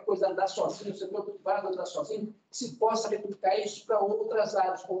 depois, a hora que a coisa andar sozinha, o setor privado andar sozinho, se possa replicar isso para outras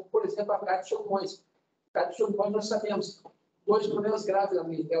áreas, como, por exemplo, a carne de solmões. A carne de solmões, nós sabemos, 2 problemas graves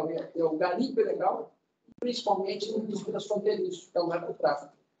ali, é o garimpo ilegal, principalmente no risco transfronteiriço, que é o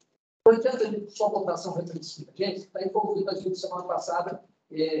narcotráfico. Não adianta a gente só botar ação repressiva. Gente, está envolvido a gente semana passada,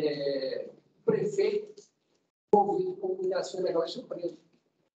 o prefeito envolvido com mineração ilegal de surpresa.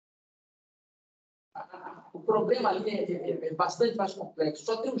 O problema ali é bastante mais complexo.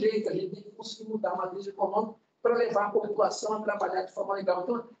 Só tem um jeito, a gente tem que conseguir mudar a matriz econômica para levar a população a trabalhar de forma legal.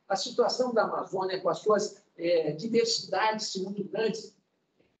 Então, a situação da Amazônia, com as suas diversidades muito grandes,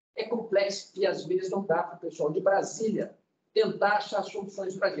 é complexa e, às vezes, não dá para o pessoal de Brasília tentar achar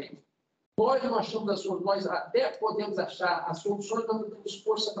soluções para a gente. Nós não achamos as soluções, nós até podemos achar as soluções, mas não temos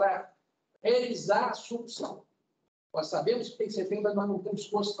força para realizar a solução. Nós sabemos que tem que ser feito, mas nós não temos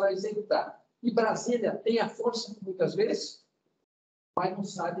força para executar. E Brasília tem a força, muitas vezes, mas não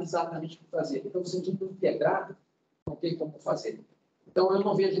sabe exatamente o que fazer. Então, se a gente não integrar, não tem como fazer. Então, eu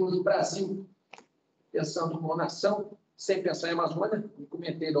não vejo o Brasil pensando numa nação, sem pensar em Amazônia, me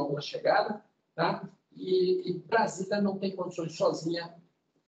comentei logo na chegada, tá? E Brasília não tem condições sozinha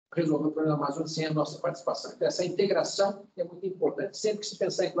resolver o problema da Amazônia sem a nossa participação. Então, essa integração é muito importante. Sempre que se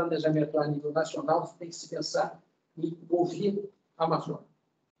pensar em planejamento a nível nacional, tem que se pensar em ouvir a Amazônia.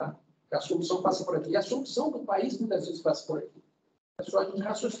 Tá? A solução passa por aqui. E a solução do país, muitas vezes, passa por aqui. É só a gente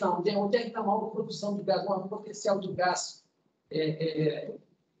raciocinar. Onde é que está a maior produção de gás, um potencial de gás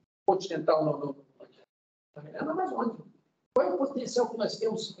continental na Amazônia? Qual é o potencial que nós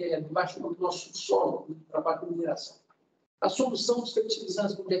temos debaixo do nosso solo para a mineração? A solução dos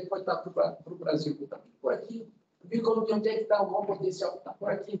fertilizantes, onde é que pode estar para o Brasil? Está por aqui. Onde é que está o maior potencial? Está por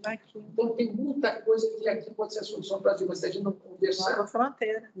aqui. Então, tem muita coisa que aqui pode ser a solução do Brasil, mas se a gente não conversar,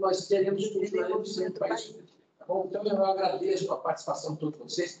 nós teremos continuar sendo país. Tá bom? Então, eu agradeço a participação de todos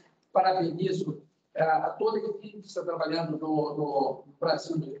vocês, parabenizo a toda a equipe que está trabalhando no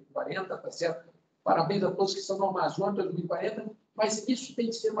Brasil 2040, tá certo? Parabéns a todos que estão no Amazônia 2040, mas isso tem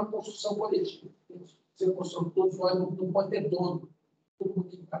que ser uma construção coletiva. Ser uma construção de todos nós, não pode ter dono. Todo mundo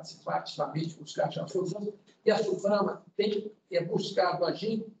tem que participar ativamente, buscar achar soluções. E a Suframa tem buscado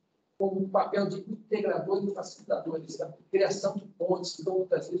agir como um papel de integrador e facilitador da criação de pontes, que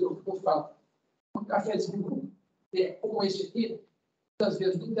muitas vezes eu falo. Um cafezinho como esse aqui, muitas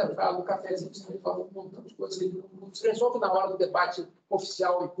vezes no intervalo, um cafezinho, você resolve um montão de coisas, não se resolve na hora do debate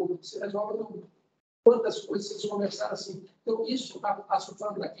oficial e público, se resolve no quantas coisas vocês conversaram assim. Então, isso a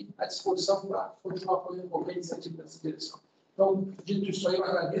Suframa aqui à disposição para continuar apoiando qualquer iniciativa nessa direção. Então, dito isso aí, eu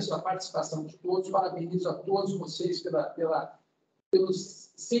agradeço a participação de todos, parabenizo a todos vocês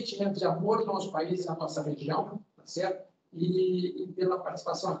pelos sentimentos de amor do nosso país e da nossa região, tá certo? E pela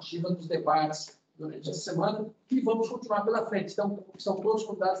participação ativa nos debates durante a semana, e vamos continuar pela frente. Então, são todos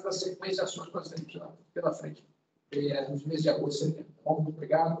convidados para a sequência de ações que nós temos pela frente nos meses de agosto e setembro. Muito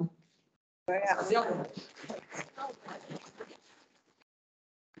obrigado.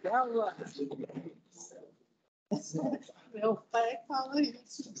 Meu pai fala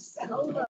isso.